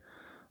why,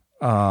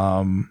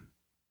 you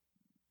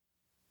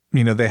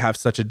know, they have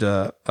such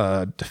a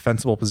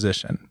defensible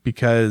position,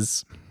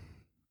 because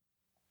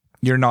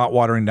you're not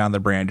watering down the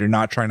brand. You're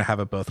not trying to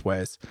have it both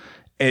ways.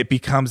 It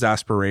becomes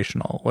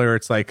aspirational, where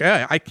it's like,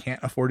 hey, I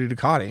can't afford a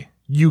Ducati.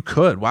 You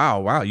could.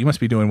 Wow. You must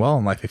be doing well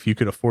in life if you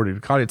could afford a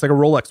Ducati. It's like a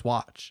Rolex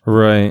watch.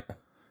 Right.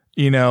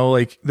 You know,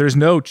 like there's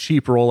no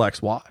cheap Rolex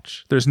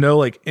watch. There's no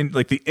like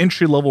the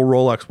entry level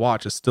Rolex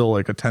watch is still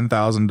like a $10,000,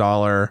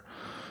 $15,000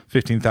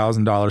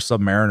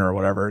 Submariner or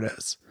whatever it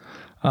is.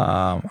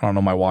 I don't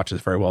know my watches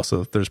very well,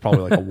 so there's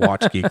probably like a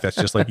watch geek that's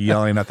just like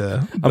yelling at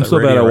the I'm so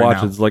bad at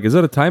watches. Like, is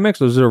it a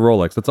Timex or is it a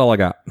Rolex? That's all I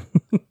got.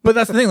 But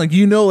that's the thing. Like,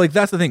 you know, like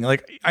that's the thing.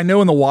 Like, I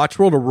know in the watch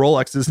world, a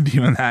Rolex isn't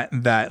even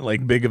that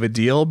like big of a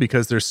deal,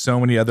 because there's so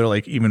many other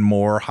like even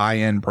more high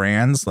end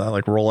brands that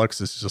like Rolex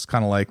is just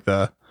kind of like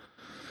the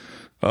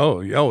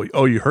oh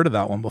you heard of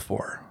that one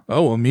before?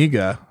 Oh,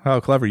 Omega. How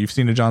clever! You've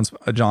seen a James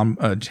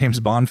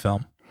Bond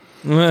film.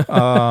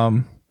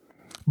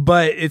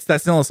 But it's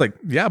that still, it's like,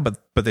 yeah, but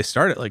they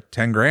start at like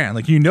 10 grand.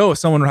 Like, you know, if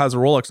someone has a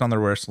Rolex on their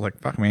wrist, like,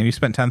 fuck man, you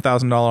spent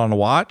 $10,000 on a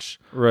watch.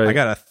 Right. I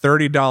got a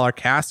 $30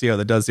 Casio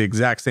that does the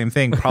exact same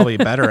thing, probably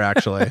better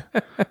actually.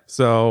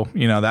 So,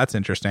 you know, that's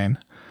interesting.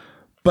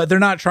 But they're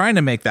not trying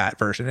to make that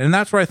version. And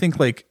that's where I think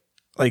the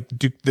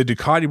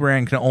Ducati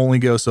brand can only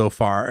go so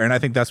far. And I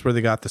think that's where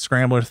they got the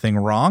Scrambler thing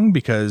wrong,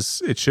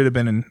 because it should have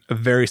been a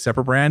very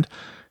separate brand.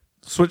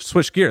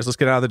 Switch gears. Let's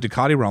get out of the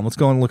Ducati realm. Let's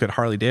go and look at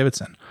Harley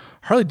Davidson.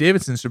 Harley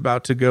Davidson's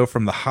about to go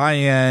from the high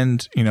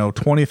end, you know,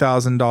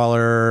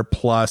 $20,000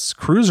 plus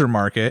cruiser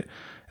market,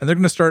 and they're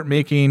going to start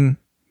making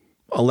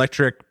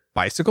electric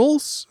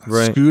bicycles,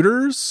 right,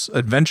 scooters,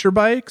 adventure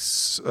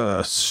bikes,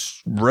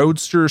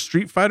 roadster,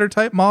 Street Fighter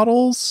type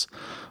models,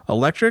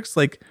 electrics.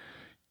 Like,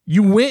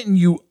 You went and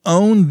you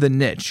owned the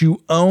niche.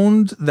 You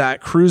owned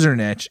that cruiser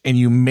niche and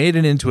you made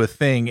it into a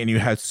thing and you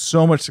had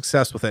so much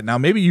success with it. Now,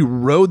 maybe you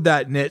rode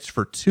that niche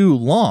for too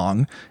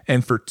long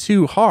and for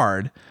too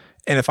hard.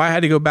 And if I had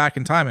to go back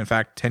in time, in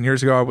fact, 10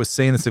 years ago, I was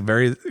saying this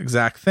very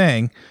exact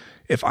thing.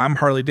 If I'm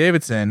Harley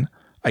Davidson,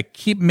 I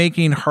keep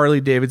making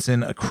Harley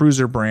Davidson a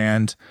cruiser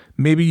brand.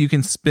 Maybe you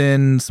can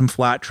spin some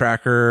flat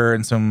tracker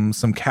and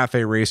some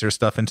cafe racer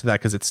stuff into that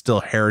because it's still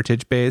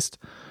heritage based.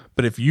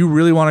 But if you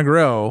really want to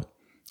grow,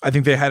 I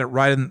think they had it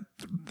right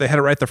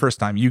the first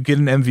time. You get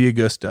an MV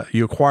Agusta,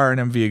 you acquire an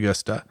MV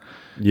Agusta,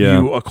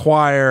 you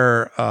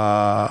acquire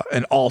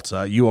an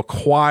Alta, you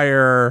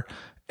acquire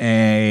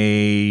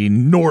a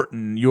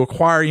Norton, you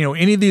acquire,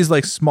 any of these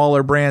like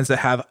smaller brands that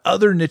have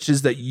other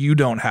niches that you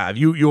don't have.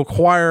 You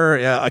acquire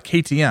a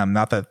KTM,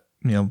 not that,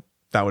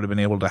 that would have been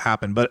able to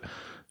happen, but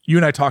you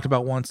and I talked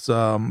about once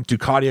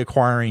Ducati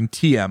acquiring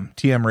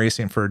TM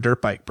Racing for a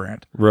dirt bike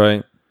brand.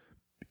 Right.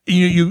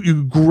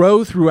 You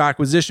grow through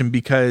acquisition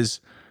because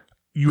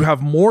you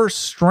have more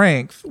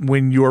strength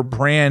when your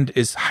brand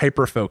is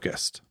hyper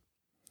focused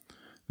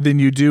than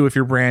you do if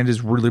your brand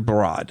is really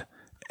broad.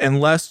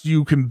 Unless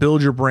you can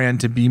build your brand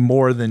to be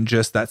more than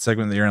just that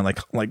segment that you're in.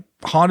 Like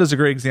Honda's a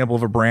great example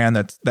of a brand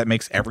that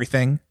makes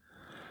everything.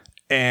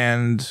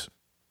 And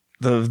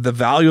the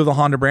value of the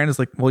Honda brand is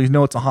like, well,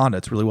 it's a Honda.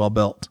 It's really well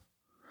built.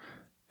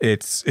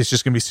 It's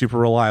just going to be super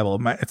reliable.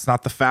 It's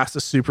not the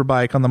fastest super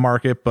bike on the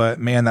market, but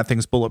man, that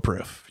thing's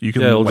bulletproof. You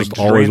can it'll just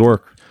always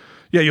work.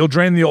 Yeah, you'll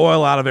drain the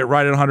oil out of it,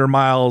 ride it 100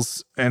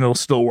 miles, and it'll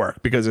still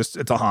work because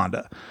it's a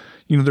Honda.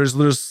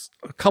 There's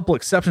a couple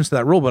exceptions to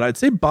that rule, but I'd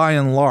say by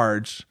and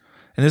large,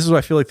 and this is what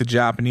I feel like the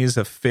Japanese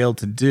have failed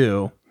to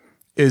do,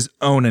 is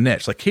own a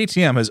niche. Like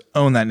KTM has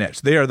owned that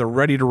niche. They are the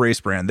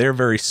ready-to-race brand. They're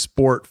very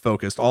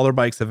sport-focused. All their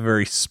bikes have a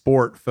very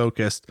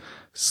sport-focused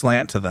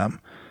slant to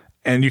them,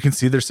 and you can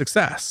see their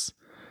success.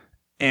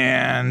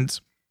 And,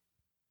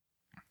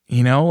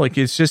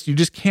 it's just, you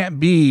just can't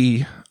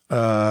be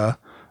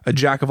a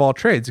jack of all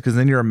trades because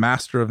then you're a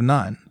master of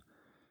none.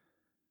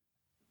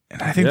 And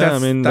I think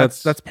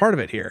that's part of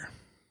it here.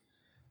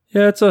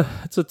 Yeah, it's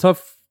a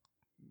tough.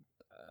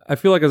 I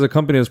feel like as a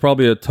company, it's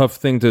probably a tough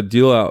thing to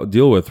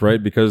deal with,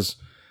 right? Because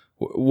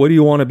what do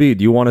you want to be?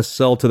 Do you want to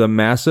sell to the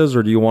masses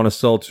or do you want to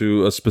sell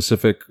to a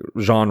specific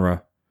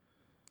genre?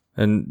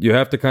 And you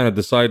have to kind of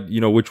decide,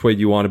 which way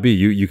you want to be.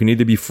 You can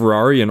either be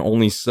Ferrari and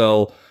only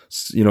sell,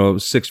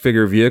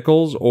 6-figure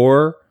vehicles,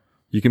 or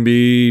you can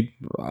be,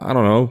 I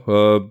don't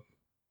know,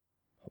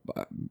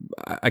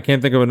 I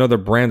can't think of another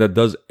brand that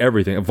does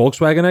everything.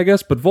 Volkswagen, I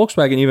guess, but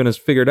Volkswagen even has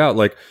figured out,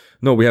 like,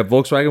 no, we have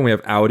Volkswagen, we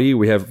have Audi,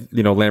 we have,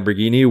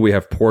 Lamborghini, we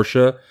have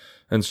Porsche.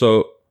 And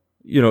so,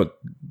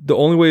 the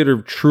only way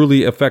to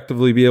truly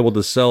effectively be able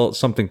to sell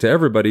something to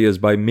everybody is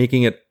by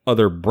making it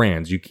other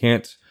brands. You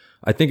can't,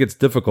 I think it's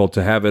difficult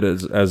to have it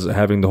as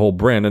having the whole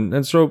brand.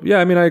 And so, yeah,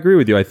 I agree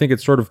with you. I think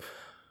it's sort of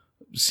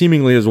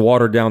seemingly has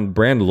watered down the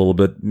brand a little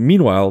bit.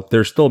 Meanwhile,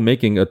 they're still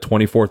making a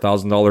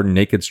 $24,000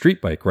 naked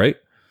street bike, right?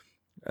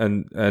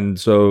 And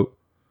so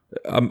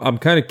I'm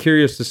kind of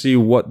curious to see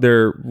what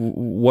their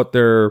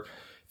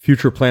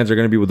future plans are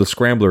going to be with the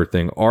Scrambler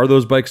thing. Are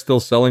those bikes still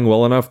selling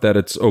well enough that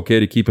it's okay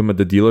to keep them at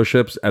the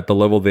dealerships at the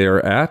level they are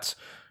at?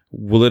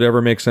 Will it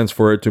ever make sense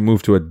for it to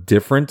move to a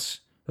different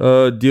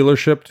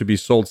dealership to be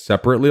sold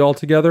separately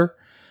altogether?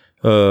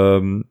 I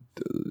don't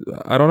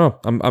know.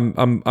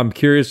 I'm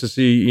curious to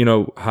see,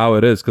 how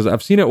it is, because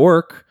I've seen it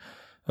work.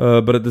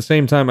 But at the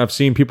same time, I've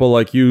seen people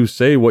like you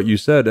say what you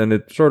said, and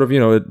it sort of,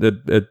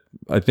 it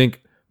I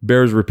think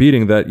bears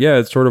repeating that, yeah,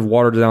 it sort of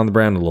watered down the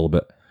brand a little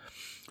bit.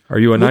 Are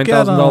you a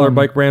 $9,000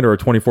 bike brand or a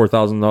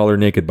 $24,000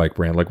 naked bike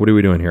brand? Like, what are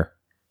we doing here?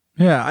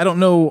 Yeah, I don't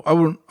know. I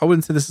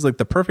wouldn't say this is like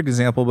the perfect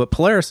example, but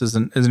Polaris is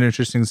an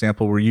interesting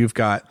example where you've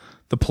got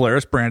the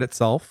Polaris brand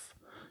itself,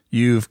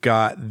 you've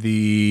got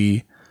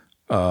the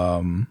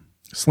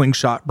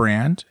Slingshot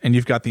brand, and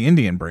you've got the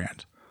Indian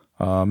brand.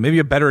 Maybe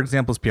a better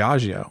example is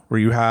Piaggio, where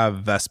you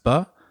have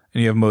Vespa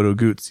and you have Moto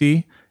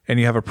Guzzi and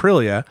you have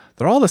Aprilia.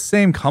 They're all the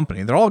same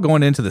company. They're all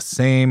going into the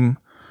same,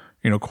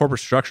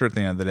 corporate structure at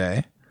the end of the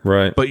day.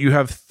 Right. But you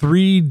have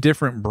 3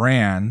 different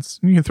brands.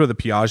 You can throw the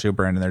Piaggio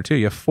brand in there too.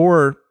 You have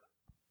 4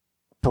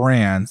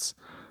 brands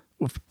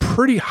with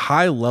pretty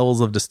high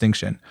levels of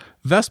distinction.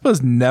 Vespa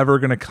is never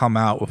going to come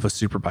out with a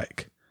super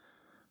bike.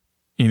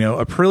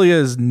 Aprilia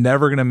is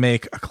never going to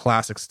make a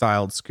classic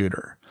styled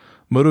scooter.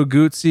 Moto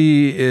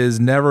Guzzi is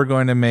never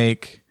going to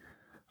make,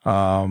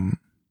 well,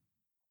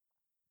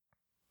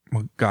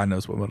 God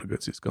knows what Moto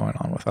Guzzi is going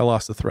on with. I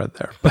lost the thread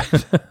there,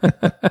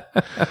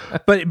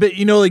 but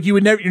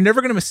you're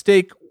never going to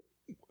mistake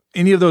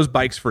any of those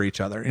bikes for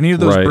each other. Any of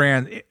those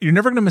brands, you're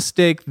never going to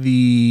mistake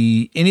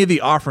any of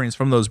the offerings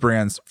from those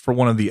brands for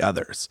one of the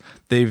others.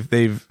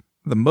 The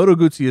Moto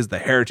Guzzi is the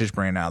heritage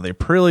brand now. The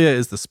Aprilia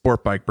is the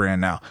sport bike brand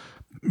now.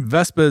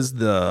 Vespa is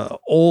the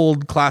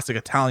old classic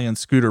Italian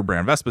scooter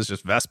brand. Vespa is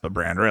just Vespa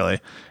brand, really.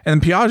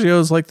 And Piaggio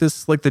is like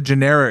the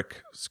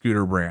generic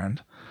scooter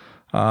brand.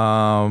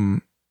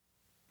 And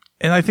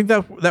I think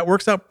that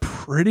works out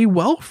pretty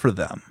well for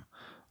them.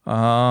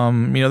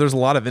 There's a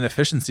lot of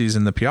inefficiencies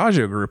in the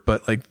Piaggio group,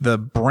 but like the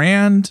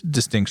brand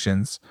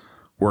distinctions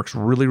works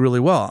really, really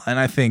well. And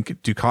I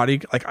think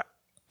Ducati,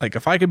 like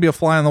if I could be a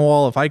fly on the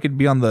wall, if I could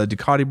be on the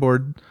Ducati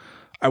board,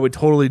 I would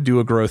totally do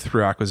a growth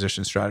through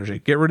acquisition strategy.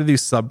 Get rid of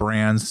these sub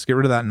brands, get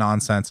rid of that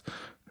nonsense.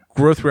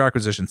 Growth through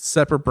acquisition,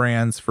 separate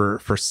brands for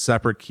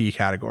separate key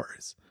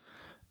categories.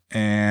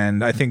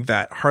 And I think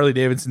that Harley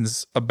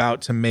Davidson's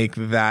about to make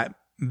that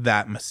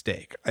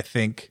mistake. I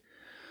think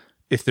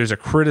if there's a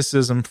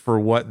criticism for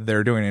what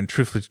they're doing, and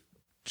truthfully,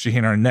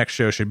 Shaheen, our next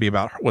show should be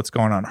about what's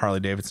going on at Harley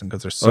Davidson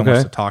because there's so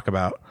much to talk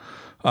about.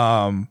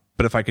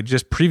 But if I could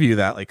just preview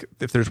that, like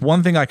if there's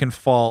one thing I can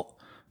fault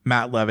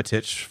Matt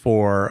Levitich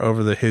for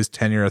over his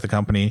tenure at the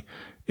company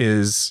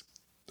is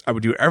I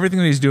would do everything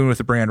that he's doing with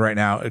the brand right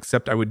now,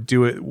 except I would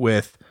do it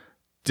with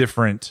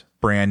different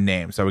brand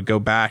names. I would go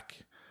back,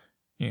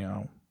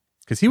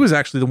 because he was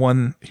actually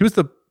he was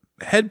the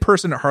head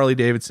person at Harley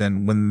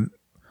Davidson when,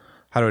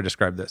 how do I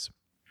describe this?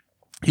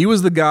 He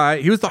was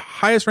the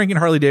highest ranking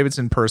Harley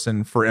Davidson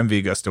person for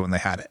MV Agusta when they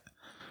had it.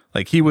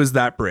 Like he was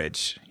that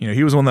bridge,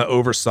 he was one that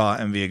oversaw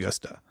MV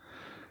Agusta.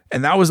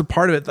 And that was a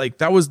part of it. Like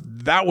that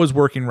was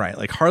working right.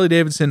 Like Harley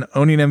Davidson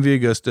owning MV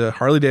Agusta,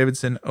 Harley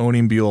Davidson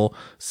owning Buell,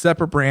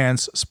 separate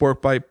brands,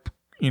 sport bike,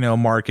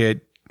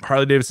 market.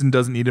 Harley Davidson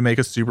doesn't need to make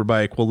a super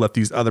bike. We'll let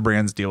these other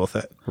brands deal with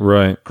it.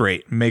 Right.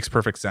 Great. Makes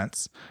perfect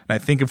sense. And I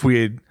think if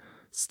we had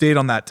stayed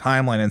on that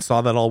timeline and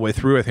saw that all the way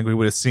through, I think we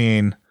would have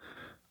seen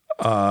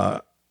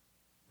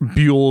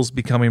Buell's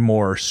becoming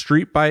more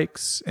street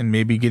bikes and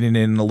maybe getting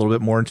in a little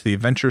bit more into the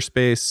adventure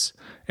space.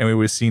 And we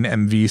would have seen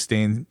MV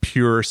staying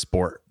pure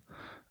sport.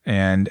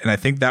 And I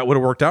think that would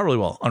have worked out really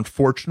well.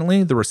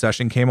 Unfortunately, the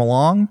recession came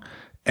along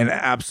and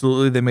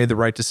absolutely they made the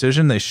right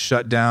decision. They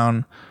shut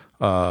down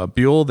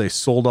Buell. They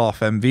sold off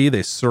MV.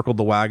 They circled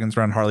the wagons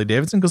around Harley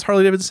Davidson because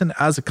Harley Davidson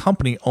as a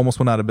company almost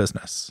went out of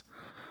business.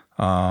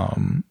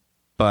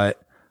 But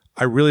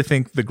I really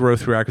think the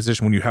growth through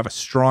acquisition, when you have a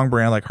strong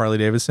brand like Harley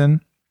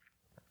Davidson,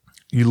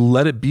 you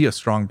let it be a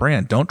strong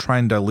brand. Don't try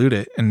and dilute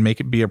it and make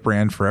it be a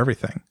brand for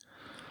everything.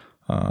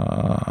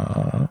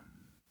 But,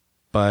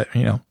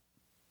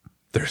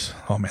 there's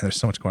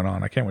so much going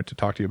on. I can't wait to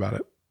talk to you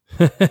about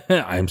it.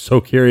 I'm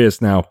so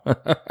curious now.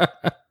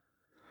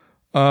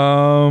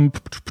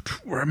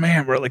 We're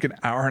at like an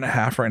hour and a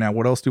half right now.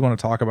 What else do you want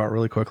to talk about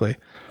really quickly?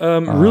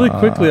 Really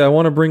quickly, I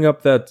want to bring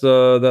up that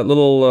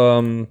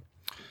little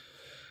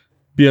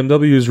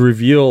BMW's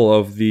reveal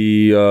of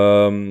the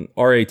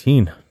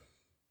R18.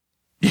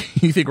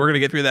 You think we're going to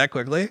get through that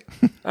quickly?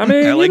 I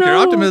mean, I like your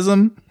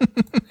optimism.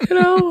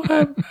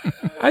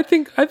 I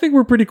think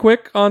we're pretty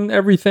quick on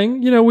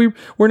everything.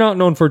 We're not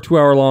known for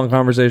 2-hour long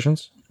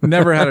conversations.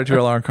 Never had a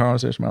 2-hour long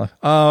conversation in my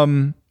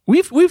life.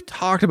 We've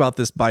talked about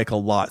this bike a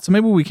lot, so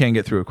maybe we can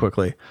get through it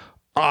quickly.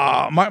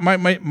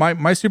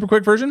 My super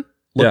quick version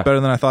looked better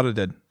than I thought it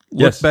did.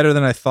 Looked better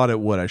than I thought it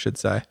would, I should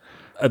say.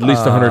 At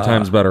least 100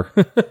 times better.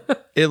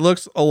 It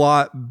looks a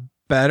lot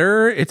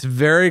better. It's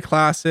very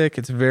classic.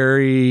 It's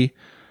very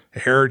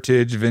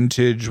heritage,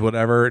 vintage,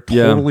 whatever.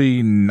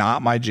 Totally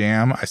not my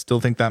jam. I still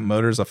think that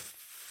motor's a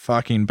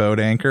fucking boat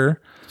anchor.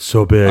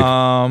 So big.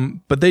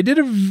 But they did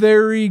a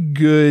very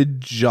good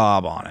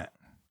job on it.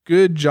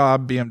 Good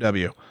job,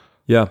 BMW.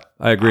 Yeah,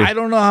 I agree. I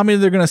don't know how many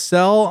they're going to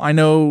sell. I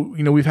know,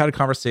 we've had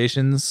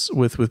conversations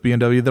with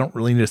BMW. They don't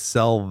really need to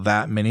sell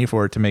that many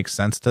for it to make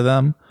sense to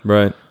them.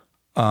 Right.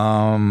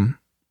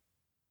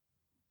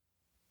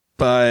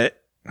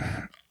 But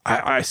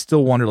I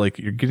still wonder, like,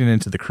 you're getting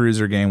into the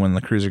cruiser game when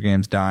the cruiser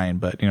game's dying,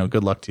 but,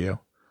 good luck to you.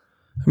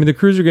 I mean, the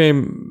cruiser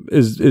game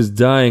is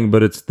dying,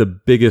 but it's the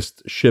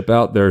biggest ship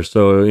out there.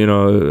 So,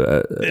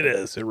 it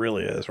is. It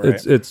really is, right?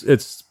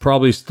 It's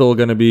probably still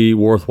going to be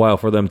worthwhile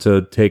for them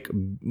to take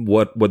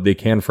what they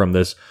can from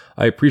this.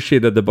 I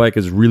appreciate that the bike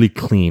is really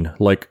clean.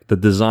 Like, the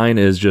design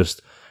is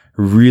just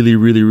really,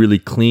 really, really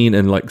clean,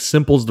 and like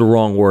simple's the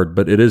wrong word,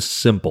 but it is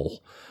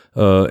simple.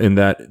 In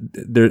that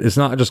it's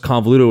not just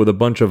convoluted with a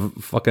bunch of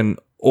fucking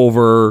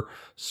over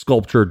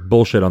sculptured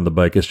bullshit on the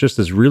bike. It's just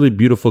this really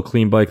beautiful,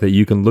 clean bike that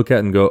you can look at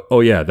and go,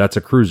 oh yeah, that's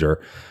a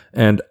cruiser.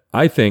 And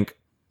I think,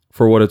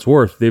 for what it's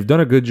worth, they've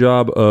done a good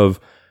job of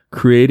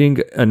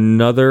creating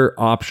another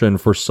option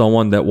for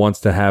someone that wants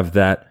to have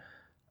that,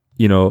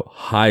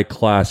 high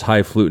class,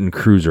 highfalutin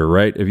cruiser,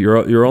 right? If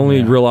your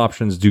only real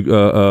options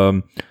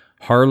do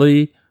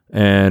Harley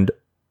and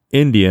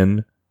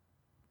Indian,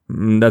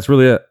 that's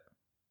really it.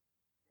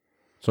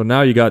 So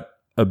now you got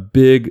a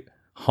big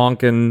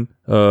honking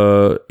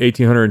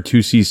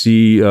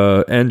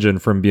 1802cc engine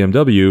from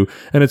BMW,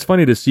 and it's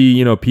funny to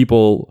see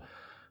people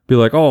be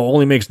like, "Oh,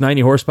 only makes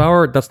 90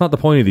 horsepower." That's not the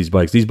point of these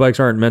bikes. These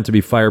bikes aren't meant to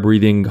be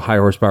fire-breathing, high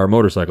horsepower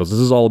motorcycles. This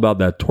is all about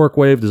that torque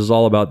wave. This is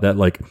all about that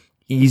like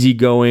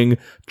easy-going,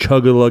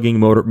 chug-a-lugging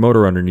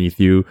motor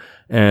underneath you.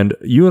 And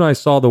you and I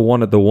saw the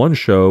one at the one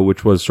show,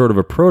 which was sort of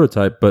a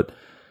prototype, but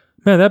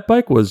man, that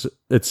bike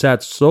it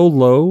sat so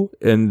low,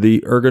 and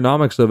the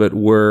ergonomics of it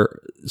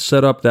were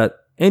set up that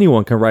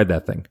anyone can ride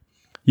that thing.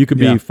 You could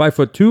be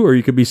 5'2" or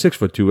you could be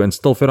 6'2" and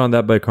still fit on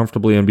that bike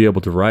comfortably and be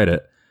able to ride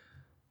it.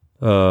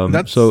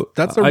 That's a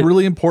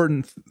really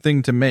important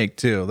thing to make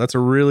too. That's a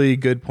really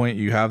good point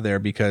you have there,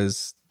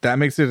 because that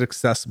makes it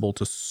accessible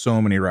to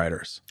so many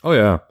riders. Oh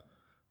yeah.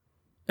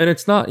 And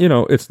it's not,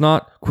 it's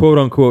not quote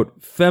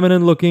unquote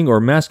feminine looking or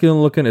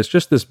masculine looking. It's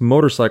just this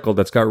motorcycle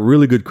that's got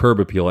really good curb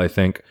appeal, I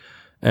think.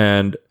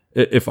 And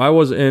if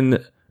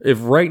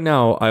right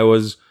now I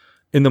was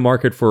in the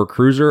market for a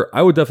cruiser,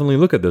 I would definitely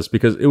look at this,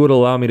 because it would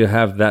allow me to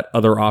have that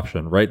other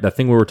option, right? That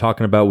thing we were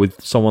talking about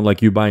with someone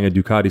like you buying a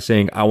Ducati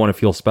saying, I want to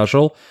feel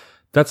special.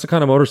 That's the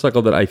kind of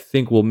motorcycle that I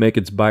think will make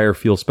its buyer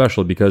feel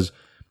special, because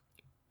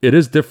it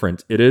is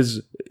different. It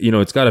is,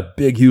 it's got a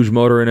big, huge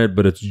motor in it,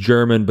 but it's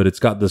German, but it's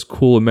got this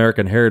cool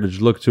American heritage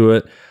look to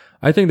it.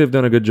 I think they've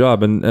done a good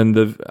job. And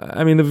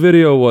the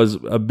video was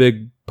a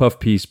big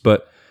puff piece,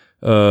 but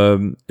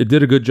it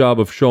did a good job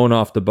of showing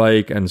off the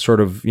bike and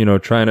sort of,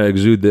 trying to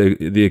exude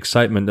the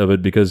excitement of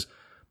it, because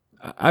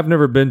I've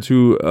never been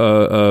to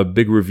a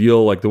big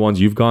reveal like the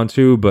ones you've gone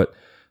to, but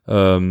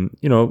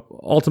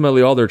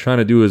ultimately all they're trying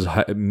to do is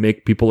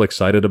make people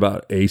excited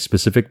about a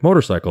specific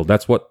motorcycle.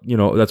 That's what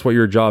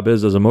your job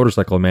is as a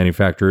motorcycle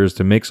manufacturer, is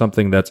to make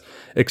something that's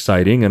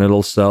exciting and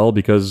it'll sell,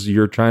 because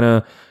you're trying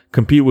to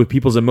compete with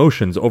people's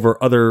emotions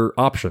over other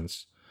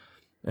options.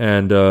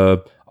 And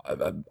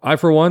I,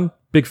 for one,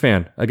 big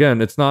fan.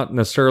 Again, it's not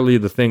necessarily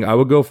the thing I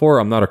would go for.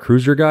 I'm not a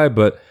cruiser guy,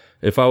 but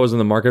if I was in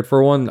the market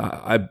for one,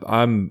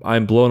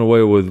 I'm blown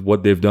away with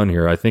what they've done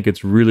here. I think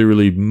it's really,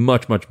 really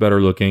much, much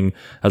better looking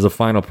as a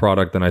final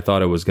product than I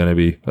thought it was going to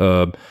be.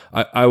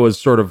 I was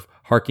sort of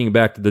harking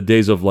back to the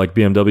days of like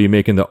BMW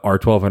making the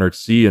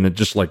R1200C, and it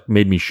just like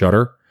made me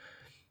shudder.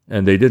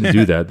 And they didn't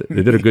do that.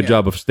 They did a good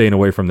job of staying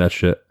away from that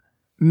shit.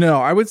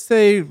 No, I would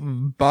say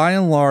by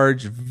and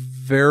large,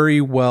 very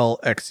well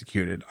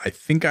executed. I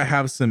think I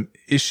have some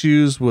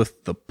issues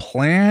with the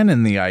plan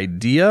and the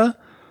idea,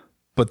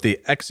 but they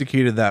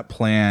executed that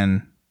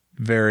plan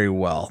very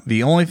well.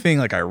 The only thing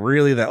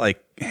that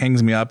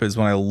hangs me up is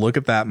when I look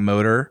at that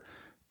motor,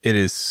 it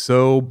is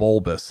so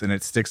bulbous and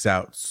it sticks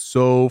out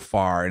so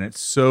far and it's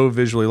so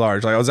visually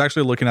large. Like, I was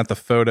actually looking at the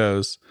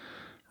photos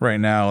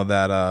right now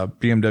that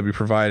BMW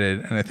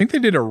provided, and I think they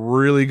did a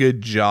really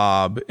good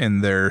job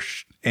in their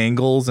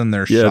angles and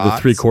their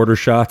shots. The 3/4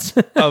 shots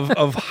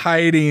of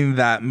hiding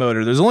that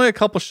motor. There's only a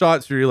couple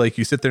shots where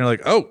you sit there and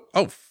like,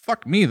 oh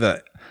fuck me,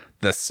 the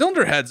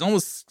cylinder heads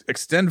almost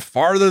extend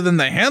farther than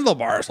the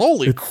handlebars.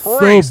 Holy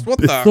Christ,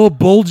 it's so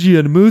bulgy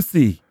and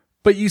moosey.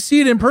 But you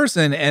see it in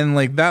person, and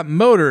like that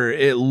motor,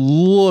 it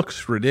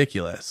looks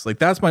ridiculous. Like,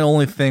 that's my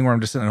only thing where I'm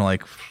just sitting there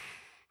like,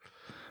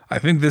 I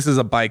think this is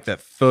a bike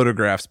that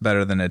photographs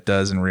better than it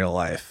does in real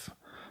life.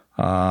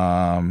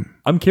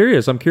 I'm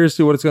curious to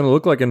see what it's going to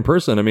look like in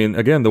person. I mean,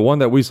 again, the one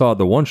that we saw at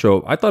the one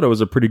show, I thought it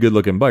was a pretty good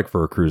looking bike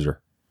for a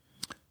cruiser.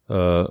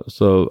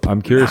 So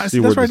I'm curious to see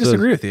that's where I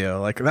disagree with you.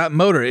 Like, that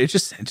motor, it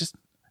just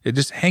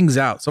hangs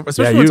out. So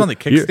especially when it's on the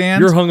kickstand.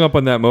 You're hung up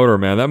on that motor,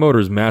 man. That motor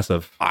is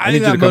massive. I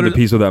need you to come to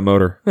peace with that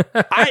motor.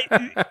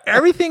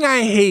 Everything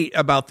I hate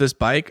about this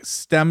bike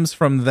stems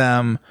from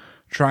them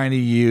trying to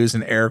use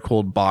an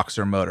air-cooled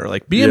boxer motor.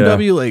 Like,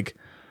 BMW,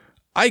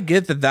 I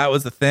get that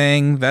was the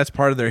thing. That's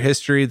part of their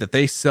history, that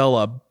they sell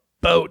a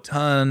boat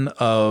ton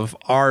of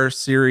R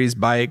series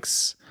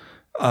bikes.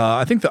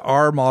 I think the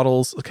R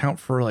models account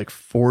for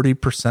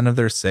 40% of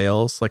their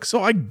sales.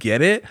 So I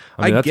get it.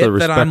 I get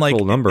that I'm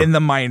in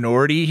the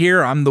minority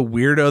here. I'm the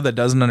weirdo that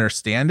doesn't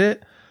understand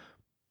it.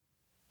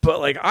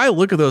 But I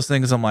look at those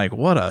things, I'm like,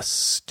 what a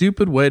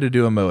stupid way to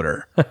do a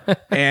motor.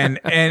 and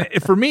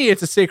for me,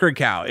 it's a sacred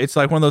cow. It's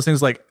like one of those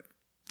things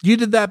you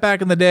did that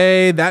back in the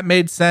day. That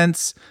made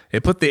sense.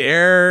 It put the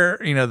air,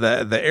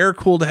 the air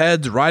cooled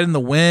heads right in the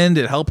wind.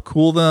 It helped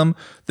cool them.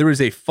 There was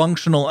a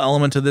functional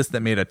element to this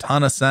that made a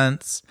ton of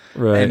sense.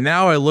 Right. And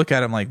now I look at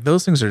them like,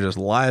 those things are just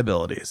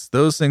liabilities.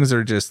 Those things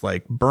are just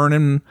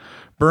burning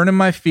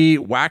my feet,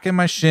 whacking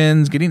my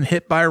shins, getting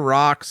hit by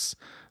rocks.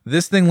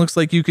 This thing looks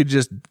like you could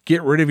just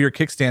get rid of your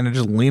kickstand and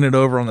just lean it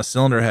over on the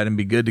cylinder head and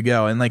be good to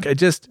go. And I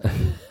just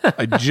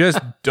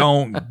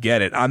don't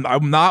get it.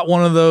 I'm not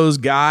one of those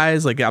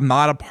guys. I'm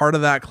not a part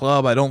of that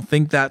club. I don't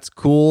think that's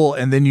cool.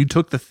 And then you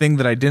took the thing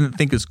that I didn't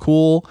think is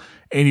cool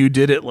and you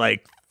did it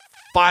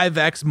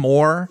 5x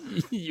more.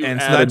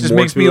 And so that just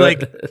makes me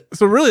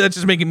so really that's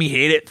just making me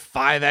hate it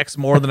 5x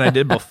more than I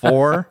did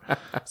before.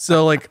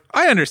 So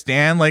I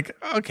understand,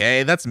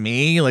 okay, that's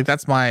me.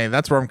 That's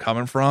where I'm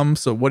coming from.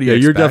 So what do you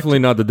expect? You're definitely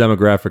not the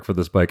demographic for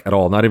this bike at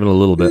all. Not even a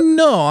little bit.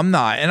 No, I'm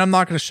not. And I'm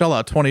not going to shell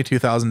out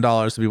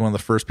 $22,000 to be one of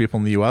the first people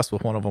in the US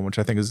with one of them, which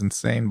I think is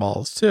insane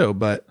balls too.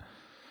 But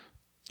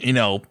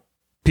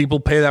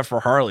people pay that for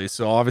Harley.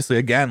 So obviously,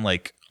 again,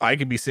 I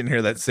could be sitting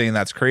here saying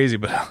that's crazy,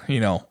 but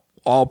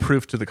all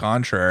proof to the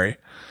contrary.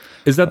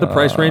 Is that the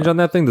price range on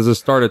that thing? Does it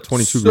start at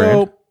 22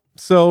 grand?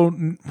 So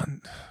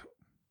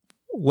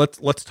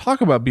let's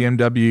talk about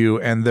BMW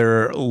and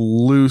their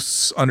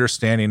loose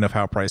understanding of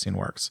how pricing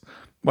works.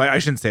 Well, I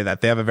shouldn't say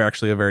that. They have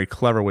actually a very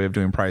clever way of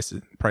doing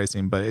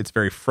pricing, but it's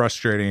very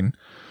frustrating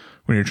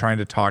when you're trying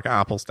to talk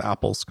apples to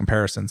apples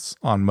comparisons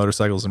on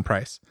motorcycles and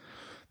price.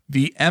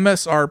 The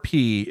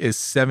MSRP is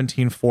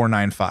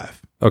 $17,495.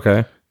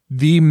 Okay.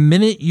 The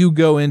minute you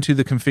go into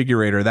the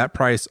configurator, that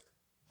price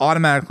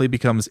automatically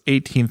becomes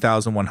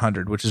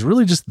 $18,100, which is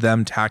really just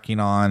them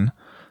tacking on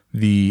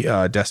the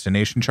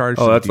destination charge.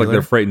 Oh, that's like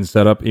their freight and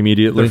setup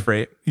immediately. Their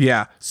freight,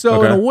 yeah.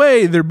 So in a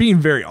way, they're being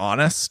very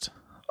honest,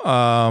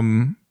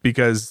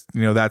 because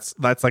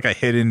that's like a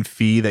hidden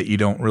fee that you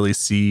don't really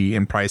see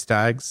in price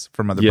tags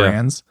from other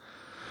brands.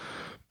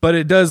 But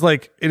it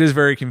is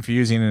very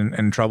confusing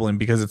and troubling,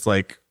 because it's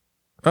like,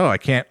 oh, why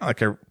can't I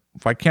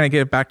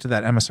get it back to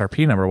that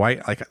MSRP number? Why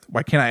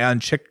can't I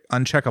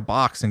uncheck a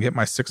box and get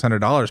my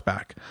 $600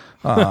 back?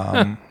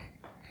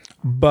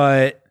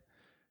 But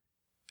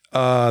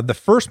the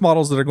first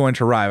models that are going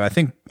to arrive, I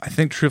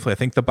think truthfully, I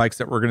think the bikes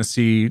that we're going to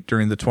see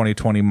during the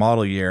 2020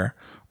 model year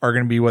are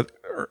going to be what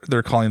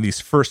they're calling these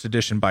first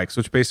edition bikes,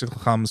 which basically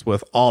comes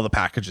with all the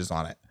packages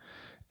on it,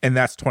 and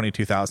that's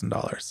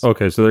 $22,000.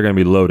 Okay, so they're going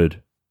to be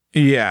loaded.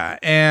 Yeah,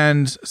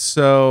 and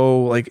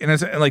so and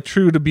it's like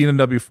true to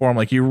B&W form,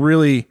 like you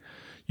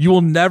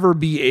will never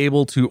be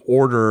able to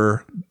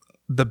order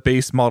the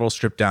base model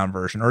stripped down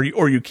version, or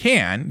you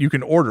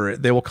can order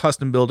it. They will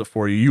custom build it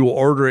for you. You will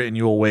order it and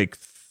you will wait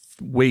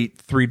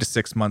 3 to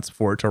 6 months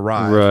for it to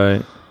arrive.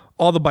 Right.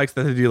 All the bikes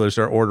that the dealers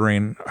are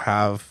ordering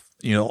have,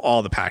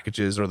 all the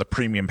packages or the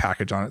premium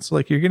package on it. So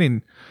like you're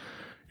getting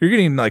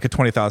like a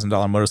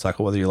 $20,000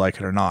 motorcycle, whether you like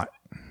it or not.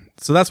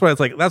 So that's why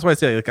I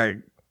say like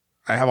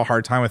I have a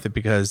hard time with it,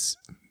 because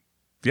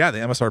the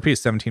MSRP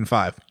is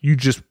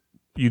 $17,500.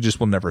 You just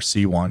will never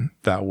see one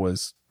that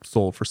was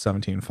sold for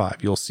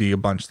 $17,500. You'll see a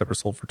bunch that were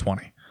sold for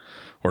 $20,000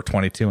 or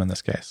 $22,000 in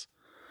this case.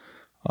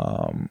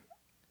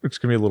 Which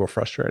can be a little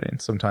frustrating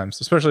sometimes,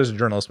 especially as a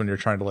journalist when you're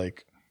trying to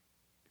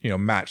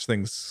match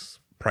things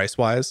price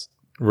wise.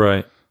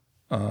 Right.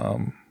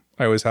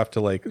 I always have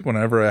to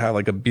whenever I have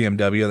like a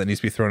BMW that needs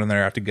to be thrown in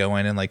there, I have to go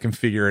in and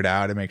configure it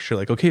out and make sure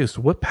okay,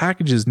 so what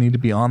packages need to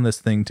be on this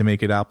thing to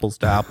make it apples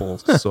to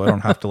apples, so I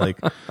don't have to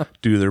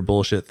do their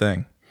bullshit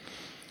thing.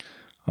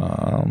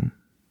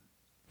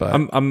 But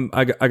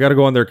I got to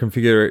go on their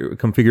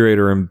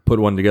configurator and put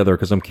one together,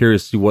 because I'm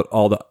curious to see what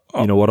all the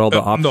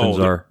options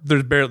are.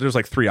 There's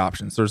like 3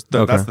 options. That's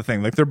the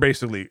thing. There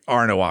basically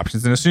are no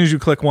options, and as soon as you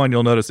click one,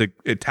 you'll notice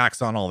it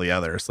tacks on all the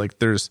others.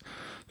 There's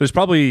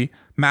probably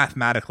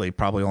mathematically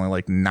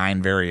only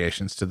 9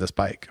 variations to this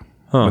bike,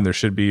 when there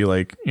should be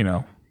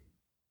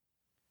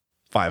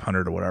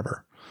 500 or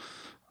whatever.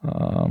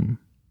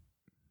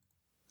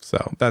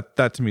 So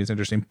that to me is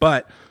interesting.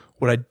 But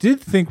what I did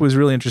think was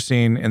really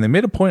interesting, and they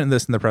made a point of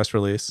this in the press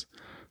release,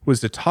 was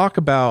to talk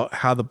about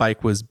how the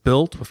bike was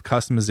built with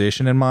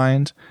customization in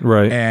mind.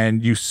 Right.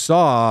 And you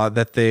saw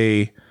that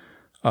they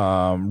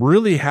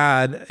really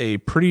had a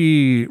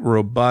pretty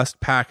robust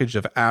package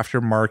of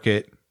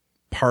aftermarket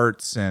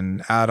parts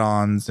and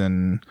add-ons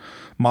and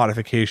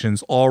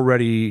modifications all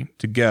ready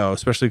to go,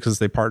 especially because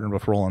they partnered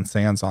with Roland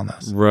Sands on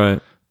this. Right.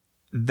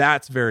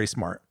 That's very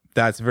smart.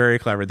 That's very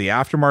clever. The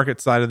aftermarket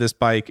side of this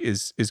bike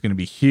is going to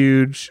be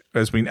huge,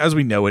 as we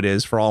know it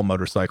is for all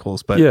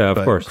motorcycles. But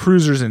of course,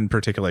 cruisers in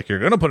particular, you're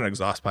going to put an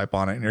exhaust pipe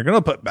on it, and you're going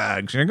to put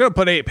bags, and you're going to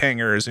put 8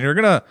 hangers, and you're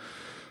going to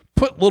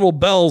put little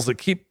bells that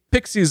keep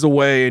pixies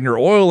away, and your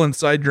oil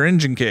inside your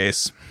engine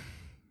case.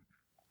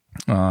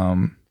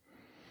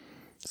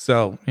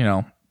 So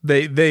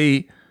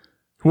they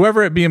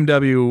whoever at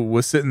BMW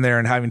was sitting there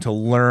and having to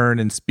learn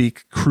and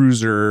speak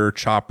cruiser,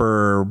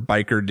 chopper,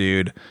 biker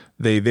dude,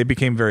 they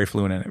became very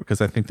fluent in it,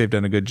 because I think they've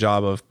done a good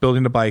job of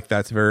building a bike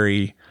that's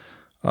very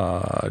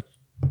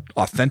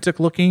authentic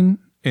looking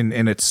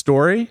in its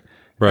story.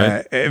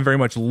 Right. It very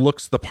much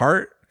looks the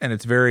part, and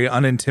it's very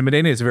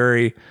unintimidating.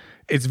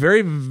 It's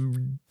very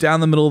down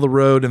the middle of the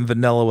road and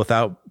vanilla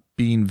without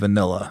being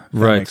vanilla. If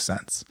that makes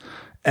sense.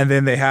 And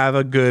then they have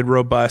a good,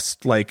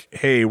 robust,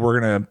 hey, we're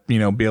going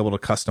to, be able to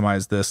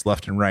customize this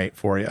left and right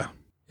for you.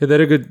 Yeah,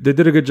 they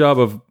did a good job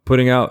of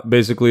putting out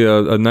basically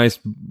a nice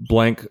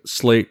blank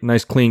slate,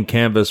 nice clean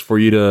canvas for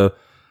you to,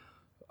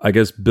 I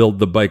guess, build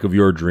the bike of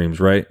your dreams,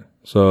 right?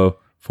 So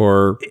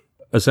for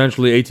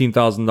essentially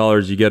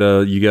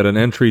 $18,000, you get an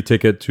entry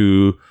ticket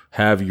to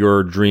have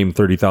your dream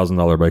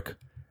 $30,000 bike.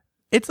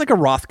 It's like a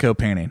Rothko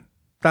painting.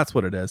 That's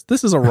what it is.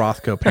 This is a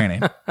Rothko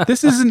painting.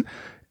 This isn't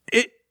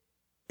it.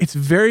 It's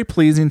very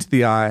pleasing to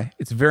the eye.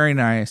 It's very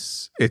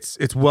nice.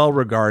 It's well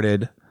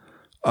regarded,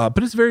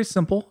 but it's very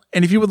simple.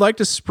 And if you would like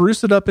to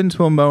spruce it up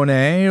into a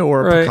Monet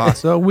or a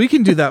Picasso, we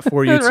can do that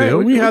for you too.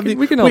 Right.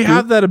 We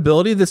have that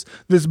ability. This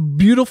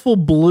beautiful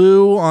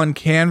blue on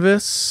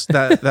canvas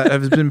that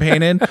has been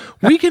painted.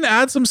 We can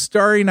add some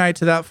Starry Night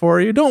to that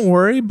for you. Don't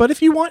worry. But if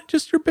you want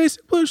just your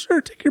basic blue, sure,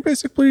 take your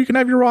basic blue. You can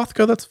have your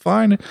Rothko. That's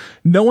fine.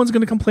 No one's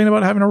going to complain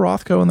about having a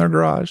Rothko in their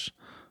garage.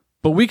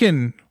 But we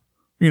can,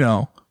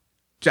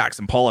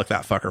 Jackson Pollock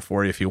that fucker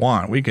for you if you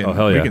want. We can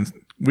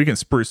we can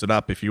spruce it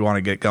up if you want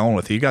to get going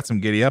with it. You got some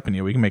giddy up in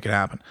you. We can make it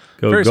happen.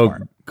 Go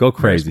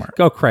crazy.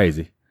 Go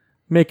crazy.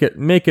 Make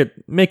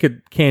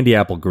it candy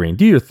apple green.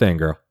 Do your thing,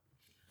 girl.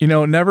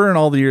 Never in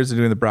all the years of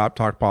doing the Brap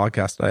Talk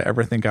podcast did I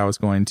ever think I was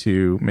going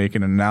to make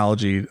an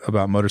analogy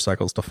about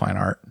motorcycles to fine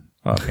art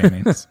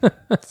paintings.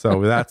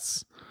 So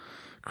that's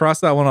cross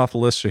that one off the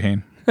list,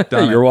 Shaheen.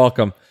 You're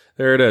welcome.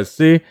 There it is.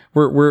 See,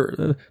 we're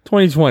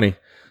 2020.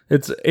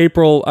 It's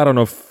April, I don't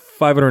know,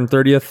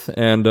 530th,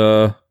 and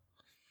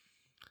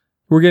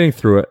we're getting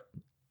through it.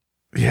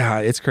 Yeah,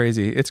 it's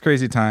crazy. It's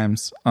crazy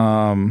times.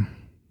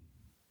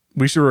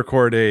 We should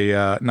record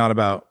a not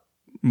about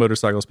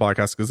motorcycles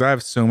podcast because I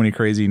have so many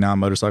crazy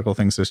non-motorcycle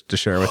things to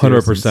share with you.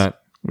 100%.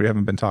 We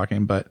haven't been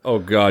talking, but oh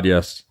god,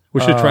 yes.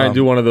 We should try and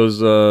do one of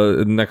those in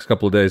the next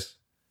couple of days.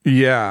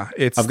 Yeah,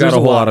 I've got a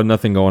whole lot of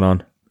nothing going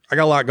on. I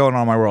got a lot going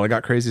on in my world. I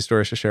got crazy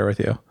stories to share with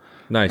you.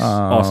 Nice,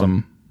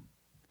 awesome.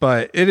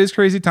 But it is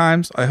crazy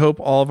times. I hope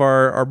all of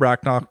our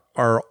Brap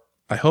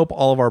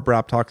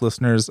Talk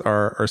listeners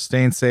are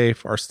staying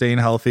safe, are staying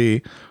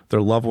healthy.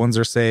 Their loved ones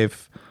are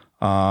safe.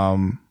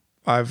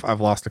 I've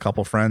lost a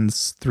couple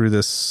friends through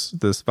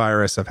this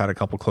virus. I've had a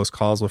couple close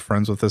calls with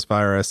friends with this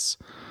virus.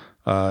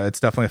 It's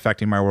definitely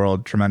affecting my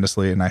world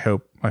tremendously, and I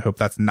hope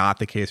that's not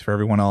the case for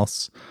everyone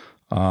else.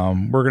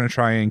 We're gonna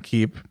try and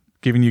keep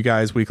giving you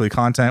guys weekly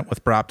content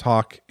with Brap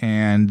Talk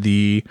and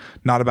the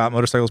Not About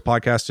Motorcycles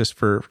podcast, just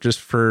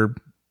for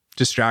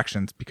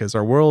distractions, because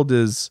our world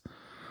is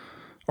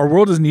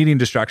needing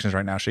distractions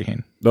right now,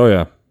 Shaheen. Oh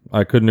yeah,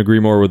 I couldn't agree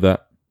more with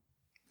that.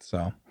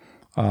 So.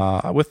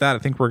 With that, I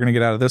think we're going to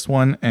get out of this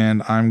one,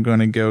 and I'm going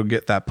to go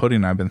get that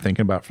pudding I've been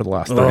thinking about for the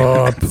last 30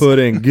 minutes.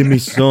 Pudding. Give me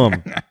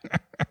some.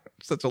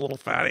 Such a little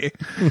fatty.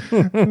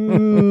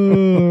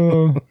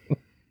 Well,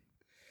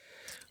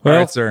 all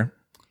right, sir.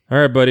 All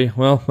right, buddy.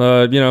 Well,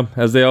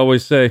 as they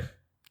always say,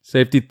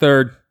 safety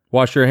third.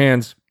 Wash your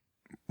hands.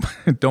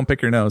 Don't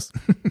pick your nose.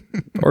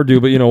 Or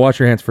do, but, wash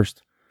your hands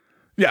first.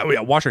 Yeah,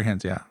 wash your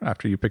hands,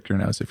 after you pick your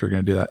nose, if you're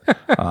going to do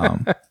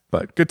that.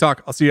 But good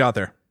talk. I'll see you out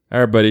there. All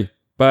right, buddy.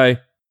 Bye.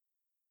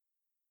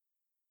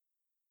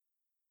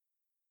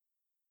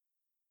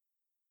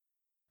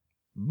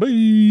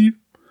 Bye.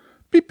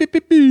 Beep, beep,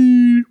 beep,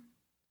 beep.